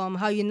you.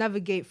 How you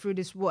navigate through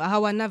this world.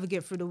 How I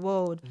navigate through the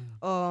world.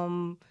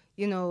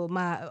 You know,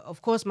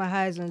 of course, my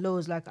highs and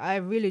lows. Like, I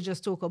really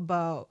just talk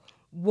about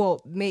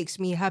what makes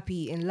me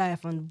happy in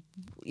life and,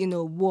 you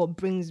know, what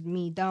brings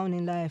me down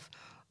in life.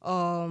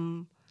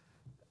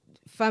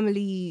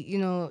 Family, you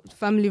know,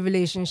 family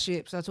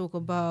relationships. I talk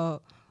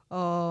about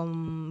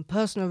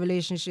personal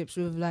relationships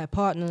with, like,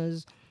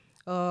 partners.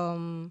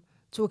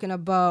 Talking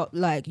about,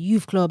 like,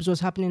 youth clubs,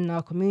 what's happening in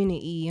our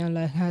community, and,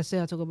 like I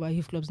say, I talk about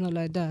youth clubs, not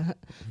like that,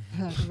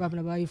 rapping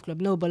about youth club,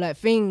 no, but like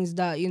things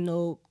that, you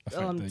know,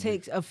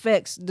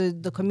 affects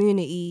the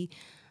community,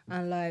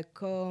 and like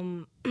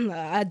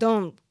I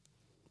don't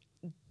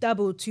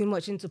dabble too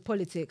much into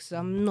politics.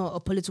 I'm not a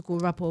political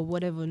rapper or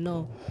whatever,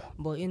 no,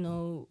 but, you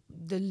know,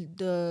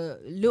 the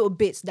little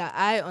bits that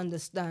I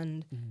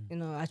understand, you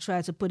know, I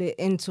try to put it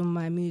into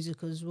my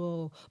music as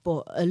well.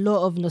 But a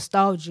lot of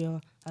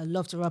nostalgia, I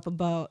love to rap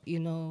about, you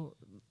know,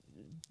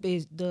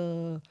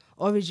 the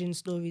origin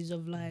stories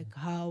of, like,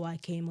 how I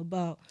came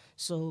about.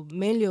 So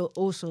mainly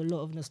also a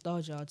lot of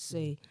nostalgia, I'd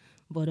say,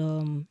 but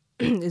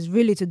it's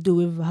really to do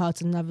with how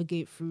to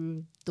navigate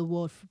through the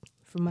world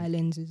through my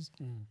lenses.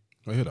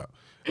 I hear that.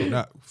 And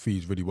that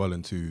feeds really well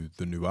into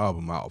the new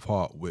album, Out of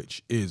Heart,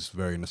 which is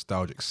very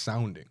nostalgic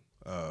sounding.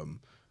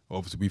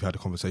 Obviously, we've had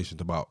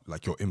conversations about,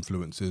 like, your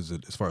influences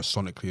as far as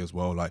sonically as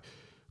well. Like,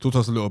 talk to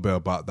us a little bit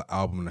about the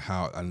album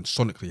and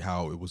sonically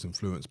how it was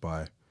influenced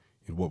by,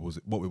 you know,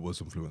 what it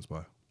was influenced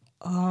by.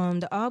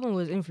 The album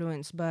was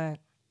influenced by,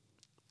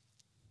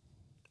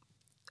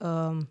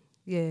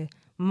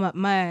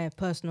 my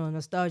personal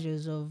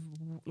nostalgias of,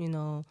 you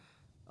know,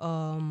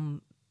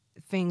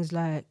 things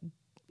like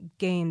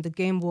the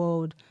game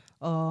world,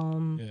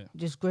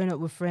 just growing up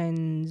with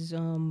friends,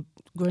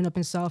 growing up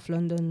in South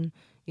London,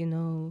 you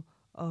know,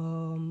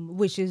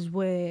 which is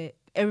where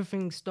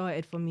everything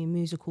started for me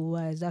musical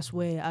wise. That's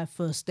where I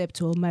first stepped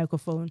to a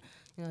microphone.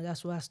 You know,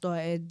 that's where I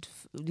started,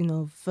 you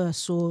know,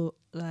 first saw,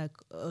 like,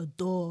 a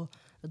door.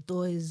 A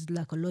door is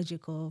like a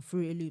Logic or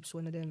Fruity Loops,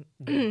 one of them.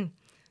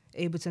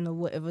 Ableton or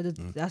whatever.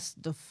 That's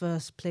the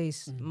first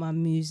place my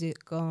music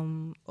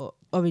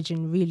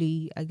origin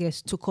really, I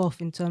guess, took off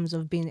in terms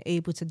of being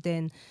able to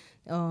then,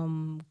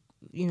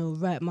 you know,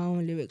 write my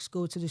own lyrics,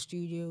 go to the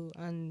studio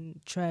and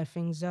try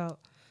things out.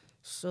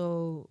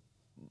 So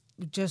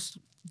just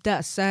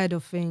that side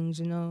of things,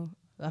 you know.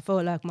 I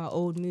felt like my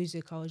old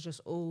music, I was just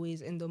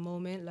always in the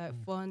moment, like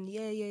fun,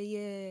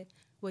 yeah,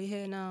 we're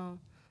here now.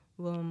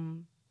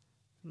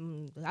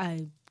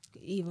 I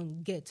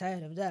even get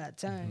tired of that at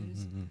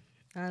times.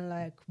 And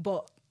like,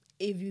 but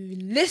if you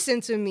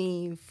listen to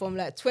me from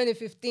like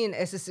 2015,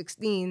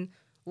 SS16,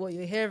 what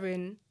you're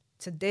hearing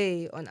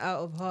today on Out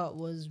of Heart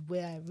was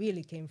where I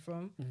really came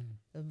from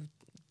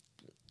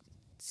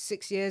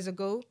 6 years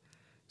ago.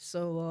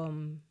 So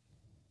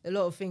a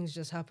lot of things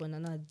just happened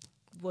and I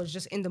was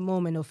just in the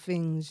moment of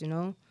things, you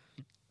know.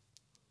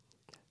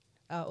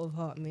 Out of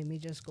Heart made me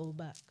just go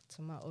back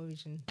to my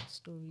origin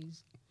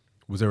stories.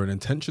 Was there an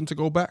intention to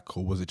go back,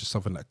 or was it just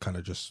something that kind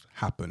of just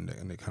happened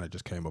and it kind of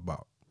just came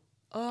about?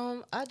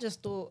 I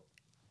just thought,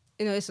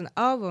 you know, it's an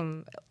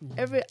album.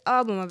 Every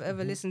album I've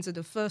ever listened to,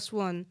 the first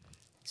one,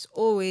 it's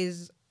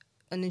always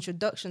an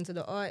introduction to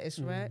the artist,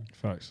 right?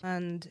 Facts.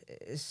 And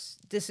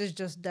this is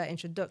just that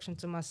introduction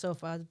to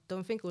myself. I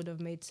don't think it would have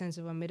made sense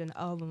if I made an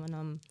album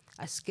and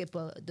I skip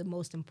the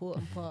most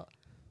important part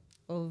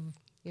of,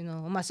 you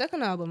know, on my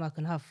second album I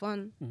can have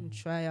fun and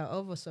try out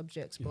other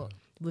subjects, but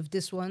with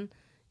this one,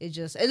 it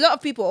just, a lot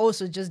of people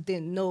also just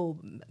didn't know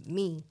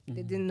me.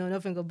 They didn't know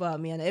nothing about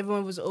me, and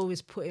everyone was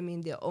always putting me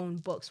in their own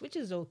box, which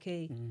is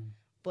okay.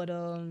 But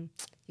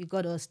you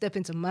gotta step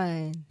into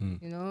mine,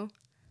 you know.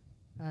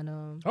 And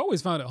I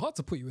always found it hard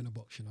to put you in a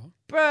box, you know.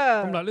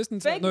 bruh, From like listening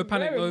to thank No you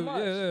Panic, very No,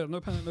 much. No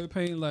Panic, No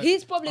Pain. Like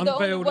He's probably the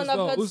only Unveiled one as I've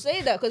well. heard It was-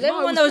 say that, because No, it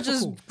everyone was else just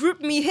difficult.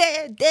 group me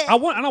here, there. I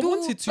wanted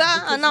do to, that,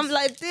 because and I'm it's-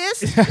 like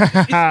this.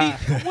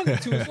 I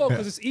wanted to as well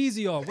because it's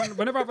easier.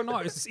 Whenever I have an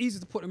artist, it's easy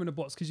to put them in a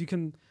box because you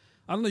can.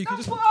 I don't know. You can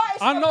Don't just. put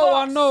artists I in a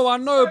know.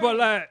 box. But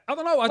like I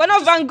don't know. We're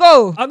not Van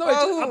Gogh. I know,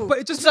 Oh, but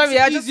it just sorry, makes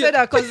it I just easier. said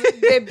that because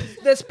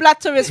the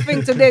splatterist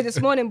thing today this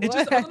morning, boy. It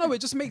just, I don't know.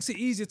 It just makes it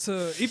easier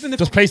to even if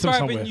Just I'm place them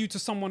describing somewhere. you to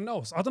someone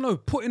else. I don't know.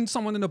 Putting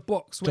someone in a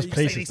box where Just you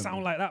say place they it sound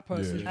somewhere. like that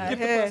person, Yeah. give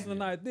the I hear. person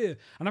an idea,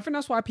 and I think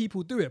that's why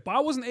people do it. But I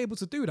wasn't able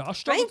to do that. I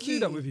struggled Thank to do you.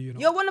 that with you. You know?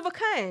 You're one of a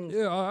kind.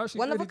 Yeah, I actually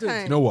One of really a did.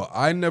 kind. You know what?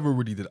 I never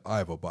really did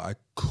either, but I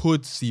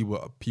could see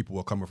what people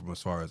were coming from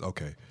as far as,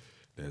 okay,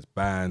 there's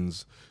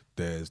bands,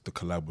 there's the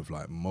collab with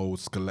like Mode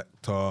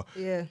Skeletor,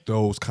 Yeah.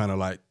 those kind of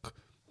like,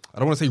 I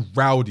don't want to say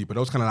rowdy, but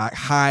those kind of like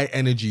high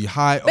energy,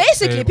 high.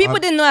 Basically, octave, people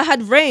didn't know I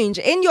had range.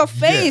 In your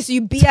face,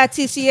 you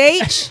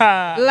bitch.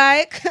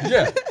 Like,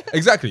 Yeah,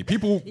 exactly.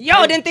 People.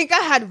 yo, didn't think I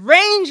had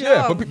range.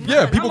 Yeah, Oh, but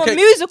yeah, man, people I'm a came-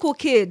 musical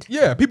kid.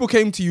 Yeah, people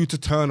came to you to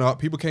turn up.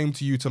 People came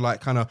to you to like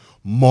kind of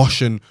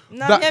mosh and.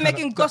 Now that I'm here kinda-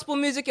 making gospel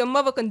music your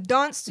mother can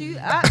dance to.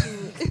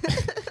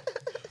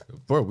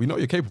 Bro, we know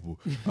you're capable.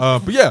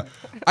 But yeah,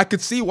 I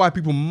could see why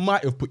people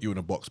might have put you in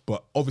a box,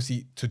 but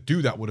obviously to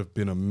do that would have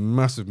been a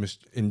massive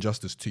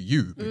injustice to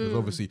you because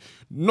obviously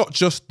not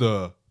just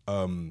the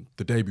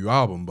debut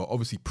album, but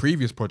obviously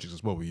previous projects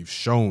as well, where you've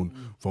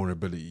shown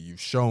vulnerability, you've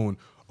shown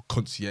a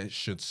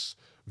conscientious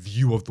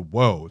view of the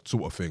world,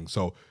 sort of thing.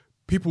 So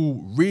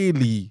people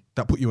really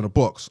that put you in a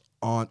box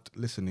aren't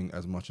listening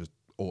as much as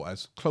or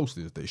as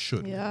closely as they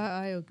should. Yeah,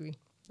 I agree.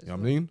 You know what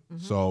I mean?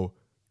 So,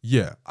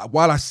 yeah,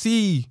 while I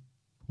see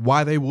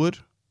why they would,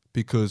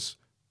 because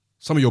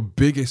some of your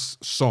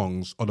biggest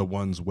songs are the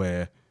ones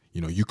where,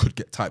 you know, you could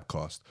get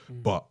typecast.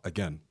 But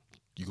again,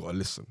 you got to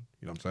listen.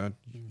 You know what I'm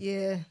saying?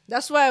 Yeah,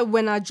 that's why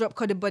when I dropped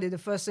Cuddy Buddy, the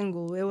first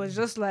single, it was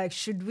just like,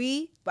 should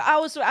we? But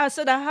I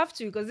said I have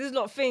to because this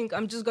lot think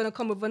I'm just gonna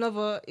come with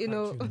another, you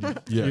know.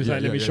 Yeah, He was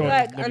like, let me show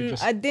Like, Let me and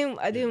just- I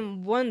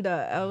didn't want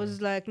that. I was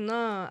like,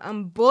 nah,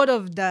 I'm bored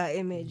of that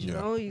image, you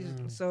Yeah.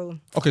 know. So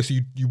Okay, so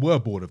you were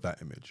bored of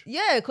that image.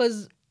 yeah,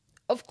 because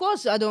of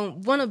course I don't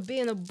want to be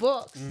in a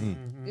box.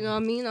 You know what I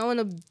mean? I want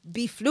to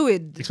be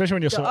fluid. Especially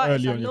when you're The so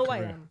artist, early I on in your know I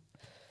career. am.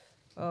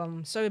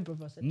 Sorry,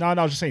 brother. I said- No, I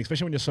was just saying,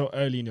 especially when you're so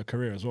early in your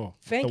career as well.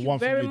 Thank the you one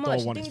very thing you much.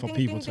 don't want is Ding, for ding,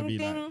 people ding, to be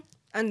ding, like, ding.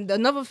 And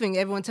another thing,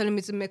 everyone telling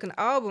me to make an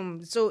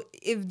album. So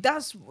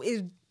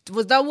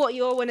was that what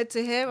you all wanted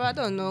to hear? I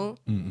don't know.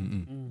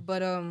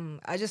 But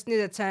I just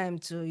needed time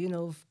to, you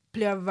know,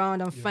 play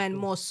around and find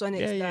more sonics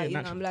Yeah, that, you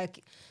know, naturally. I'm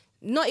like,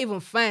 not even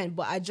find,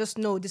 but I just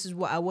know this is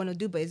what I want to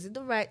do. But is it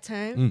the right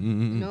time?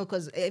 You know,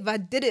 because if I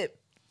did it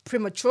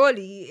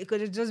prematurely, it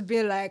could have just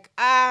been like,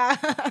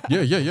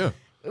 Yeah.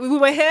 we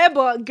were here,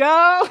 but girl.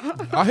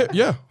 I hear,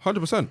 yeah,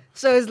 100%.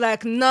 So it's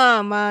like,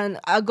 nah, man,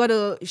 I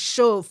gotta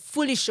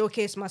fully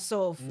showcase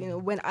myself, you know,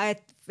 when I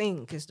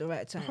think it's the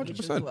right time. Which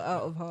is 100%. what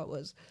Out of Heart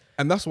was.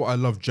 And that's what I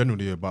love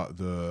generally about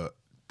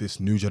this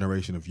new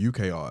generation of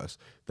UK artists.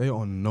 They are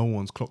on no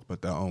one's clock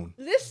but their own.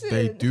 Listen.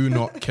 They do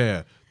not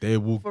care. They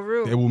will For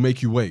real. they will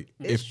make you wait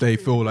It's if they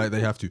true. feel like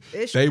they have to.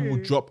 It's they true. will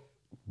drop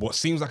what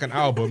seems like an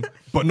album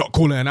but not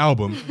call it an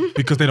album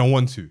because they don't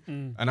want to.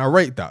 And I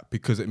rate that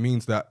because it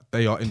means that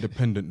they are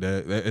independent.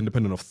 They're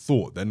independent of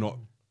thought. They're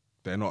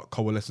not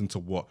coalescing to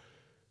what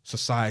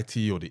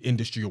society or the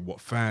industry or what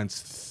fans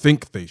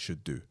think they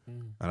should do.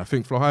 And I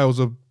think Flohio's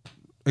an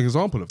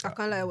example of I that.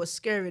 can't lie, it was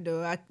scary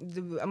though.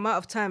 The amount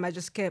of time I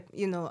just kept,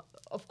 you know,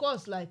 of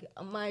course, like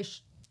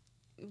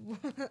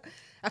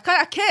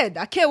I cared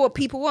what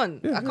people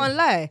want. I can't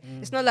lie.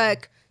 It's not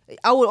like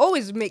I will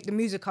always make the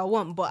music I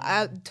want, but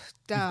I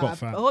got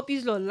fam. hope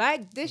you lot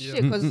like this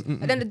shit, because at the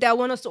end of the day, I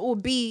want us to all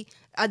be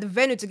at the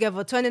venue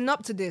together, turning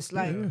up to this.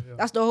 Like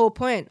that's the whole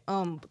point.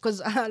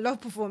 Because I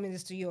love performing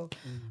this to you,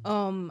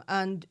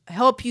 and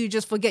help you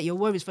just forget your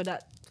worries for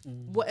that.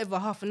 Whatever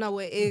half an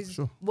hour it is,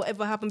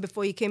 whatever happened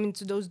before you came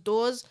into those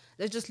doors,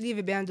 let's just leave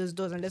it behind those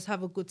doors and let's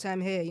have a good time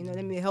here. You know,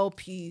 let me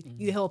help you,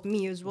 you help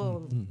me as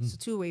well. It's a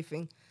two-way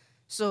thing.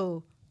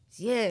 So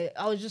yeah,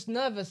 I was just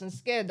nervous and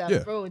scared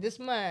that bro, is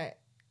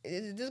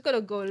this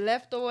gonna go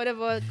left or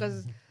whatever?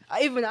 Because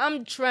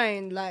I'm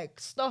trying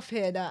like stuff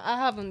here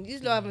that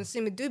these lot haven't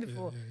seen me do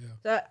before.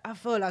 That I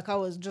felt like I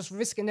was just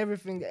risking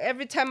everything.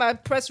 Every time I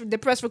press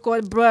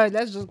record, bro,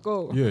 let's just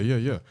go.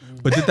 Yeah.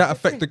 But did that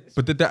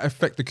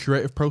affect the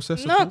creative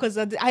process? No, because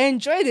I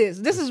enjoyed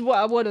it. This is what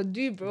I want to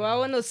do, bro. I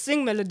want to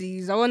sing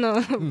melodies. I want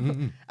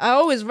to. I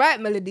always write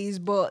melodies,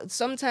 but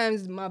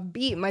sometimes my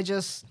beat might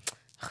just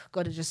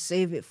gotta just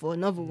save it for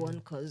another one,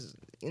 because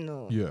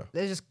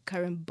they're just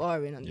carrying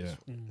barring and just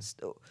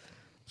still.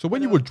 So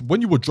when you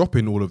were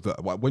dropping all of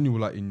that, when you were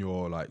like in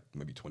your like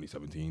maybe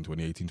 2017,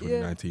 2018,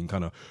 2019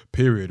 kind of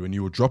period, when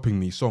you were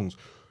dropping these songs,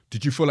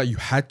 did you feel like you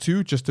had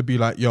to just to be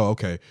like, yo,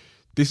 okay,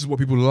 this is what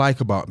people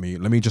like about me,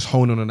 let me just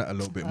hone on that a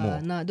little bit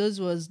more? Nah, those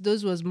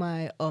was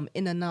my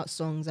in and out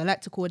songs. I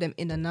like to call them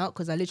in and out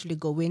because I literally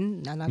go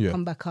in and I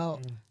come back out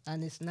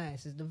and it's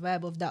nice. It's the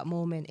vibe of that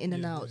moment, in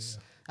and outs.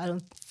 I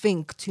don't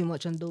think too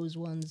much on those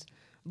ones.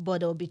 But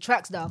there'll be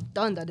tracks that I've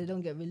done that they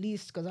don't get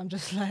released because I'm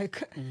just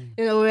like,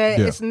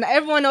 where it's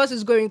everyone else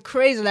is going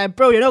crazy. Like,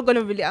 bro, you're not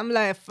gonna really. I'm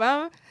like,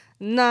 fam,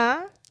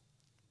 nah,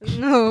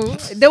 no,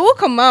 they will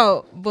come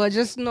out, but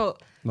just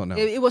not. Not now.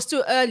 It was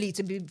too early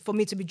for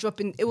me to be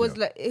dropping. It was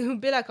like it would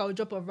be like I would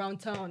drop around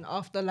town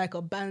after like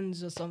a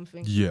bands or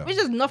something. Yeah, which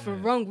is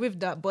nothing wrong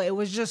with that, but it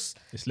was just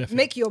left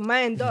make your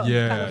mind up.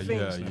 kind of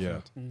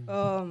thing.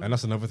 And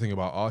that's another thing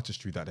about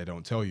artistry that they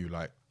don't tell you.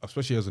 Like,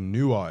 especially as a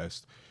new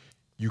artist,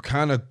 you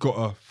kind of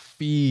gotta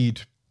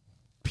feed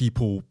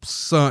people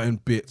certain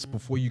bits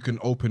before you can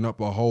open up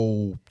your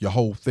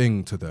whole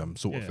thing to them,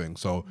 sort of thing.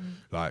 So,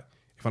 like,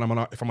 if I'm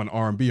an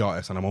R&B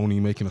artist and I'm only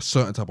making a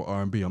certain type of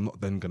R&B, I'm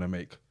not then gonna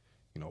make,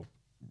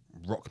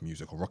 rock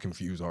music or rock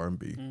infused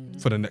R&B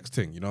for the next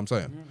thing. You know what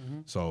I'm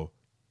saying? So,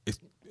 it's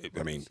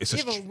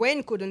even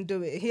Wayne couldn't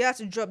do it. He had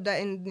to drop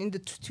that in the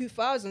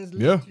 2000s.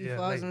 Yeah.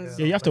 2000s.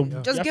 Yeah, you have to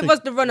Just give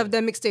us the run of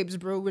their mixtapes,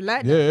 bro. We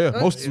like that.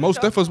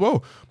 Most Def as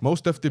well.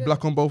 Most Def did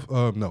Black on Both.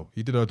 No,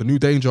 he did the New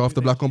Danger after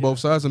Black on Both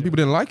sides, and people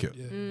didn't like it.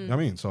 You know what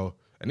I mean? So,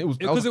 and it was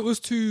because it was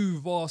too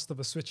vast of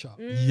a switch up.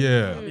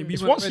 Yeah, I mean, we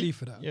weren't ready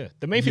for that. Yeah,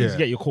 the main thing is to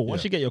get your core.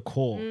 Once you get your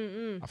core,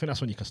 I think that's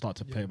when you can start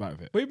to play about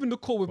with it. But even the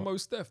core with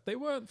Mos Def, they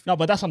weren't. No,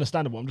 but that's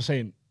understandable. I'm just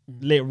saying,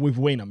 later with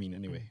Wayne, I mean,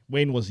 anyway.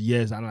 Wayne was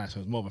years analyzed, so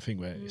it's more of a thing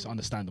where it's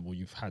understandable.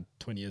 You've had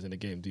 20 years in the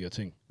game, do your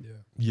thing.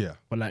 Yeah.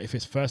 But like, if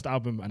it's first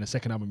album and the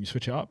second album, you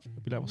switch it up,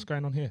 you'll be like, what's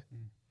going on here?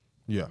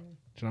 Yeah. Do you know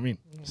what I mean?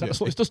 It's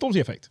the Stormzy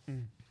effect.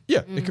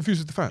 Yeah, it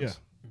confuses the fans. Yeah.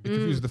 It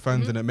confuses the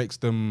fans and it makes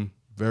them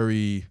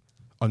very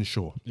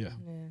unsure. Yeah,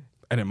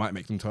 and it might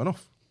make them turn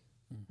off,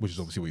 which is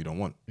obviously what you don't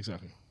want.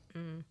 exactly.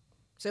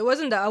 So it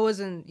wasn't that I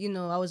wasn't,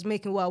 I was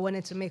making what I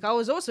wanted to make. I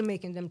was also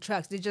making them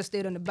tracks. They just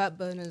stayed on the back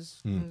burners.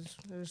 When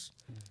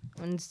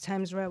it's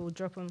time's right, we'll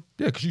drop them.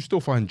 Yeah, because you still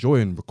find joy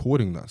in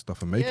recording that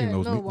stuff and making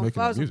making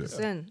that music.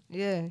 1000%.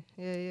 Yeah.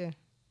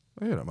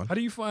 I hear that, man. How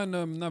do you find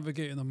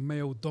navigating a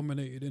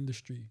male-dominated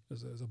industry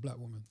as a black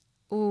woman?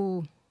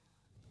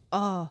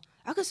 I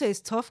could say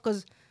it's tough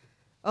because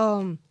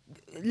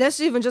let's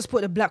even just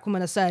put the black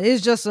woman aside.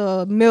 It's just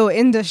a male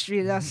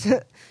industry that's,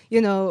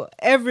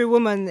 every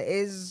woman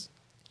is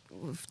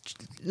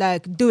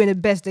like doing the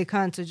best they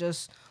can to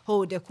just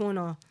hold their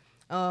corner.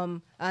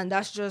 And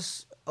that's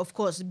just, of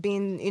course,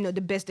 being,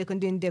 the best they can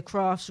do in their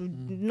crafts.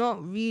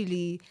 Not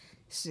really,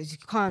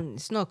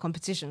 it's not a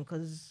competition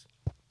because,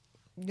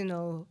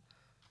 you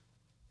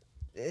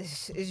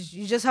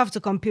just have to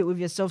compete with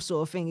yourself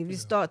sort of thing. If you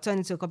start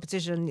turning to a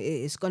competition,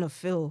 it's going to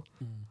fail.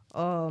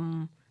 But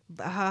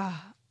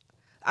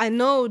I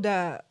know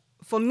that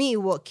for me,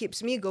 what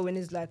keeps me going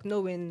is like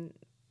knowing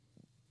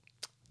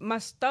my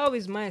style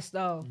is my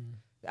style.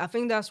 I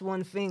think that's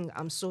one thing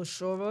I'm so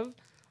sure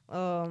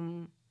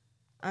of.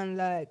 And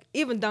like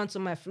even down to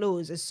my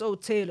flows, it's so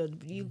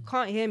tailored. You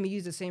can't hear me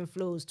use the same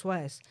flows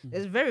twice.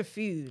 There's very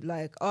few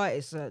like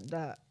artists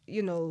that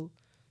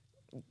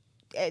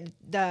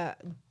that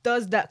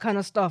does that kind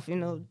of stuff.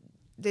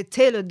 They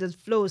tailor the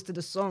flows to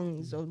the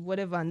songs or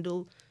whatever, and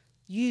they'll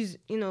use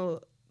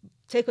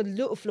take a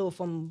little flow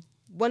from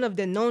one of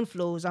their known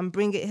flows and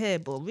bring it here.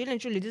 But really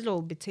and truly, this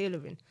will be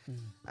tailoring,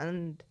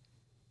 and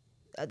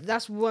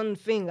that's one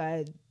thing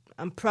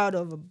I'm proud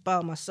of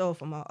about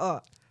myself and my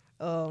art.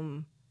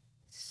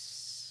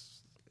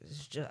 It's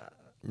just,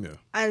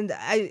 and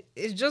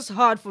it's just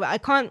hard for me.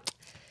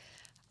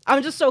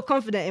 I'm just so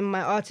confident in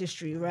my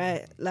artistry,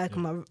 right? Like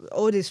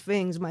all these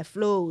things, my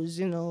flows,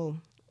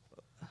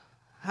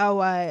 how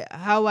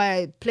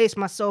I place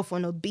myself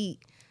on a beat.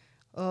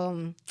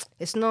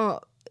 It's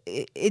not.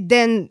 It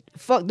then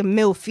fuck the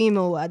male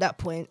female at that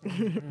point.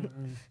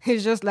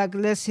 It's just like,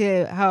 let's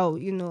hear how,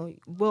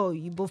 well,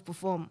 you both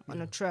perform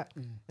on a track.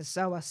 That's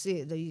how I see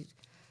it. That you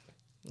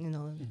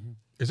know.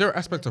 Is there an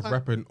aspect of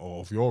rapping or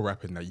of your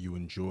rapping that you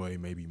enjoy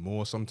maybe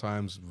more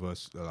sometimes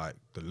versus like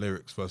the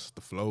lyrics versus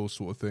the flows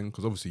sort of thing?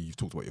 Because obviously you've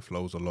talked about your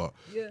flows a lot,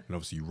 and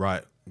obviously you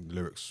write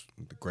lyrics,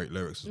 the great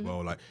lyrics as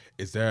well. Like,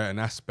 is there an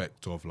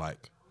aspect of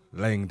like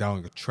laying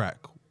down a track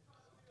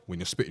when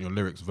you're spitting your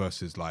lyrics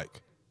versus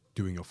like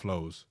doing your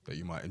flows that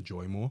you might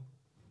enjoy more?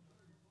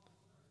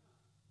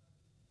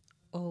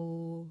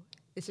 Oh,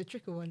 it's a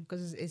tricky one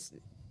because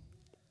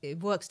it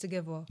works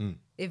together.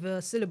 If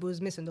a syllable is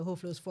missing, the whole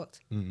flow is fucked.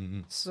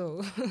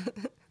 So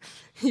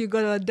you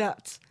gotta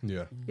adapt.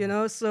 Yeah.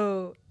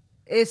 So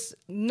it's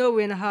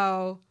knowing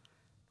how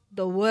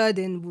the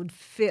wording would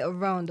fit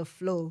around the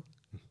flow.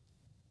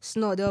 It's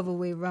not the other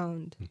way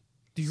around.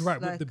 Do you write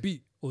with like- the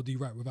beat or do you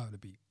write without the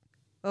beat?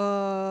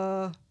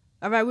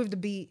 I write with the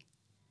beat,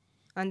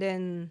 and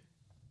then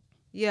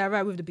I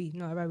write with the beat.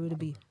 No, I write with the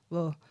beat.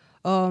 Well,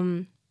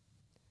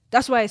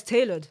 that's why it's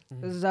tailored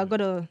because I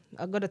gotta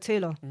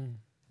tailor.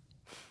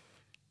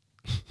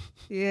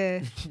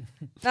 Yeah,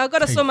 I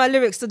gotta sew my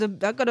lyrics to the.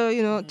 I gotta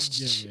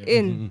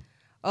in.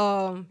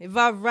 If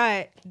I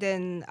write,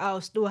 then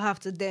I'll still have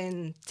to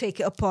then take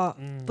it apart,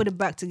 put it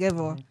back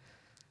together.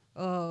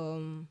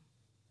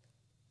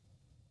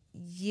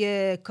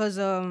 Yeah, cause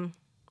don't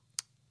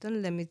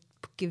let me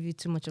give you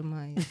too much of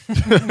mine.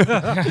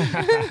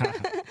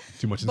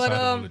 Too much But, insider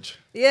knowledge.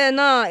 Yeah,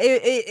 no,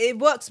 it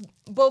works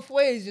both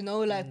ways,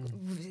 like,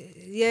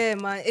 yeah,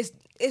 man,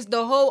 it's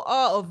the whole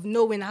art of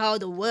knowing how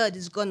the word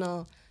is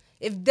gonna,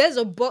 if there's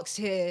a box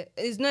here,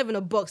 it's not even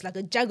a box, like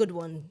a jagged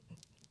one,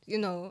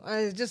 and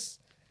it's just,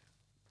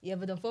 you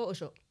ever done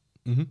Photoshop?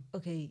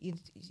 Okay,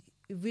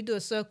 if we do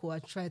a circle, I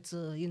try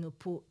to,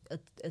 put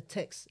a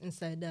text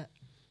inside that,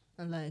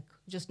 and like,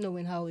 just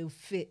knowing how it will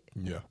fit,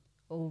 Yeah.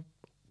 or,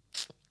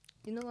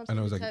 what I'm saying? And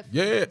I was like, Type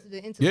yeah, into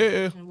the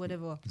internet and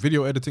whatever.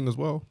 Video editing as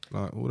well,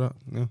 like all that.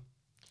 Yeah.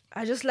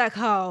 I just like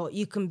how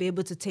you can be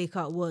able to take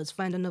out words,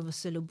 find another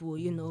syllable,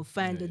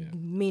 find the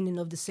meaning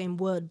of the same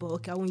word. But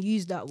okay, I won't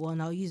use that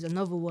one. I'll use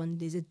another one.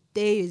 Is it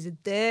there? Is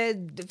it there?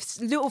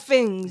 Little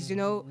things,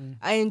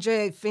 I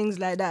enjoy things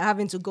like that.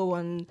 Having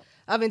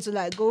to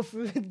like go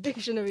through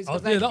dictionaries.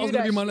 That was going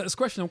to be my next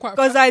question. I'm quite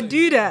because I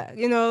do that.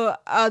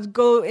 I'd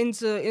go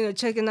into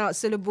checking out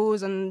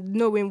syllables and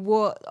knowing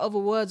what other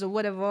words or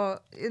whatever.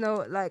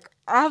 Like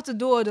I have to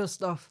do all this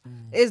stuff.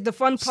 It's the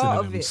fun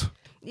part Synonyms. of it.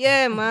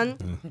 Yeah, man.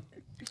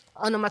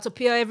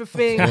 Onomatopoeia,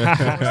 everything.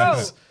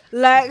 Bro,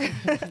 like,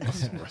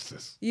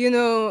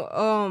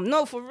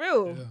 no, for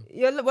real.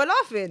 We're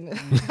laughing.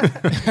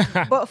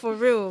 But for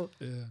real.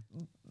 Yeah.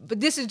 But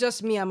this is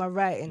just me and my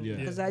writing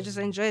because I just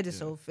enjoy this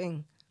whole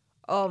thing.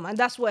 And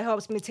that's what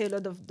helps me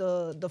tailor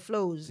the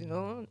flows,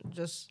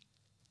 Just,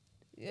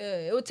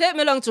 it would take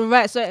me long to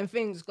write certain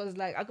things because,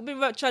 like, I could be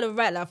trying to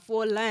write, like,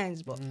 4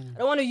 lines, but I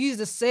don't want to use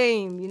the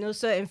same,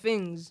 certain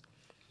things.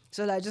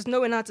 So, like, just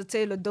knowing how to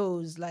tailor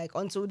those, like,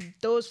 until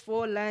those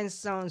 4 lines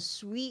sound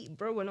sweet,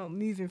 bro, we're not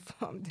moving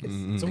from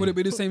this. So would it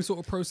be the same sort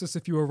of process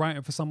if you were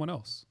writing for someone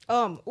else?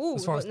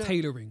 As far as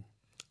tailoring?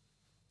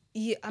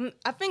 Yeah,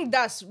 I think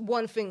that's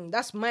one thing.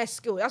 That's my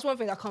skill. That's one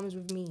thing that comes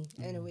with me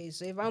anyway.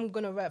 So if I'm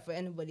going to write for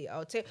anybody,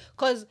 I'll take...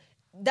 Because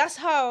that's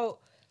how...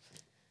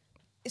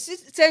 It's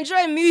just, to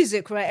enjoy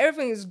music, right?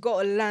 Everything has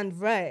got to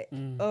land right.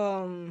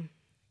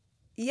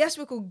 Yes,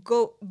 we could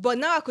go... But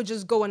now I could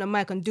just go on a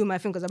mic and do my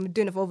thing because I've been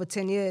doing it for over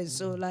 10 years.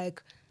 So,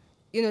 like,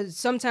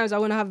 sometimes I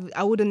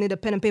wouldn't need a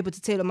pen and paper to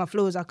tailor my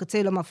flows. I could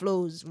tailor my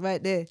flows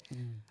right there.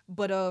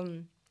 But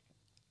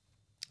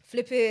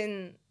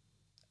flipping...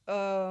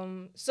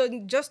 So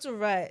just to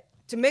write,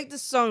 to make the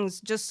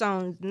songs just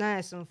sound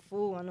nice and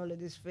full and all of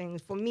these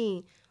things, for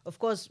me, of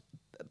course,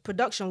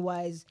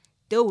 production-wise,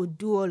 they will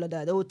do all of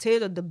that. They will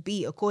tailor the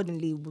beat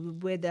accordingly,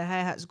 where the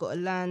hi-hat's got to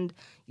land,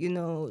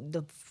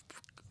 the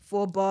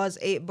 4 bars,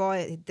 8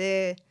 bar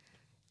there.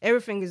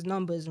 Everything is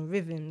numbers and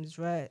rhythms,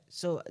 right?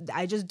 So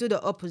I just do the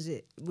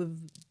opposite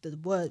with the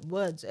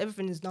words.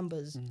 Everything is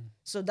numbers.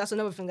 So that's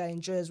another thing I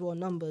enjoy as well,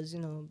 numbers,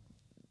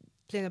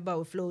 playing about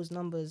with flows,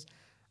 numbers,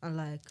 and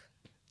like...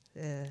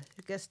 Yeah,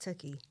 it gets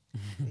techie.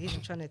 Even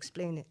trying to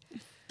explain it.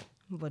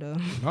 But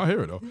I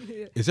hear it though.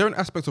 Is there an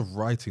aspect of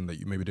writing that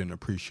you maybe didn't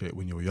appreciate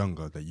when you were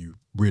younger that you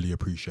really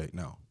appreciate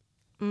now?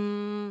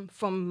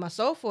 From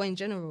myself or in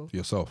general?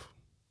 Yourself?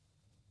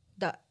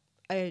 That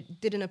I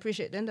didn't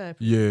appreciate then that I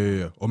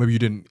Yeah. Or maybe you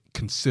didn't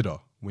consider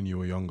when you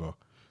were younger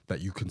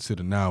that you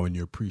consider now and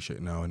you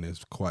appreciate now and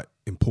is quite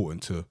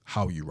important to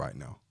how you write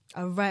now.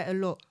 I write a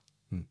lot.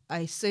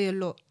 I say a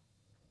lot.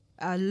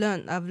 I've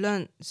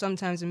learned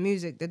sometimes in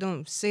music, they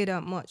don't say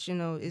that much,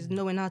 is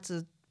knowing how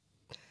to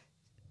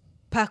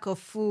pack a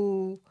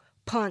full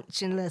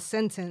punch in a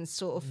sentence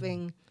sort of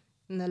thing,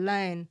 in a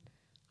line.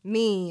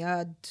 Me,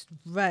 I'd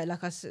write,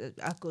 like I said,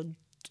 I could,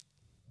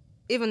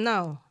 even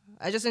now,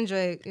 I just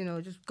enjoy,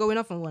 just going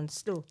off on one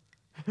still.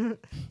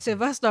 So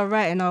if I start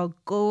writing, I'll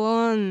go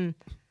on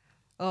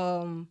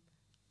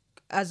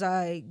as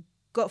I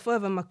got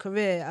further in my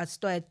career, I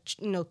started,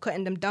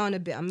 cutting them down a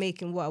bit and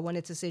making what I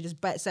wanted to say, just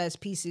bite-sized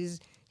pieces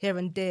here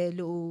and there,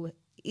 little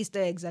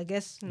Easter eggs, I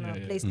guess, and I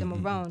placed them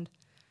around.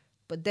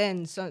 But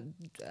then, so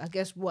I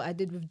guess what I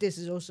did with this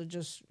is also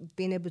just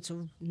being able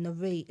to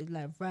narrate,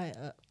 like write.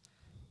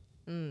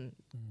 It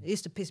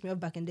used to piss me off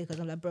back in the day because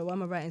I'm like, bro, why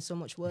am I writing so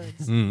much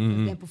words?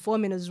 And then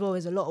performing as well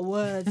is a lot of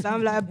words.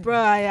 I'm like, bro,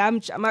 I'm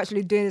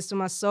actually doing this to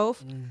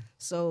myself.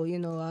 So,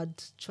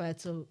 I'd try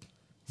to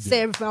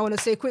say everything I want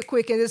to say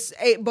quick in this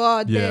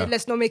 8-bar. Yeah.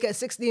 Let's not make it a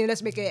 16,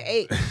 let's make it an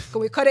 8.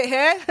 Can we cut it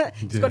here?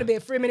 It's got to be a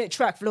 3-minute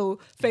track flow.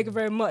 Thank you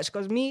very much.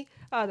 Because me,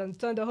 I done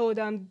turned the whole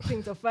damn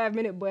thing to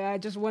 5-minute, boy. I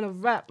just want to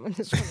rap and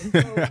just want to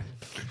go.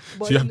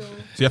 But, So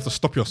you have to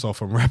stop yourself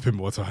from rapping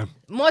more time.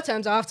 more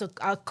times I'll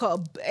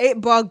cut a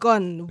 8-bar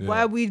gun. Yeah. Why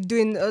are we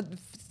doing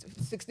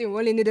 16? We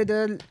only needed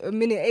a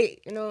minute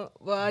 8,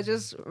 Well, I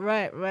just,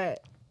 right.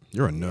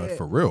 You're a nerd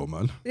for real,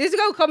 man. This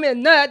gonna call me a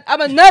nerd. I'm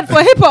a nerd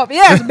for hip hop,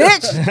 yes,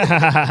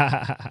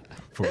 bitch.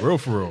 For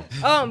real.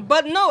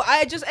 But no,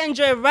 I just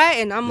enjoy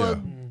writing. I'm a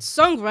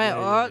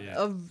songwriter Yeah.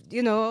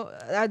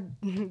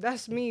 of,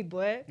 that's me,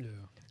 boy. Yeah.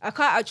 I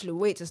can't actually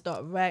wait to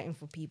start writing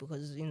for people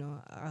because,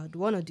 I'd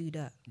want to do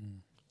that.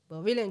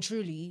 But really and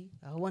truly,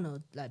 I want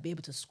to like be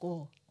able to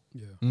score,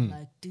 Yeah.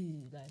 like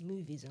do like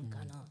movies and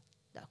kind of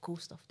that cool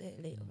stuff there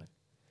later.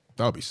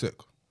 That would be sick.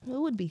 It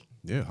would be.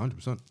 Yeah,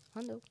 100%.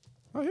 I know.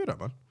 I hear that,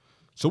 man.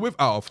 So with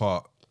Out of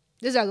Heart,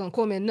 This guy gonna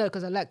call me a nerd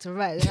because I like to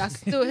write. I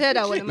still hear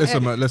that one in my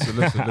listen, head. man,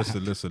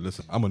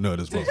 listen. I'm a nerd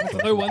as well.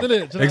 No one, did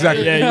it?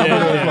 Exactly.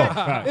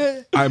 Yeah.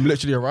 Right. I'm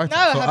literally a writer.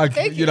 No, so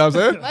thank you know what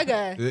I'm saying? My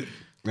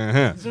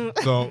guy.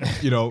 So,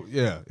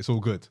 it's all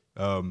good.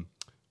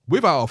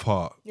 With Out of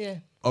Heart, Yeah.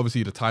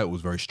 obviously the title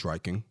was very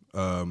striking.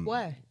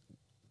 Why?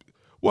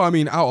 Well, I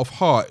mean, Out of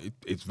Heart,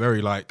 it's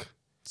very like,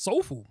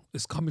 Soulful.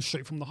 It's coming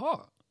straight from the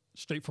heart,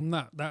 straight from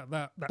that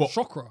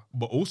chakra.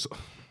 but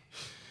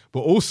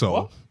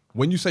also,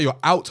 when you say you're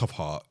out of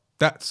heart,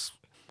 that's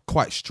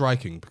quite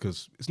striking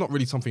because it's not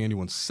really something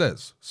anyone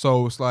says.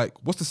 So it's like,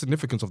 what's the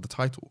significance of the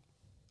title?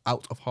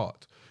 Out of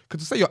heart.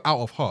 Because to say you're out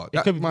of heart,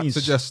 that could might mean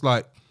suggest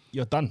like,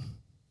 You're done.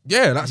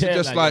 that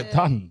suggests like, like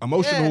done.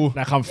 emotional.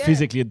 Like I'm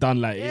physically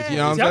done. Like it's- You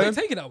know what See, I I'm didn't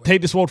saying? take it that way.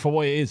 take this world for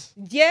what it is.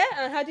 Yeah,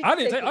 and how did you I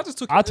didn't. take I it? just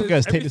took. I took it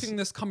as take everything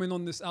this- that's coming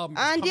on this album.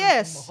 is And coming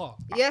yes, from the heart.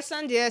 yes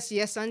and yes,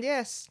 yes and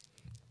yes.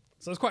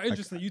 So it's quite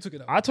interesting that you took it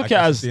that way. I took I it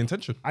guess as it's the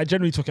intention. I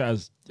generally took it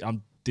as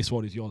this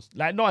world is yours.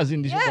 Like not as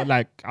in this, Yeah. but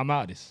like I'm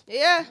out of this.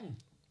 Yeah,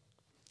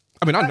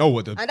 I mean, I know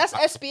what the. and that's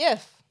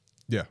SPF.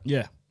 Yeah.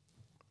 Yeah.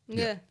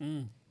 Yeah.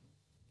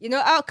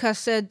 Outkast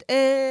said,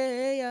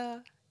 "Hey, yeah,"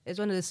 it's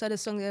one of the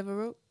saddest songs they ever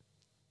wrote.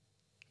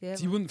 Yeah,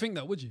 So you wouldn't think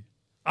that, would you?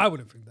 I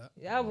wouldn't think that.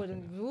 yeah, I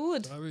wouldn't. Who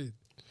would? I mean,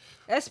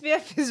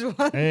 SPF is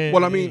one. Hey.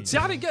 Well, I mean, see,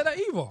 I didn't get that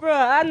either. Bro,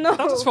 I know.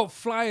 I just felt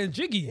fly and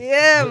jiggy.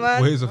 Yeah, man.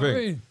 well, here's the I thing.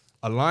 mean,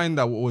 A line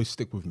that will always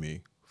stick with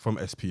me from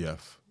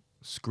SPF: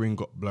 "Screen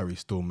got blurry,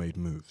 still made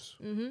moves."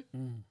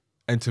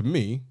 And to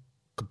me,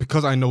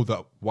 because I know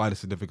that why the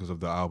significance of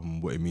the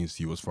album, what it means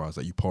to you as far as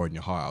that you pouring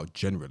your heart out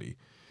generally,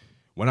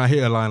 when I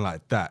hear a line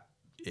like that,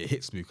 it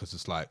hits me because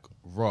it's like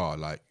raw,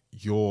 like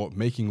you're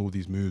making all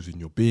these moves and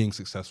you're being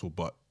successful,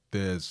 but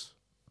there's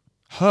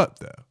hurt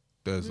there,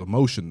 there's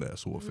emotion there,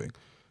 sort of thing.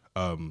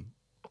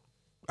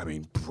 I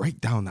mean, break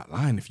down that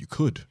line if you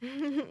could.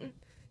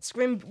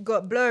 Scream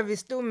got blurry,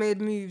 still made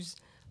moves.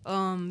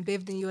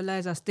 Bathed in your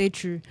lies, I stayed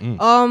true.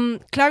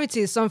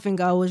 Clarity is something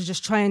I was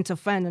just trying to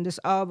find on this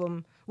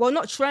album. Well,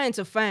 not trying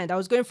to find. I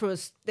was going through a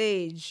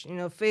stage,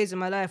 phase in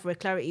my life where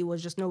clarity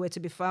was just nowhere to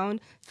be found.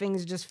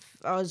 Things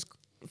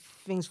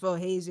felt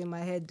hazy in my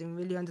head, didn't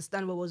really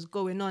understand what was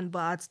going on, but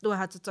I still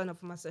had to turn up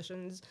for my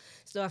sessions,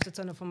 still have to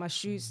turn up for my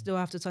shoots, still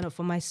have to turn up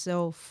for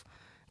myself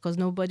because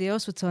nobody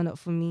else would turn up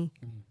for me.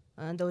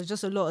 And there was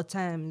just a lot of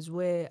times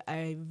where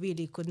I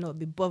really could not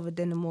be bothered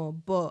anymore,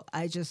 but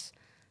I just,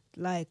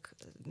 like,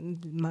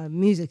 my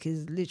music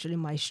is literally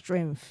my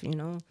strength,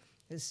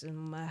 It's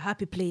my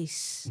happy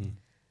place.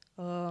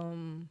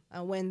 And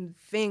when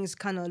things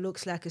kind of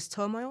looks like it's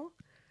turmoil,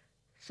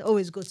 it's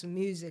always go to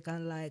music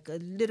and like a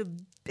little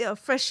bit of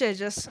fresh air,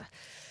 just.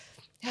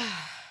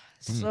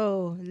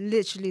 So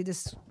literally,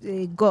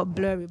 it got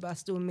blurry, but I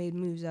still made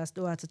moves. I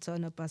still had to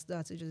turn up. I still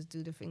had to just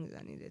do the things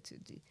I needed to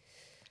do.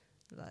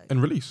 Like,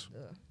 And release.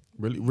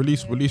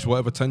 Release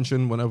whatever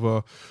tension,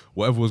 whatever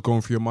was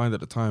going through your mind at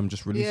the time,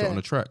 just release it Yeah. on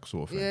the track,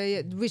 sort of thing.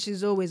 yeah, which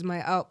is always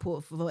my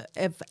output for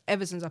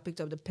ever since I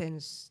picked up the pen.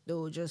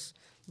 Still just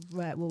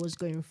write what was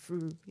going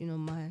through,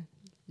 my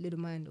little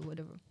mind or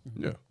whatever.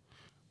 Yeah.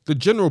 The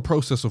general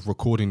process of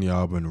recording the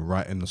album and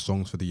writing the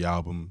songs for the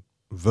album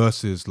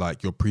versus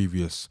like your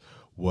previous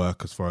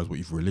work as far as what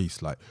you've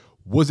released, like,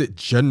 was it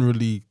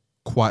generally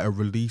quite a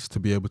release to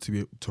be able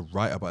to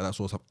write about that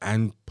sort of stuff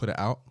and put it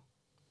out?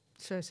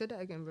 Sorry, say that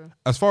again, bro.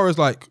 As far as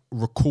like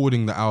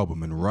recording the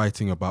album and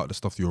writing about the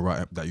stuff you were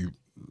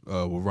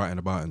writing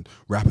about and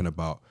rapping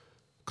about,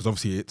 because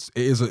obviously it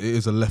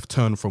is a left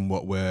turn from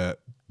what we're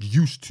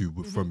used to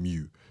from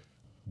you.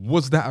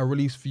 Was that a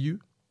release for you,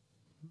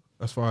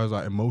 as far as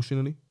like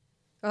emotionally,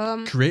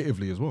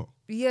 creatively as well?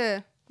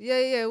 Yeah,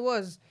 it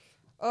was.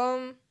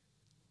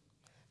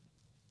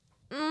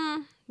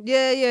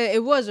 Yeah,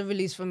 it was a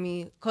release for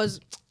me because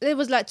it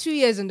was like 2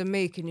 years in the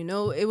making, you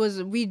know. It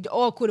was, we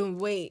all couldn't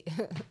wait.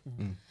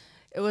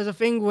 It was a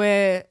thing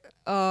where,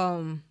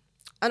 and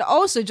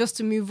also just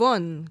to move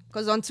on,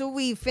 because until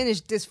we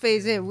finished this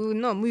phase here, we were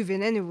not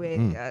moving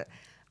anyway.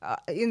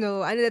 You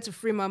know, I needed to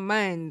free my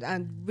mind,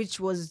 and which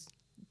was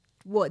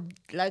what,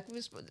 like,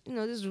 you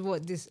know, this is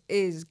what this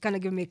is, kind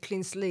of give me a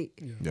clean slate.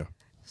 Yeah.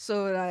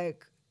 So,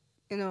 like,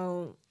 you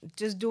know,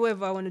 just do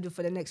whatever I want to do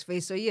for the next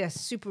phase. So, yes,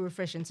 super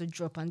refreshing to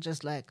drop and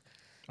just like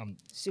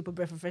super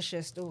breath of fresh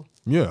air still.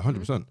 Yeah,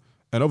 100%.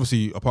 And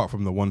obviously, apart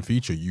from the one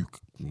feature,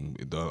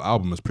 the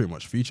album is pretty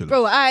much featureless.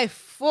 Bro, I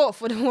fought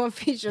for the one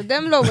feature.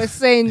 Them lot were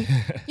saying,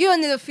 you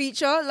don't need a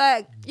feature.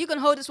 Like, you can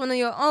hold this one on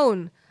your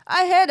own.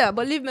 I hear that,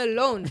 but leave me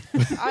alone.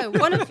 I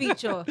want a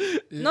feature.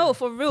 No,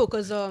 for real,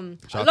 because I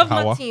Shout out love to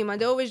my Hawa. team,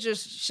 and they always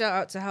just shout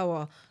out to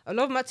Hawa. I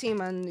love my team,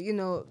 and, you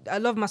know, I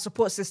love my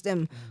support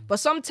system. But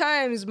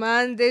sometimes,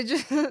 man, they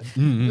just,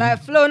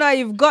 like, Flo, now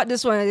you've got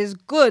this one, and it's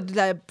good.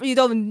 Like, you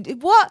don't,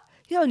 what?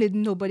 You don't need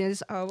nobody on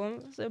this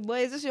album. I said,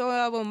 boy, is this your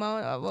album,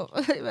 my album?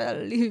 You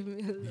better leave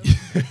me alone.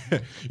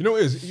 You know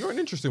what it is? You're an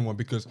interesting one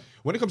because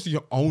when it comes to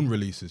your own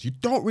releases, you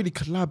don't really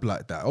collab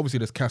like that. Obviously,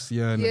 there's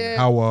Cassian and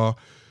Hawa,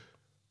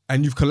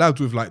 and you've collabed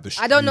with like the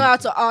I don't know how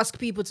Streets. to ask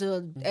people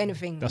to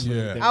anything. That's what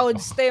Yeah. we did. I would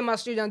stay in my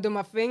studio and do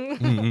my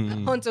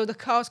thing until the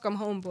cows come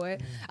home, boy.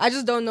 I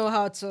just don't know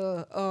how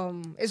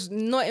to. It's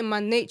not in my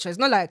nature. It's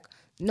not like,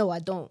 no, I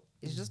don't.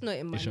 It's just not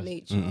in my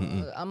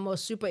nature. I'm a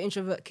super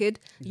introvert kid.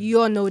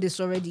 You all know this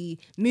already.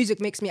 Music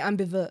makes me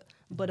ambivert.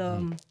 But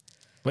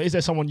But is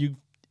there someone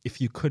if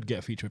you could get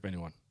a feature with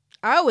anyone?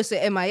 I always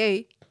say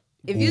MIA.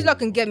 If you lot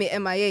can get me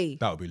MIA,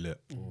 That would be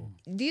lit.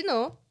 do you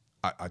know?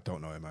 I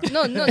don't know it, man.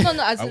 No.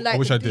 As in, I like,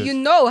 wish I did. you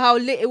know how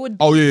lit it would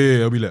be. Oh yeah,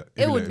 it'll be lit.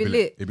 It would be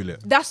lit. It'd be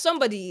lit. That's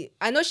somebody.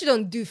 I know she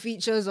don't do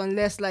features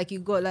unless like you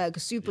got like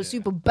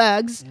super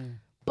bags.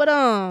 But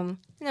you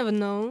never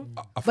know.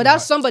 I But feel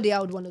that's like- somebody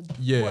I would want to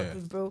Yeah. work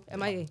with, bro.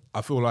 MIA.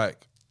 I feel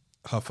like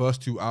her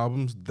first two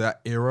albums, that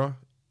era,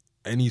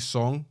 any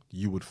song,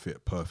 you would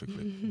fit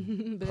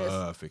perfectly.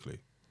 Perfectly.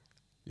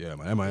 Yeah,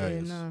 man. MIA Yeah,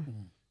 is. nah.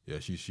 Yeah,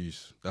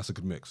 she's that's a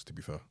good mix, to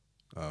be fair.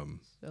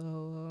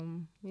 So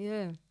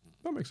yeah.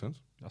 That makes sense.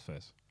 That's fair.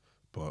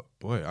 But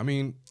boy, I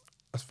mean,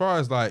 as far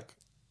as like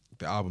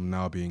the album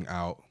now being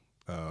out,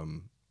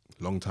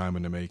 long time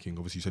in the making.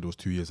 Obviously, you said it was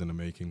 2 years in the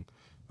making.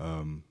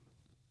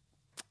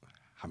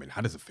 I mean,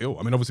 how does it feel?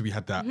 I mean, obviously we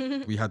had that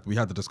we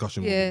had the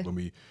discussion Yeah. when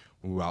we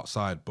were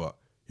outside, but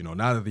you know,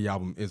 now that the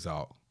album is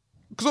out,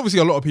 because obviously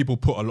a lot of people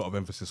put a lot of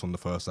emphasis on the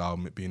first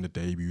album, it being the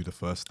debut, the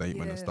first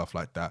statement and Yeah. stuff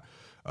like that.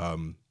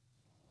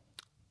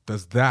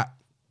 Does that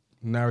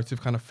narrative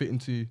kind of fit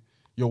into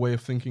your way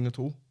of thinking at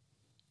all?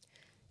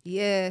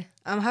 Yeah,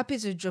 I'm happy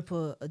to drop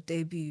a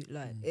debut.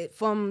 Like it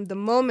from the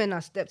moment I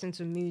stepped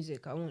into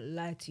music, I won't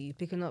lie to you.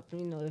 Picking up,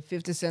 you know, a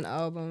 50 Cent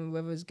album,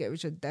 whether it's Get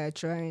Rich or Die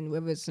Trying,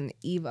 whether it's an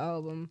Eve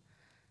album.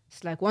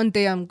 It's like one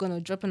day I'm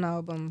gonna drop an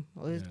album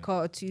or it's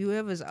Carter 2,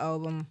 whoever's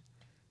album.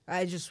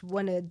 I just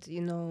wanted,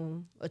 you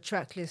know, a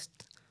track list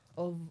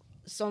of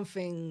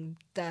something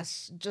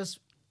that's just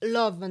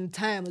love and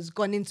time has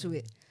gone into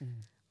it.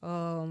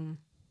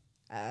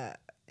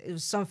 It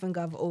was something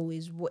I've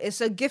always. It's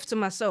a gift to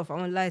myself. I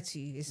won't lie to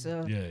you. It's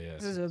a. Yeah.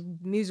 This is a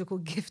musical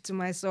gift to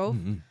myself.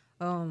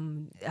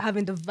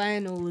 Having the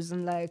vinyls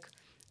and like,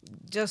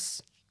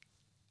 just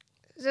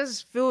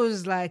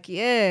feels like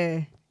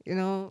you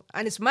know,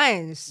 and it's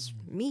mine. It's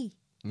me.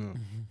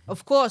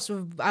 Of course,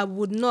 I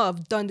would not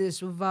have done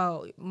this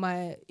without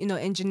my, you know,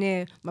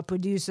 engineer, my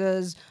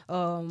producers,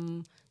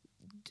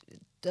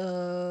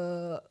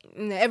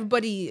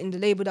 everybody in the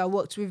label that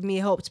worked with me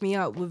helped me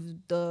out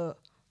with the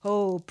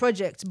whole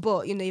project.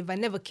 But you know, if I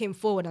never came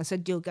forward and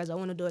said, "Yo, guys, I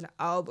want to do an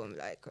album,"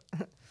 like,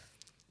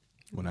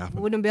 When it we happened?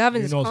 wouldn't be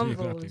having Who this knows? convo.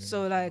 Exactly.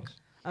 So like,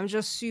 I'm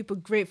just super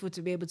grateful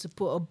to be able to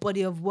put a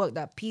body of work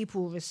that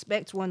people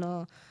respect,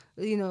 wanna,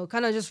 you know,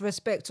 kind of just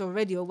respect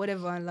already or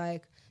whatever, and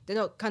like they're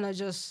not kind of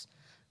just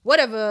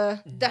whatever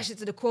dash it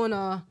to the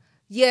corner.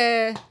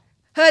 Yeah,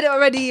 heard it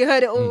already,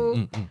 heard it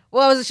all.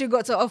 What else she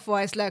got to offer?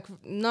 It's like,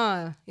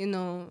 nah, you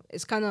know,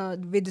 it's kind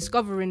of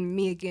rediscovering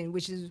me again,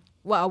 which is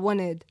what I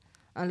wanted,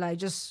 and like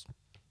just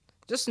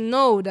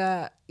know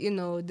that, you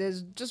know,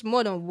 there's just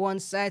more than one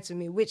side to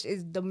me, which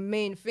is the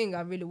main thing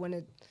I really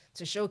wanted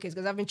to showcase,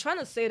 because I've been trying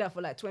to say that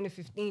for like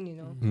 2015, you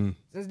know.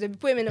 Since they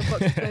put me in the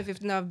box in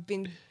 2015, I've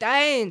been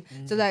dying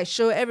to like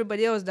show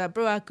everybody else that,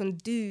 bro, I can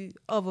do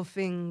other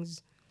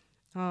things.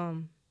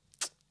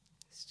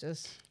 It's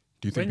just,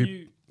 Do you think When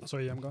peop- you,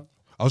 sorry, I'm gone.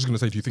 I was going to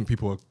say, do you think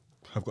people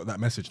have got that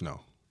message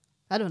now?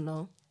 I don't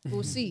know.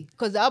 We'll see,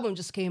 because the album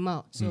just came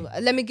out. So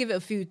let me give it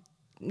a few,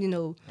 you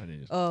know,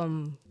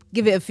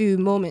 give it a few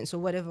moments or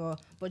whatever.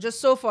 But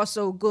just so far,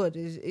 so good.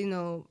 Is, you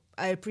know,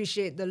 I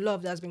appreciate the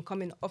love that's been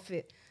coming off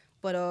it.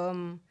 But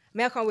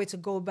I can't wait to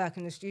go back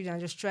in the studio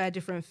and just try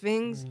different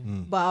things.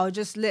 But I'll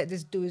just let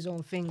this do his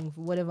own thing,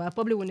 whatever. I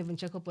probably wouldn't even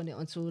check up on it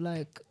until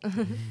like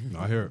No,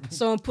 I hear it.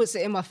 someone puts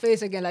it in my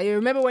face again. Like, you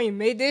remember when you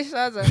made this?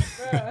 I was like,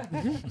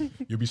 bruh.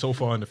 You'll be so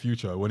far in the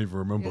future, I won't even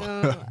remember. You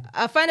know,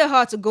 I find it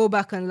hard to go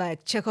back and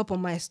like check up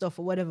on my stuff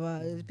or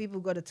whatever. People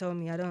got to tell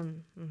me I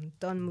don't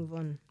move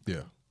on.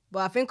 Yeah. But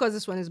I think because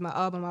this one is my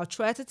album, I'll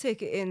try to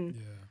take it in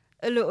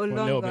a little little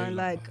longer. bit And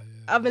longer, like,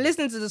 I've been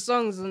listening to the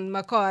songs in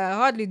my car. I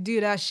hardly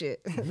do that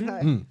shit.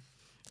 Like,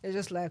 it's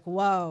just like,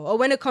 wow. Or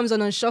when it comes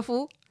on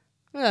shuffle,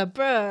 I'm like,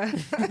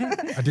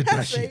 bruh. I did I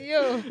that said, shit.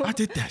 yo. I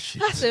did that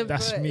shit. I said,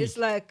 That's bruh, me. it's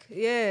like,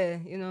 yeah,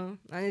 you know,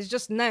 and it's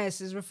just nice.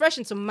 It's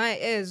refreshing to my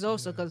ears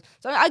also because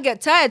I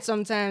get tired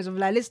sometimes of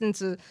like listening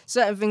to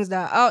certain things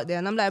that are out there.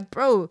 And I'm like,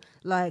 bro,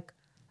 like,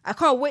 I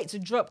can't wait to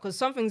drop because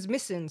something's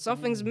missing.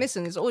 Something's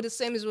missing. It's all the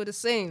same. It's all the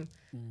same.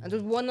 And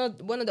just one of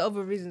the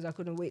other reasons I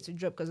couldn't wait to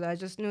drop because I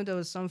just knew there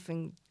was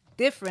something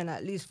different,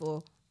 at least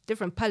for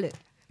different palette.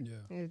 Yeah.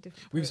 Different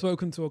We've palette.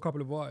 spoken to a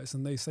couple of artists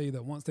and they say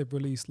that once they've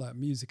released like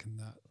music and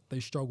that, they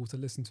struggle to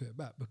listen to it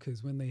back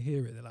because when they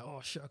hear it, they're like,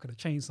 oh shit, I could have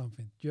changed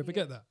something. Do you ever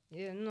get that?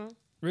 Yeah, no.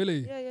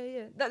 Really?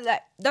 Yeah.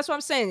 That's what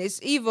I'm saying.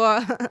 It's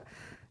either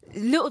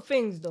little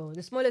things though,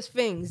 the smallest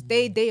things.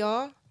 They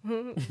are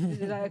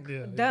like,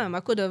 Yeah, damn, I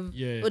could have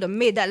Yeah. would have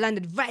made that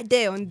landed right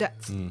there on that.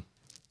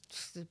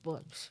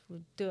 But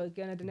we'll do it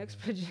again at the next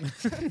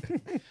project.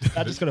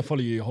 I'm just gonna follow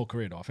you your whole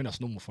career though. I think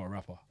that's normal for a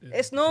rapper.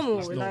 It's normal,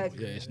 It's normal. like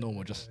Yeah, it's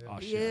normal. Just oh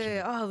shit. I should've-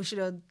 yeah. Oh, we should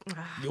have. You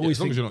Yeah, always as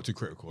long think as you're not too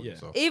critical. Yeah.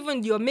 So.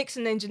 Even your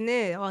mixing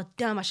engineer. Oh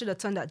damn, I should have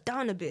turned that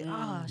down a bit.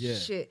 Ah Yeah.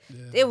 shit,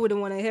 they wouldn't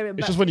want to hear it. it's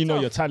back just when you know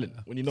tough. your talent.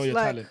 When you know your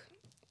Like-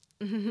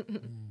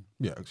 talent.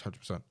 Yeah,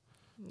 100%.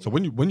 So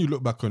when you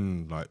look back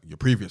on like your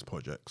previous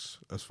projects,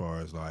 as far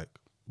as like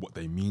what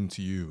they mean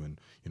to you and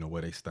you know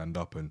where they stand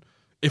up and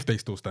if they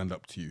still stand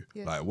up to you,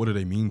 Yeah. like what do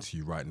they mean to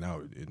you right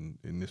now in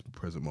this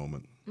present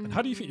moment? And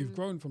how do you think you've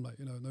grown from like,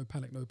 you know, No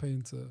Panic, No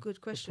Pain to Good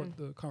question.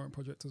 the current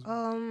project as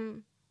well?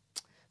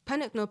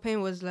 Panic No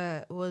Pain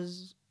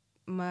was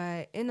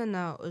my in and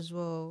out as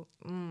well.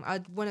 I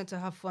wanted to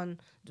have fun.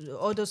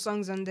 All those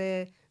songs on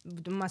there,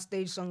 my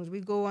stage songs. We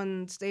go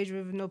on stage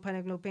with No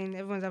Panic No Pain.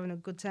 Everyone's having a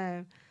good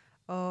time,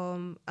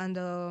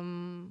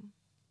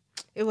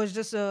 it was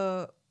just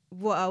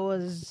what I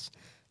was.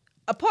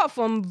 Apart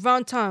from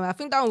Round Time, I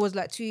think that one was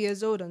like 2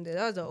 years old on there.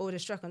 That was the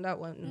oldest track on that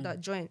one, that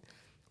joint,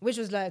 which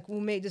was like,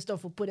 we'll make this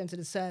stuff, we'll put them to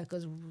the side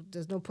because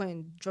there's no point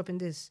in dropping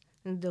this,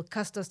 and they'll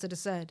cast us to the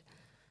side,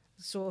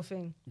 sort of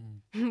thing.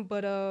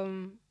 But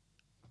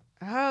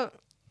how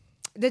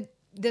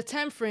the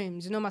time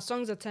frames, you know, my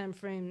songs are time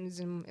frames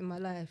in my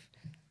life.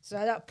 So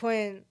at that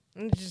point,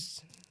 I'm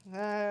just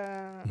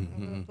I'm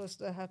gonna post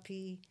the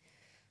happy,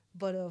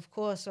 but of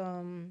course,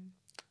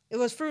 it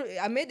was through.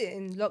 I made it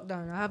in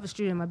lockdown. I have a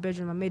studio in my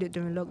bedroom. I made it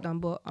during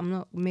lockdown, but I'm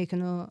not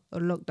making a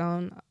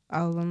lockdown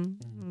album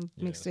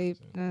mixtape.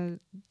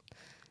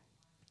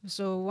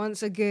 So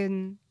once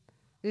again,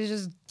 it's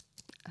just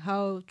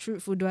how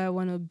truthful do I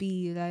want to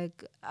be?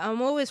 Like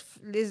I'm always.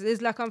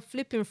 It's like I'm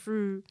flipping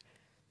through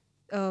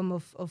a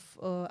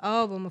photo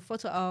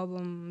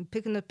album,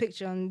 picking a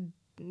picture, and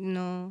you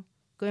know,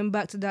 going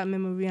back to that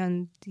memory.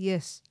 And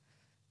yes,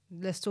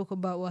 let's talk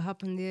about what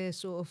happened there,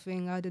 sort of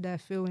thing. How did I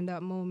feel in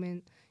that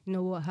moment? You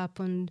know, what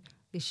happened?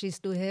 Is she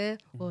still here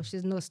or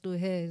she's not still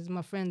here? It's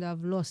my friend that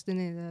I've lost in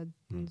it,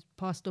 that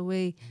passed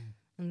away.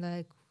 And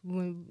like,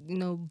 when, you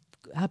know,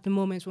 happy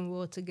moments when we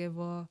were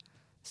together,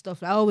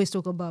 stuff. I always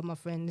talk about my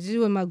friend. She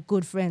was my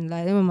good friend,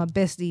 like, they were my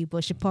bestie,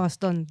 but she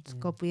passed on a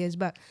couple years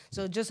back.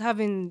 So just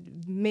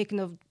making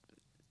a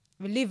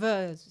relieve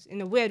her in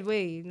a weird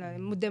way,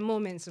 like, the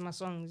moments in my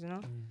songs, you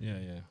know?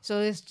 Yeah. So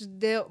it's just,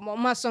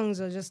 my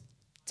songs are just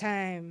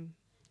time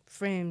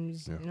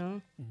frames, you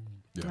know?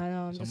 Yeah.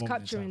 And Some just moment in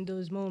capturing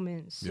those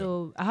moments. Yeah.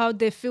 So how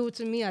they feel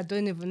to me, I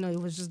don't even know.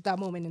 It was just that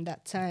moment in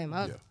that time.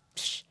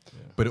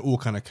 But it all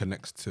kind of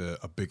connects to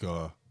a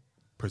bigger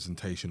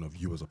presentation of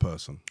you as a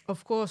person.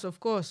 Of course.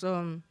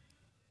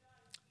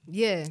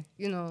 Yeah,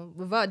 you know,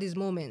 without these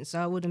moments,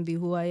 I wouldn't be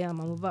who I am.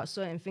 And without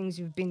certain things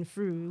you've been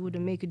through, it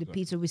wouldn't make you the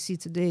Peter we see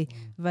today,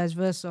 vice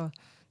versa.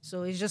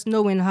 So it's just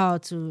knowing how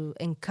to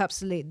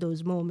encapsulate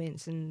those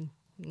moments and,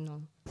 you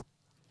know,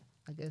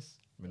 I guess,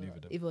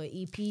 Maneuver them. either an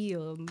EP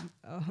or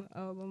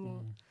album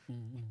or...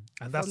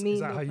 And that's, me,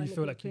 is that No how you Panic,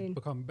 feel No like Pain. you've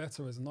become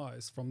better as an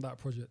artist from that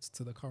project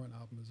to the current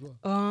album as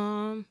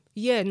well?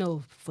 Yeah,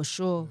 no, for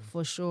sure.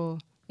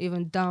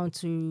 Even down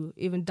to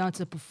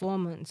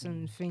performance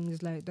and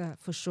things like that,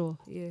 for sure.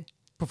 Yeah.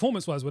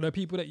 Performance-wise, were there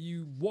people that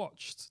you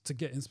watched to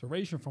get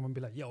inspiration from and be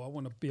like, yo, I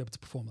want to be able to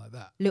perform like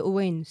that? Lil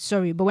Wayne,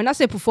 sorry, but when I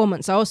say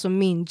performance, I also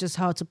mean just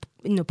how to,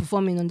 you know,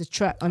 performing on the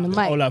track, on the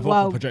mic. Oh, like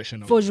vocal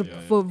projection. For Yeah.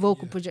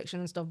 vocal projection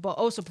and stuff, but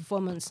also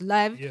performance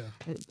live. Yeah.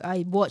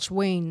 I watched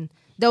Wayne.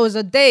 There was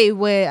a day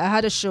where I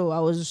had a show. I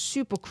was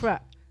super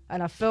crap,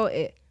 and I felt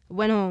it.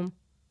 Went home,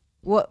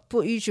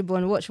 put YouTube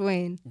on, watch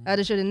Wayne. I had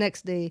a show the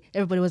next day.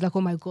 Everybody was like,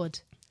 "Oh my god."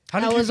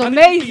 That was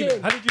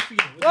amazing. How did you feel?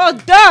 Well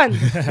done.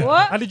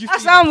 What? How did you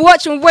That's feel? how I'm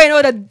watching Wayne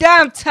all the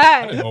damn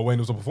time. Oh, Wayne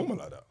was a performer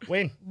like that.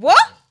 Wayne. What?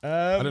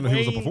 I didn't know he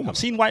was a performer.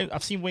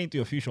 I've seen Wayne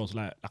do a few shows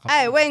like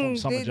Hey, Wayne from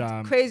Summer did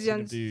Jam. crazy seen him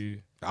on- do-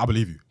 I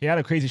believe you. He had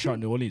a crazy shot in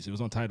New Orleans. It was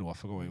on Tidal. I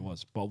forgot what it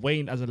was. But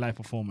Wayne as a live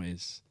performer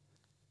is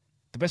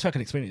the best way I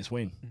can explain it is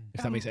Wayne.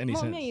 If that makes any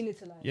Mom, sense. yeah, you need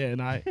to like. Yeah,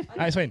 no,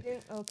 it's Wayne.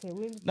 Okay,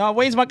 we. No,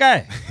 Wayne's my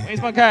guy.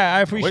 Wayne's my guy.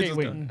 I appreciate Wayne's his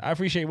Wayne. I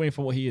appreciate Wayne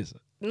for what he is.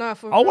 Nah,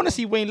 for I want real. to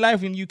see Wayne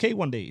live in UK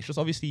one day. It's just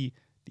obviously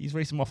these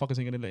racist motherfuckers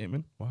ain't gonna let him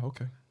in. Wow,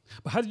 okay.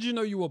 But how did you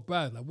know you were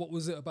bad? Like, what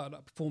was it about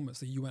that performance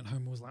that you went home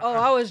and was like, Oh,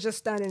 I was just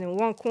standing in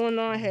one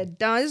corner, head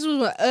down. This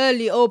was an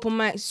early open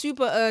mic,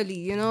 super early,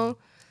 you know.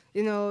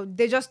 You know,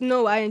 they just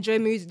know I enjoy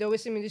music. They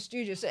always see me in the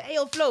studio, say, "Hey,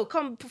 yo, Flo,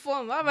 come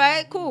perform." All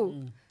right,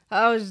 cool.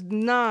 I was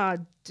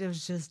it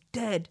was just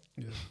dead,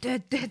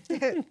 dead.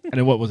 And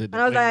then what was it?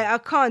 And I was like, I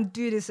can't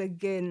do this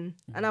again.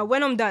 And I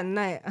went home that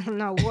night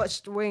and I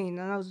watched Wayne,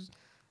 and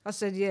I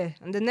said, yeah.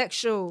 And the next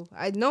show,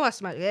 I know I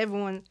smacked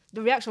everyone.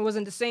 The reaction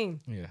wasn't the same.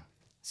 yeah.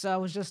 So I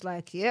was just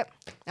like, yep.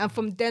 And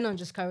from then on,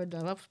 just carried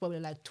on. I was probably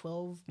like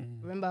 12.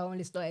 Remember, I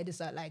only started this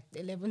at like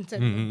 11,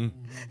 10.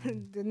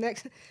 The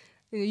next,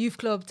 in the youth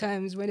club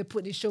times when they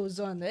put these shows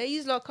on, hey,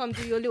 you lot come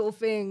do your little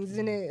things,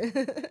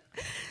 innit?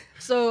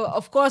 So,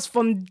 of course,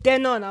 from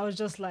then on, I was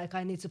just like,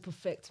 I need to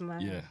perfect my...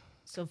 Yeah.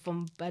 So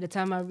by the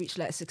time I reached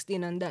like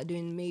 16 and that,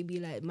 doing maybe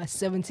like my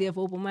 70th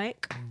open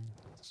mic,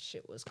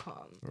 shit was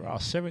calm. Wow,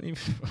 70.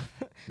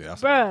 Yeah,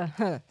 that's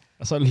Bruh.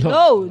 That's a lot.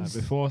 Loads.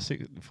 Like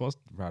before,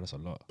 right, that's a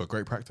lot. but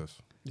great practice.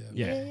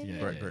 Yeah.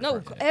 Great No,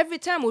 practice. every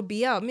time we'd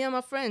be out, me and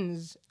my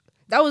friends.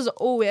 That was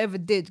all we ever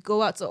did,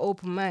 go out to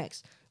open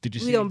mics. Did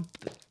you We see? don't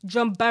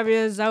jump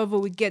barriers, however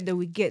we get there,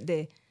 we get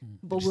there.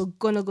 But we're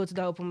gonna go to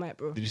that open mic,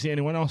 bro. Did you see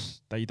anyone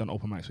else that you done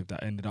open mics with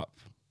that ended up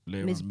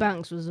later Miss on?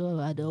 Banks was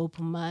at the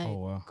open mic.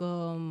 Oh,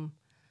 wow.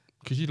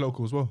 Because she's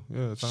local as well.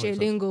 Yeah, that Shay makes sense.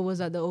 Lingo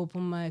was at the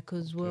open mic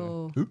as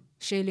well. Who?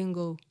 Shay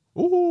Lingo.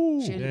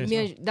 Ooh.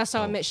 That's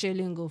how I met Shay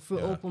Lingo through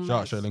Yeah. open Shout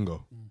out mics. Shay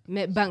Lingo.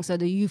 Met Banks at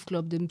the youth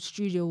club, the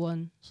studio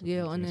one.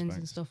 Yeah, Miss on ends and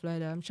Banks. stuff like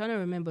that. I'm trying to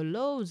remember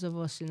loads of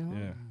us, you know.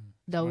 Yeah.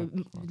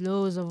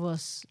 Loads of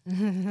us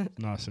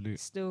No, salute.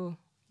 still.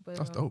 But,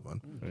 That's dope,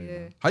 man.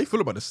 Yeah. How you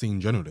feel about the scene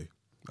generally,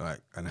 like,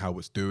 and how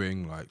it's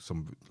doing? Like,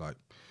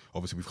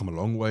 obviously we've come a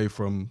long way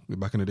from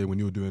back in the day when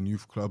you were doing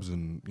youth clubs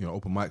and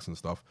open mics and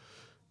stuff.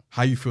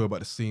 How you feel about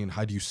the scene?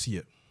 How do you see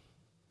it?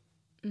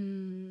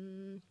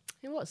 In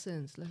what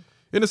sense? Like,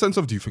 In the sense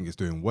of, do you think it's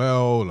doing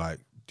well? Like,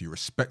 do you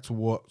respect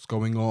what's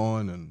going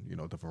on and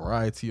the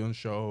variety on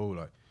show?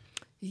 Like,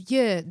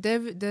 yeah,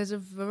 there's a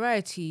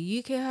variety.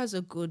 UK has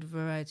a good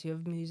variety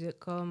of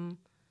music. And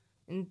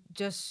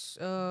just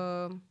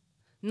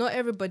not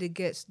everybody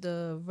gets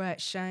the right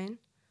shine.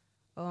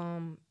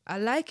 I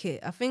like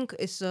it. I think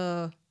it's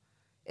a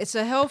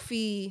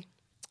healthy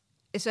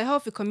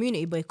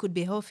community, but it could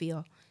be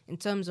healthier in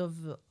terms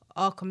of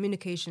our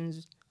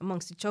communications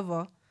amongst each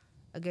other.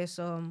 I guess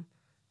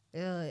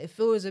it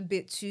feels a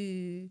bit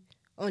too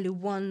only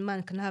one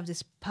man can have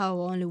this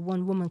power, only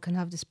one woman can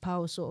have this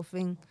power sort of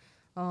thing.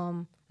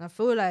 I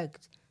feel like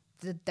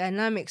the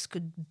dynamics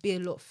could be a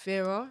lot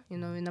fairer.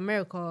 In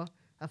America,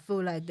 I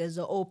feel like there's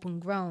an open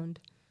ground,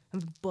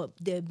 but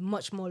they're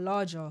much more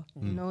larger.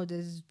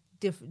 There's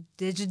different.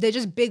 They're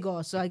just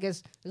bigger. So I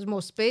guess there's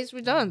more space.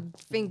 We don't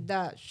think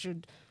that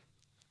should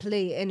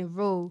play any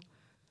role.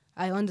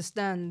 I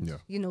understand.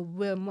 Yeah.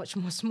 We're much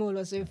more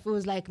smaller, so it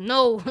feels like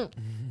no,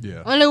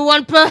 yeah, only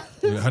one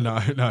person. yeah, no,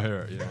 I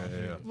hear it.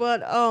 Yeah.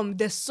 But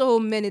there's so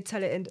many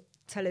talented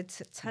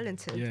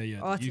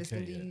Yeah, artists UK,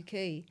 in the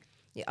UK.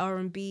 Yeah,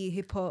 R&B,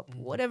 hip hop,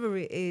 whatever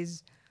it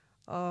is.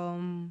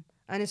 And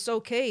it's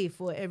okay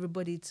for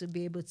everybody to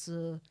be able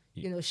to,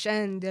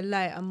 shine their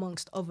light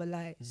amongst other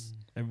lights.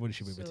 Everybody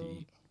should be able to So,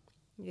 eat.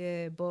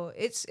 Yeah, but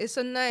it's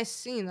a nice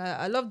scene.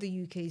 I love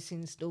the UK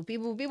scene still.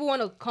 People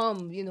want to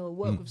come,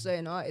 work with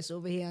certain artists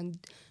over here and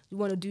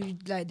want to do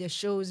like their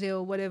shows here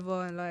or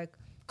whatever, and like,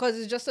 cause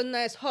it's just a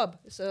nice hub.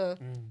 It's a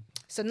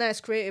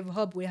nice creative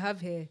hub we have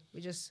here.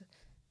 We just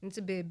need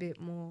to be a bit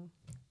more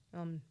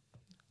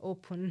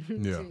open.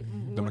 Yeah, to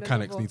the one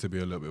mechanics another. need to be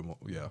a little bit more.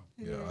 Yeah.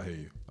 I hear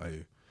you. But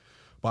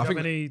do I you think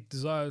have any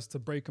desires to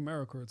break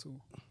America at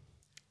all?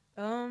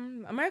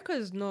 America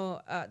is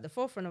not at the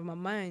forefront of my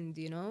mind,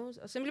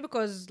 simply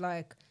because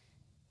like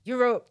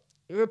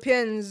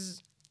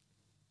Europeans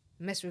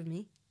mess with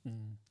me,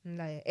 and,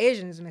 like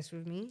Asians mess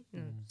with me,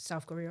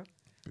 South Korea,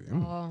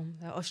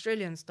 like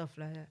Australian stuff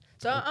like that.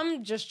 So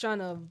I'm just trying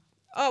to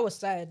our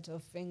side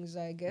of things,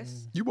 I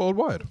guess, you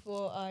worldwide.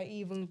 before I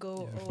even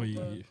go Before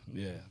over.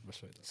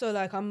 respect that. So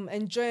like I'm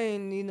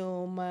enjoying,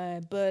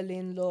 my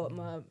Berlin lot,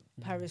 my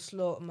Paris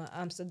lot, my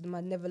Amsterdam, my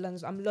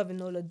Netherlands. I'm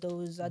loving all of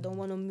those. I don't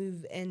want to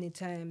move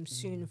anytime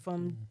soon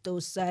from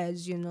those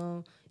sides,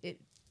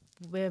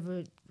 where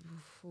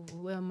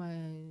am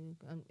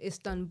I?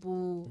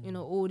 Istanbul,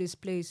 all these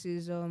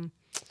places.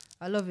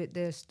 I love it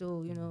there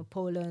still,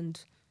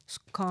 Poland. It's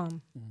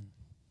calm.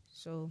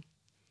 So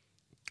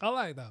I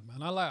like that,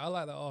 man. I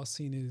like that our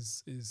scene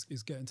is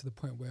getting to the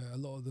point where a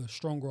lot of the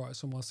stronger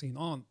artists from our scene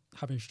aren't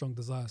having strong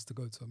desires to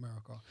go to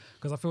America.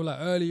 Because I feel like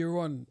earlier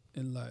on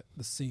in like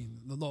the scene,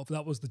 a lot of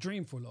that was the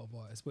dream for a lot of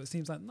artists. But it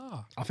seems like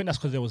nah. I think that's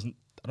because there wasn't.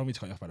 I don't mean to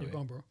cut you off, by the way. Go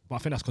on, bro. But I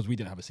think that's because we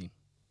didn't have a scene.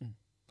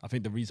 I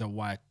think the reason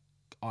why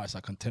artists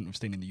are content with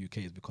staying in the UK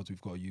is because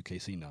we've got a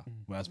UK scene now.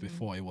 Whereas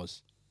before it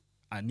was,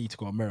 I need to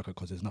go to America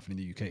because there's nothing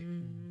in the UK.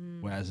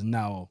 Whereas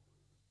now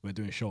we're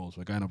doing shows,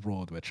 we're going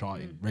abroad, we're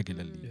charting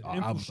regularly. Yeah, the Our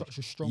albums-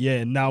 infrastructure's strong.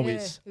 Yeah, now Yeah,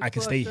 it's we've I can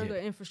got a stay stronger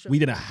here. infrastructure. We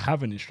didn't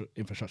have an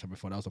infrastructure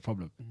before. That was the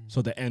problem.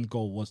 So the end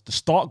goal was the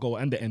start goal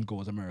and the end goal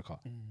was America.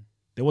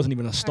 There wasn't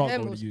even a start And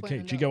goal in was the UK. pointing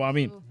Do you that get what I out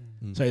mean? as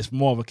well. So it's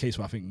more of a case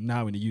where I think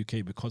now in the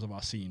UK, because of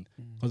our scene,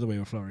 because of the way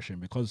we're flourishing,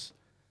 because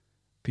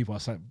people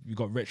are we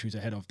got Rich who's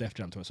ahead of Def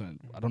Jam to a certain.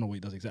 I don't know what he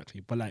does exactly,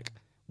 but like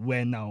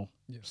we're now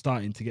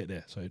starting to get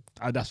there. So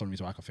that's the only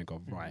reason I can think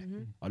of. Right,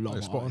 a lot Yeah,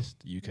 of spot on. artists,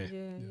 the UK. Yeah.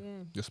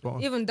 You're spot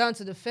on. Even down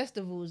to the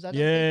festivals. I don't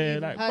Yeah,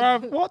 think like we've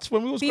had- bruv, what?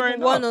 When we was people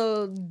growing want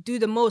up, to do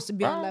the most to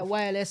be on like Bruv.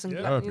 wireless and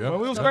Yeah. like, Yeah. when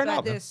we was stuff growing like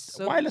up, this.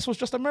 So, wireless was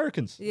just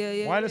Americans.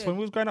 Yeah. Wireless when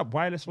we was growing up,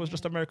 wireless was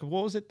just American.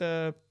 What was it?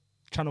 The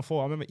Channel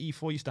 4. I remember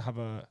E4 used to have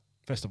a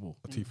festival.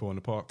 T4 in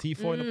the park.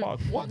 T4 in the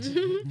park. What?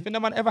 You think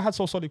that man ever had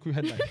So Solid Crew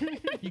headline?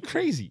 You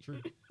crazy?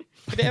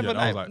 Did they ever Yeah,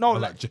 that was no,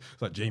 that was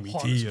like Jamie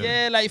T. And,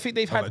 yeah, like you think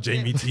they've that was had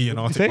like Jamie T and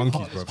You Arctic think?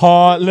 Monkeys, bro.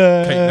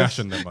 Heartless, Kate Nash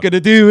and them, man. gonna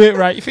do it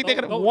right. You think they're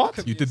gonna Oh,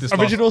 what? You did this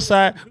Original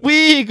side.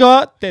 We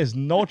got. There's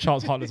no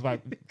chance Heartless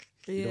vibe.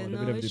 yeah, No, no,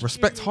 they never it's did.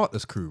 Respect true.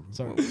 Heartless Crew.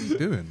 Sorry. What are you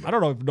doing? I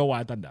don't know why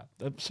I done that.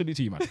 Salute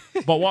to you, man.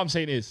 But what I'm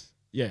saying is,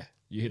 yeah,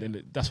 you hit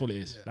it. That's what it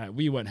is. Like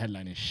we weren't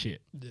headlining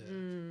shit.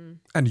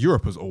 And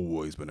Europe has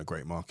always been a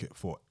great market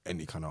for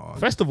any kind of art.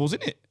 Festivals,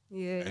 innit?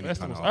 Yeah, Any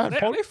Festivals. kind of I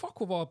art. heard They fuck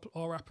with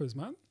our rappers,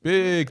 man.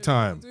 Big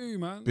time. They do,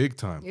 man. Big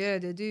time. yeah,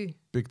 they do.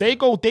 Big They time.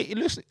 go. They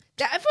listen.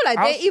 I feel like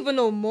I they was- even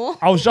know more.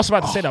 I was just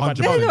about to say that. About 100%.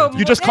 They Japan. know You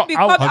more. just They can't- be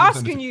I- come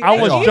asking you.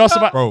 I was You just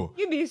can't- about- Bro,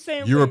 You be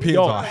saying Europeans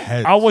Yo, are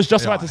heads. I was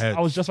just They are about to. heads.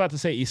 I was just about to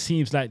say. It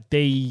seems like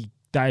they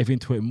dive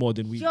into it more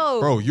than we. Yo,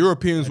 Bro,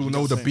 Europeans will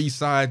know the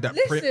B-side that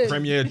Listen.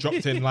 Premiere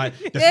dropped in like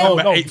Yeah.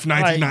 December No, 8th,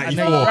 like,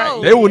 1994.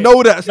 no. They will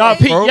know that Nah, stuff,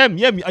 Pete, bro.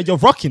 you're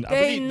rocking. I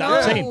They believe that.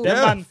 I'm saying know. them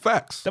Yeah, man.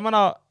 facts. Them man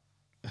are.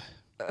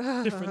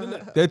 Different,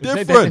 innit? They're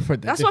They're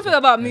different. that's one thing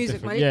about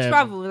music, man. It Yeah,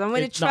 travels, and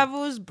when it no.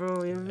 travels,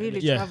 bro, it really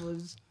Yeah.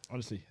 travels.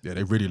 Honestly, Yeah,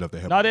 they really love their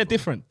hip no, hop. they're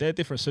different. They're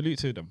different. Salute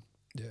to them.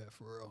 Yeah,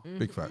 for real.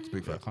 Big facts,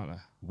 big I facts. can't lie.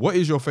 What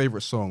is your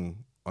favorite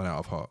song on Out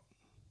of Heart?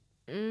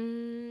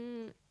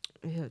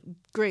 Yeah,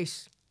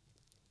 Grace.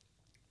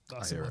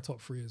 That's I in hear my it.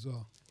 top 3 as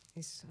well.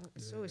 It's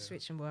always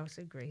switching, but I would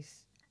say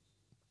Grace.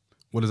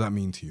 What does that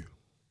mean to you?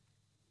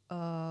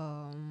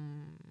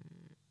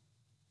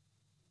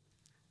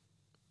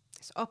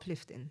 It's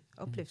uplifting.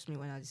 Uplifts me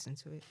when I listen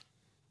to it.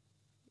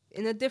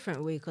 In a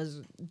different way,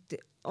 because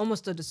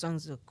almost all the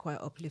songs are quite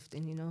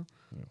uplifting, you know.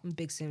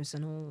 Big Sims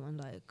and all, and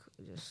like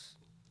just.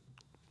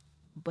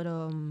 But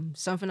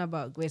something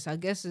about Grace, I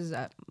guess, is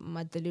that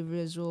my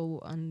delivery as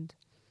well, and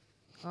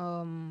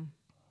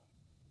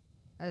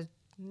I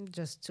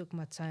just took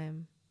my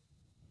time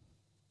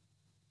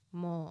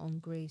more on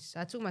Grace.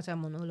 I took my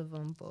time on all of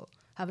them, but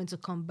having to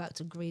come back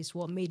to Grace,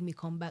 what made me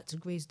come back to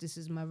Grace, this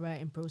is my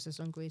writing process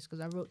on Grace,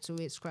 because I wrote to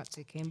it, scrapped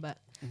it, came back.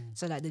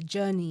 So like the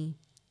journey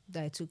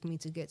that it took me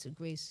to get to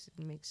Grace,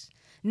 it makes,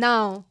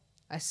 now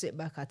I sit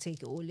back, I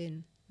take it all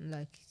in, and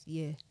like,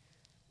 yeah.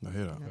 I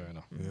hear that. Fair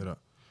enough. I hear that.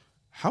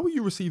 How were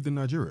you received in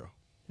Nigeria?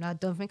 No, I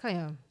don't think I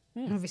am.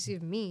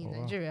 Receive me in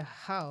Nigeria.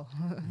 How?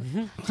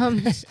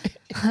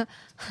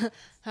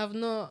 I've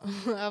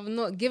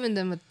not given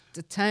them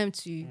the time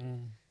to, you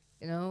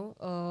know.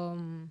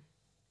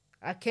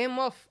 I came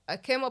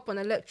up on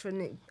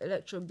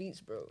electro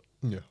beats, bro.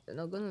 Yeah. They're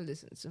not gonna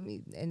listen to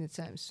me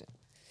anytime soon.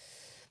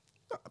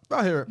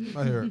 I hear it.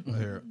 I hear it. I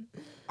hear it.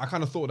 I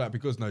kind of thought that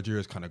because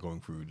Nigeria's kind of going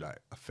through like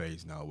a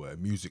phase now where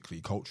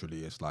musically,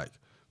 culturally, it's like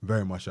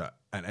very much at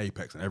an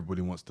apex and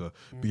everybody wants to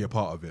be a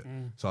part of it.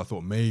 So I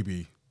thought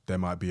maybe there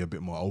might be a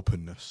bit more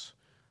openness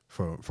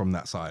from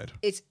that side.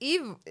 It's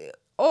even,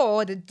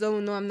 or they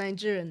don't know I'm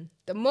Nigerian.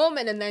 The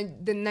moment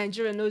the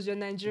Nigerian knows you're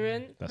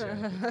Nigerian, That's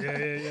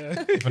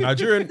right. If a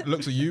Nigerian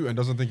looks at you and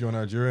doesn't think you're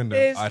Nigerian, then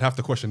It's- I'd have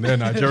to question their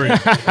Nigerian.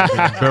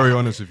 I'm very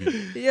honest with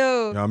you.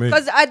 yo, know what I mean?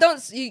 because I don't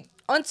see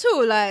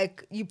until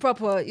like you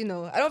proper, you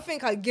know. I don't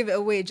think I give it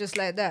away just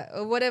like that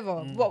or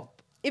whatever. Well,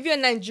 if you're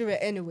Nigerian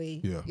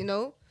anyway, Yeah. you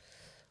know.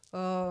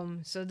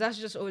 So that's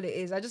just all it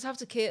is. I just have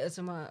to cater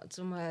to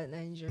my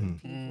Nigerian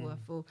people. I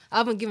feel I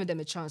haven't given them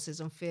a chance. It's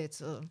unfair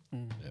to,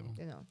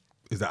 you know.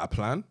 Is that a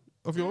plan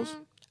of yours?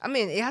 I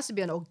mean, it has to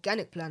be an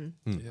organic plan,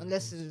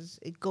 unless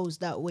it goes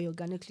that way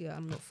organically.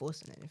 I'm not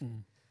forcing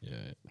anything. Yeah.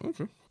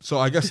 Okay. So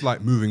I guess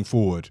like moving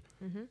forward,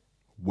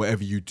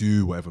 whatever you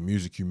do, whatever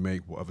music you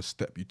make, whatever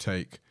step you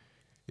take,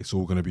 it's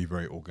all going to be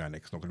very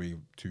organic. It's not going to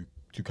be too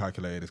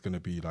calculated. It's going to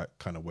be like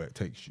kind of where it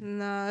takes you.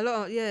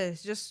 Nah,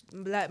 it's just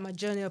like my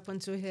journey up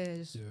until here,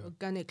 just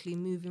organically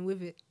moving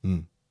with it.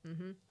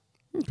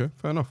 Okay,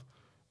 fair enough.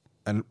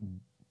 And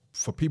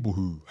for people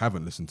who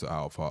haven't listened to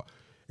Out of Heart,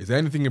 Is there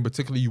anything in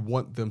particular you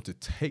want them to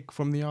take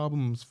from the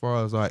album as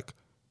far as like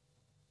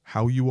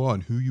how you are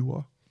and who you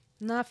are?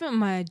 No, I think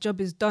my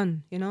job is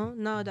done.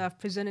 Now that I've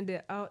presented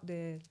it out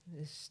there,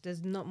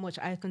 there's not much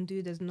I can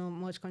do. There's not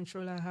much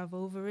control I have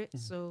over it.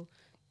 So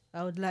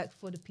I would like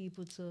for the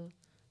people to,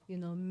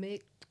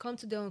 come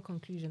to their own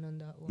conclusion on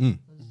that one.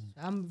 'Cause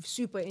I'm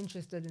super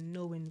interested in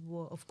knowing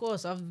what. Of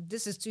course,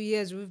 this is 2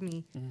 years with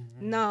me.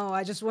 Now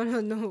I just want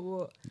to know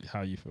what.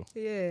 How you feel?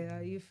 Yeah, how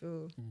you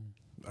feel.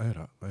 I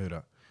hear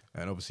that.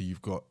 And obviously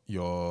you've got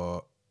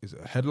your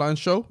a headline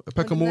show at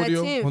Peckham Audio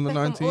on the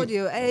 19th.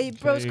 Audio. Hey,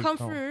 bros, come come.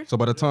 through. So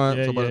by the time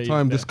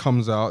Yeah, this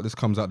comes out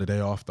the day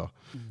after.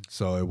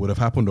 So it would have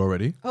happened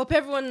already. Hope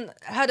everyone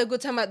had a good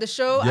time at the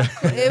show.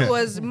 It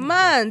was,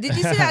 man. Did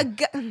you see that?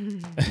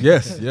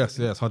 Yes,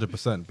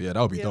 100%. But yeah, that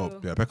would be Yeah.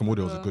 dope. Yeah, Peckham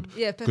Audio was a good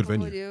Peckham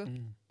venue. Audio.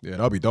 Yeah,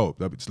 that'd be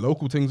dope. It's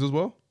local things as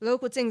well.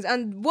 Local things.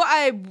 And what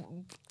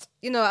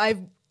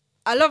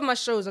I love my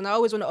shows, and I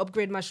always want to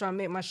upgrade my show and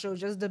make my show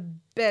just the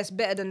best,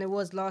 better than it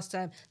was last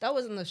time. That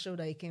wasn't the show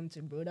that he came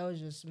to, bro. That was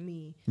just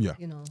me. Yeah.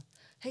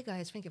 Hey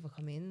guys, thank you for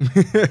coming.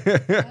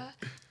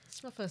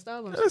 It's my first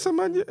album. Listen,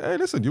 man.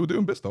 Listen, you were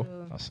doing bits though.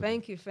 So,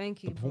 thank you.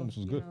 The performance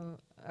was good.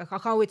 I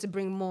can't wait to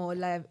bring more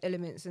live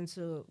elements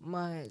into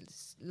my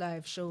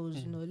live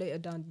shows. Later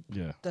down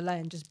the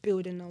line, just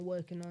building and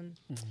working on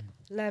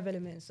live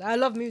elements. I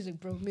love music,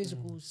 bro.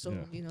 Musicals, so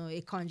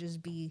it can't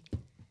just be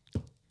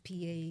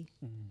PA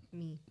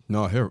me.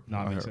 No, I hear it. No,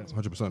 it I hear makes it. sense.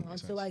 100%.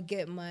 Until I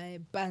get my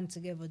band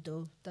together,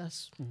 though,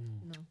 that's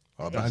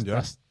Our band,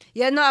 yeah.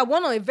 yeah. No, I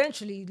want to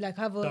eventually have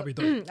That'd be a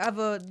dope. have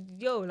a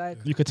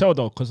You could tell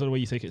though, because of the way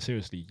you take it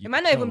seriously. It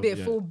might not even be a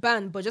full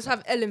band, but just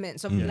have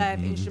elements of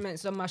live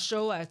instruments on my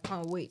show. I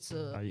can't wait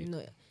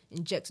to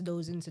inject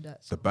those into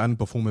that. The band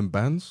performing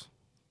bands.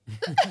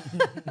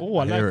 Oh,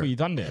 I like hear what it. you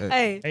done there.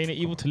 Hey, Ain't it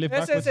evil to live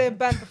let's backwards? say a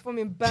band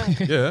performing band.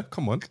 Yeah,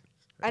 come on.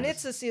 I need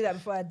to see that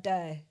before I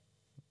die.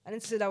 I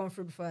need to see that one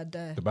through before I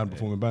die. The band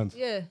performing bands.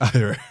 Yeah, I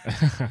hear it.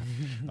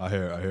 I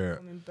hear it.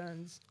 performing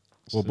bands.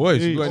 Well,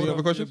 boys, you got any Hold other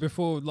on, questions?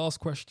 Before last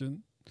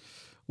question,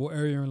 what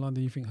area in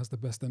London you think has the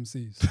best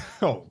MCs?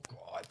 Oh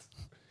God!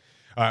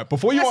 All right,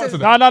 before you That's answer a-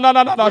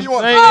 that, No. you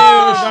want- Hey,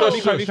 Oh! no,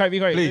 be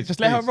quiet. Please,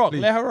 Just let her please, rock.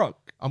 please. Let her rock.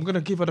 I'm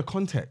gonna give her the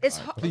context. It's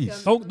All hot.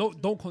 please. Okay.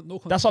 No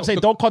context. That's what I'm saying.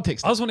 Don't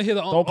context. I just want to hear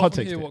the. Don't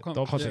context hear it. what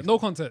Don't context no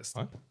context.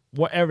 Huh?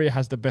 What area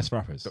has the best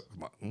rappers?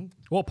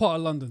 What part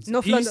of London?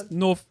 North East, London.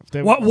 North.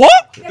 They-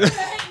 What?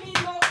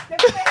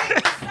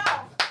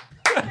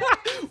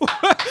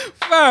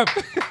 Fam.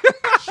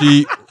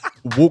 She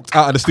walked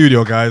out of the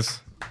studio, guys.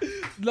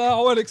 No,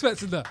 I wasn't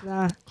expecting that.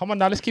 Nah. Come on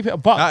now, let's keep it a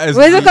buck. That is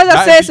Wait, because I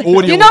that is said, the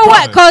audio you know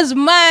what? equivalent Because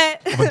my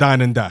of a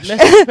dine and dash.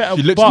 Let's keep it a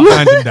She literally buck.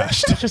 dined and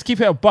dashed. Let's just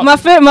keep it a buck. my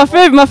favorite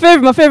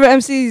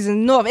MCs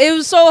in North. It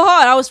was so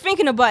hard. I was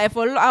thinking about it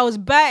for a lot. I was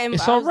biting.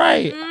 It's I was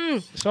alright.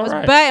 It's I was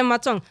alright. biting my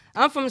tongue.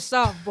 I'm from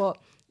South, but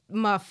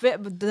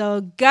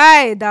the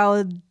guy that I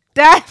would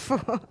die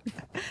for,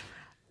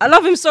 I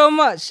love him so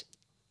much.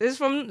 It's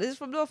from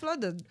North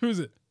London. Who's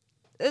it?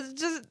 It's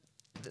just,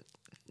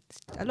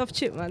 I love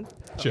Chip, man.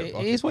 Chip.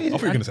 It is what it is. I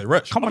thought you were gonna say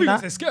Wretch. Come I on think now.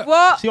 it's a skip.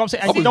 What? See what I'm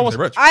saying? I And thought you you know were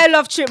gonna what's say Wretch. I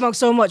love Chipmunk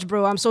so much,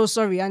 bro. I'm so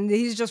sorry, and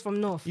he's just from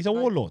North. He's a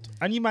warlord.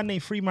 And you man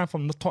named 3 man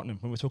from Tottenham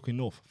when we're talking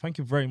North. Thank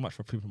you very much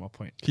for proving my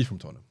point. He's from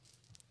Tottenham.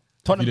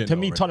 Tottenham, didn't to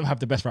know me, already. Tottenham have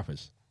the best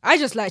rappers. I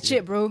just like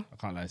Chip, bro. I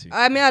can't lie to you.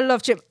 I mean, I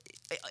love Chip.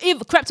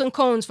 Even Crepton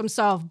Cones from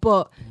South,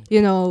 but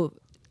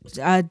Chip's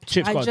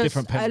got a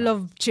different pen, I man.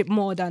 love Chip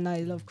more than I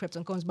love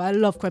Crepton Cones, but I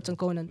love Crepton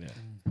Conan.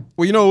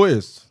 Well, you know what it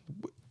is?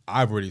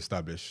 I've already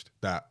established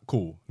that,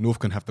 cool, North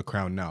can have the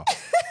crown now.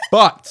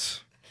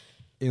 But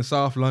in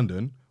South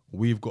London,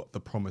 we've got the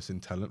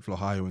promising talent,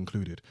 Flahio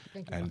included.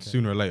 And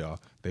sooner or later,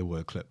 they were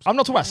eclipsed. I'm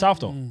not talking about South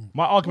though.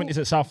 My argument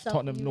isn't South,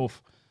 Tottenham,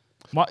 North.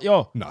 My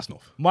It's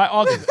North. my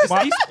argument.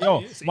 My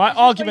Who's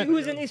argument.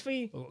 in East for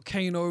you? Got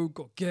Kano,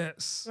 got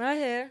Gets, Right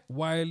here.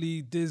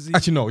 Wiley, Dizzy,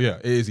 Actually, no, yeah,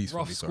 it is East.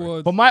 Rough for me, sorry.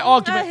 Squad. But my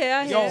argument,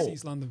 I hear.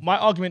 East London. my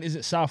argument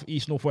isn't South,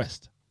 East,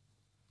 Northwest.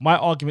 My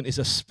argument is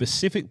a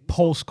specific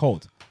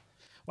postcode.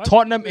 Why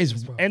Tottenham do you do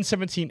is this, bro?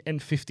 N17,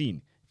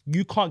 N15.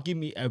 You can't give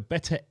me a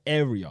better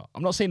area.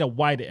 I'm not saying a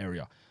wider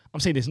area. I'm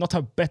saying there's not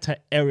a better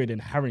area than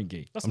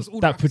Haringey That's all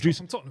the that rappers produce.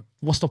 from Tottenham.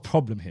 What's the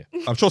problem here?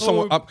 I'm sure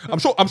someone. I'm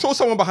sure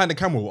someone behind the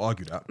camera will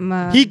argue that.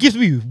 Man. He gives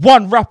me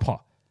one rapper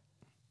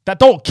that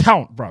don't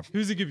count, bruv.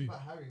 Who's he give you?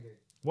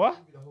 What?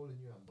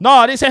 No,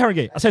 I didn't say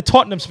Haringey. I said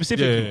Tottenham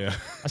specifically. Yeah.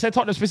 I said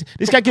Tottenham specifically.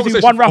 This guy gives me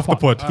Conversation one off the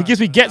rapper. pod. He gives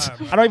me Gets.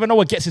 I don't even know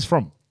where Gets is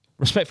from.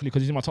 Respectfully,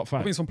 because he's in my top I 5.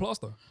 think he's from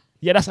Plaster.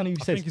 Yeah, that's only he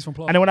says. think he's from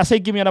Plaza. And then when I say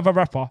give me another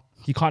rapper,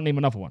 he can't name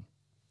another one.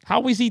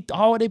 How is he?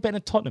 How are they better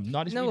than Tottenham?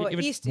 No, this No, really what,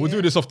 even. East. We'll yeah.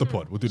 do this off the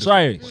pod. We'll do this.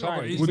 Sorry, We'll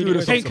sorry. do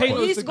this off the pod.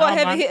 Kano's East the got guy,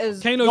 heavy man.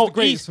 hitters. Kano's No, the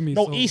greatest East, for me.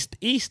 no so.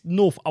 East,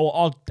 North.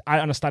 I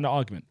understand the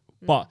argument,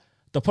 but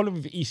the problem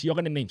with East, you're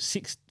gonna name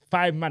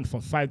 5 man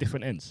from 5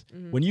 different ends.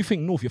 When you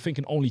think North, you're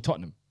thinking only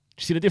Tottenham. Do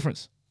you see the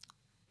difference?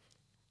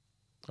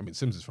 I mean,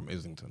 Sims is from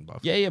Islington, but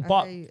Yeah,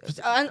 but And-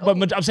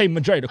 I'm saying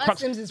majority. The And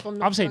crux, Sims is from I'm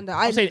North saying London.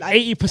 I'm saying I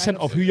 80%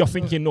 of who you're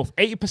thinking North.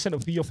 80%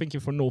 of who you're thinking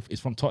from North is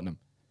from Tottenham.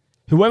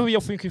 Whoever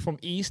you're thinking from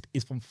East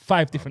is from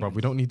 5 different. Bro,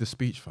 we don't need the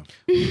speech, fam.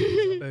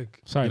 Big.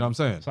 Sorry, You know what I'm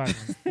saying? Sorry.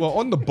 Well,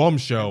 on the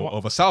bombshell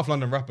of a South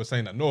London rapper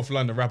saying that North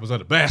London rappers are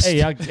the best.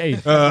 Hey, thank you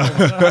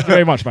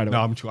very much, by the way.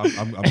 No,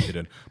 I'm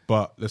kidding.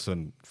 But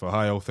listen, for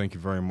Hayo, thank you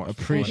very much. Thank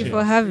Appreciate you it.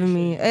 for having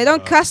me. Hey,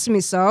 don't cast me,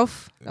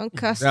 South. Don't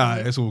cast Nah,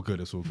 me. it's all good.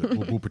 It's all good.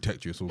 We'll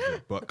protect you. It's all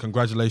good. But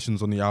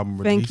congratulations on the album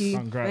release. Thank you.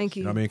 Congrats. Thank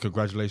You know what I you. mean?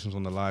 Congratulations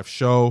on the live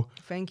show.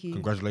 Thank you.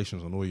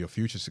 Congratulations on all your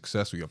future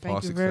success or your Thank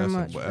past you very success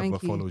much. and whatever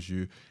Thank you. follows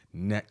you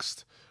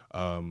next.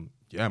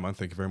 Yeah, man.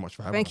 Thank you very much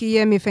for having Thank us. you,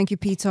 Yemi. Thank you,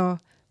 Peter.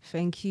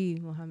 Thank you,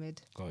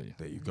 Mohammed. Got you.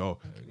 There you go.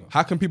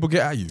 How can people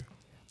get at you?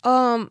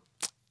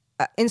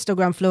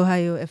 Instagram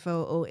Flohio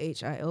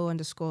FLOHIO_.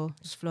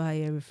 Just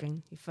Flohio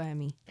everything. You find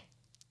me.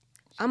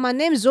 And my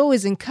name's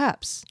always in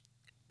caps.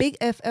 Big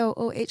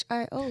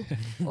FLOHIO.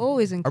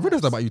 Always in I caps.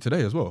 realized that about you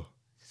today as well.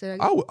 Say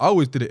that I, again. I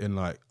always did it in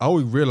I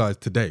always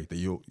realized today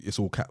that it's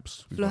all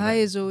caps. Flohio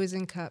is always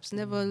in caps.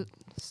 Never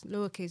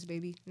lowercase,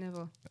 baby.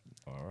 Never.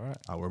 All right.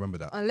 I'll remember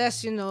that.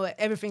 Unless,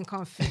 everything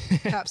can't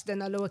fit caps,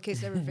 then I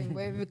lowercase everything.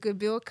 But if it could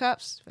be all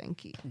caps,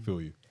 thank you.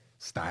 Feel you.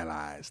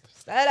 Stylized.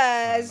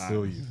 Stylized.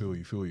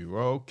 Feel you.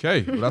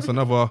 Okay. Well, that's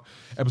another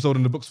episode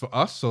in the books for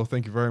us. So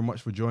thank you very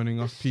much for joining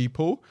us,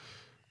 people.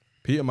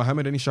 Peter,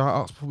 Mohammed, any shout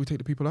outs before we take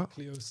the people out?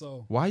 Cleo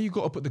Soul. Why you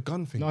got to put the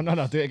gun thing?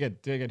 No. Do it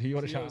again. Who you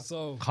want to Cleo shout?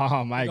 Soul.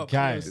 Oh my Big up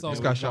guy. Cleo Soul. This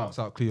guy shouts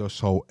out Cleo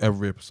Soul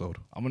every episode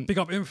I'm on. Big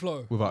up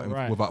Inflow. without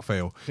Alright.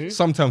 fail. Who?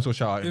 Sometimes he'll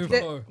shout out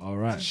Inflow. Inflow. All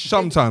right.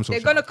 Sometimes he'll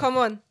They're shout gonna come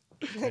on.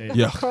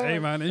 Yeah. Hey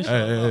man,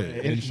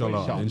 Hey,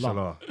 inshallah.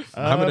 inshallah.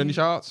 Mohammed, any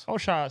shout outs? Oh,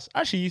 shouts.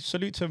 Actually,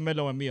 salute to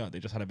Melo and Mia. They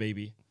just had a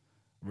baby.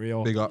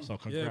 Real. Big up. So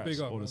congrats big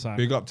up, all the man. time.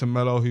 Big up to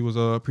Mello, who was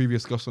a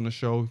previous guest on the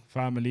show.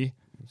 Family.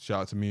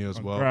 Shout out to me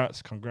as well.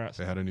 Congrats.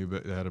 They had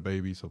a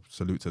baby, so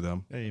salute to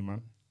them. Hey,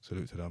 man.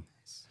 Salute to them.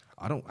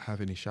 I don't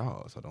have any shout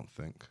outs, I don't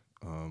think.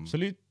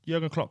 Salute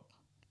Jurgen Klopp.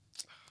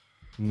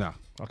 Nah.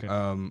 Okay.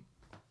 I'm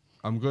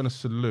gonna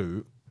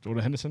salute.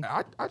 Jordan Henderson.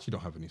 I actually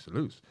don't have any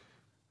salutes.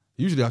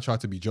 Usually I try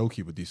to be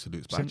jokey with these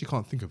salutes, but I actually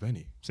can't think of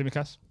any.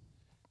 Simicast.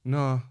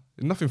 No,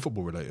 nothing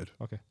football related.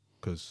 Okay.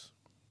 Because,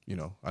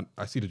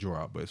 I see the draw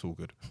out, but it's all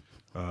good.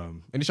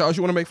 Any shout outs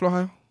you want to make,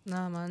 Flo?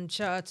 Nah, man.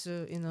 Shout out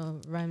to,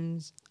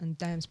 Rhymes and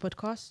Dimes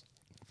podcast.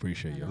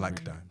 Appreciate you.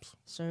 Like dimes.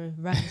 Sorry,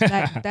 Rhymes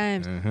Like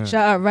Dimes.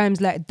 Shout out Rhymes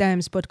Like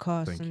Dimes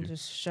podcast. Thank and you.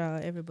 just shout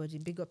out everybody.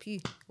 Big up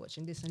you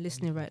watching this and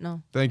listening right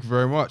now. Thank you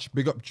very much.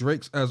 Big up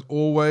Drakes as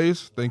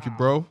always. Thank you,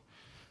 bro.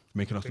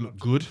 Making us look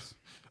good.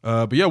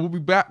 But yeah, we'll be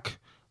back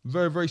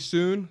very, very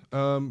soon.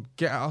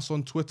 Get at us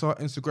on Twitter,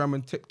 Instagram,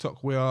 and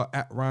TikTok. We are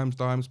at Rhymes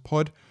Dimes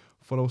Pod.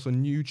 Follow us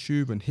on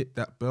YouTube and hit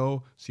that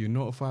bell so you're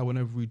notified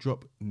whenever we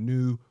drop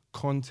new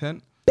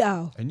content.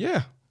 Bow. And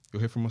yeah, you'll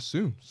hear from us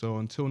soon. So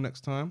until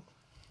next time,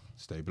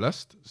 stay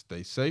blessed,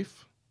 stay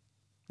safe,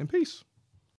 and peace.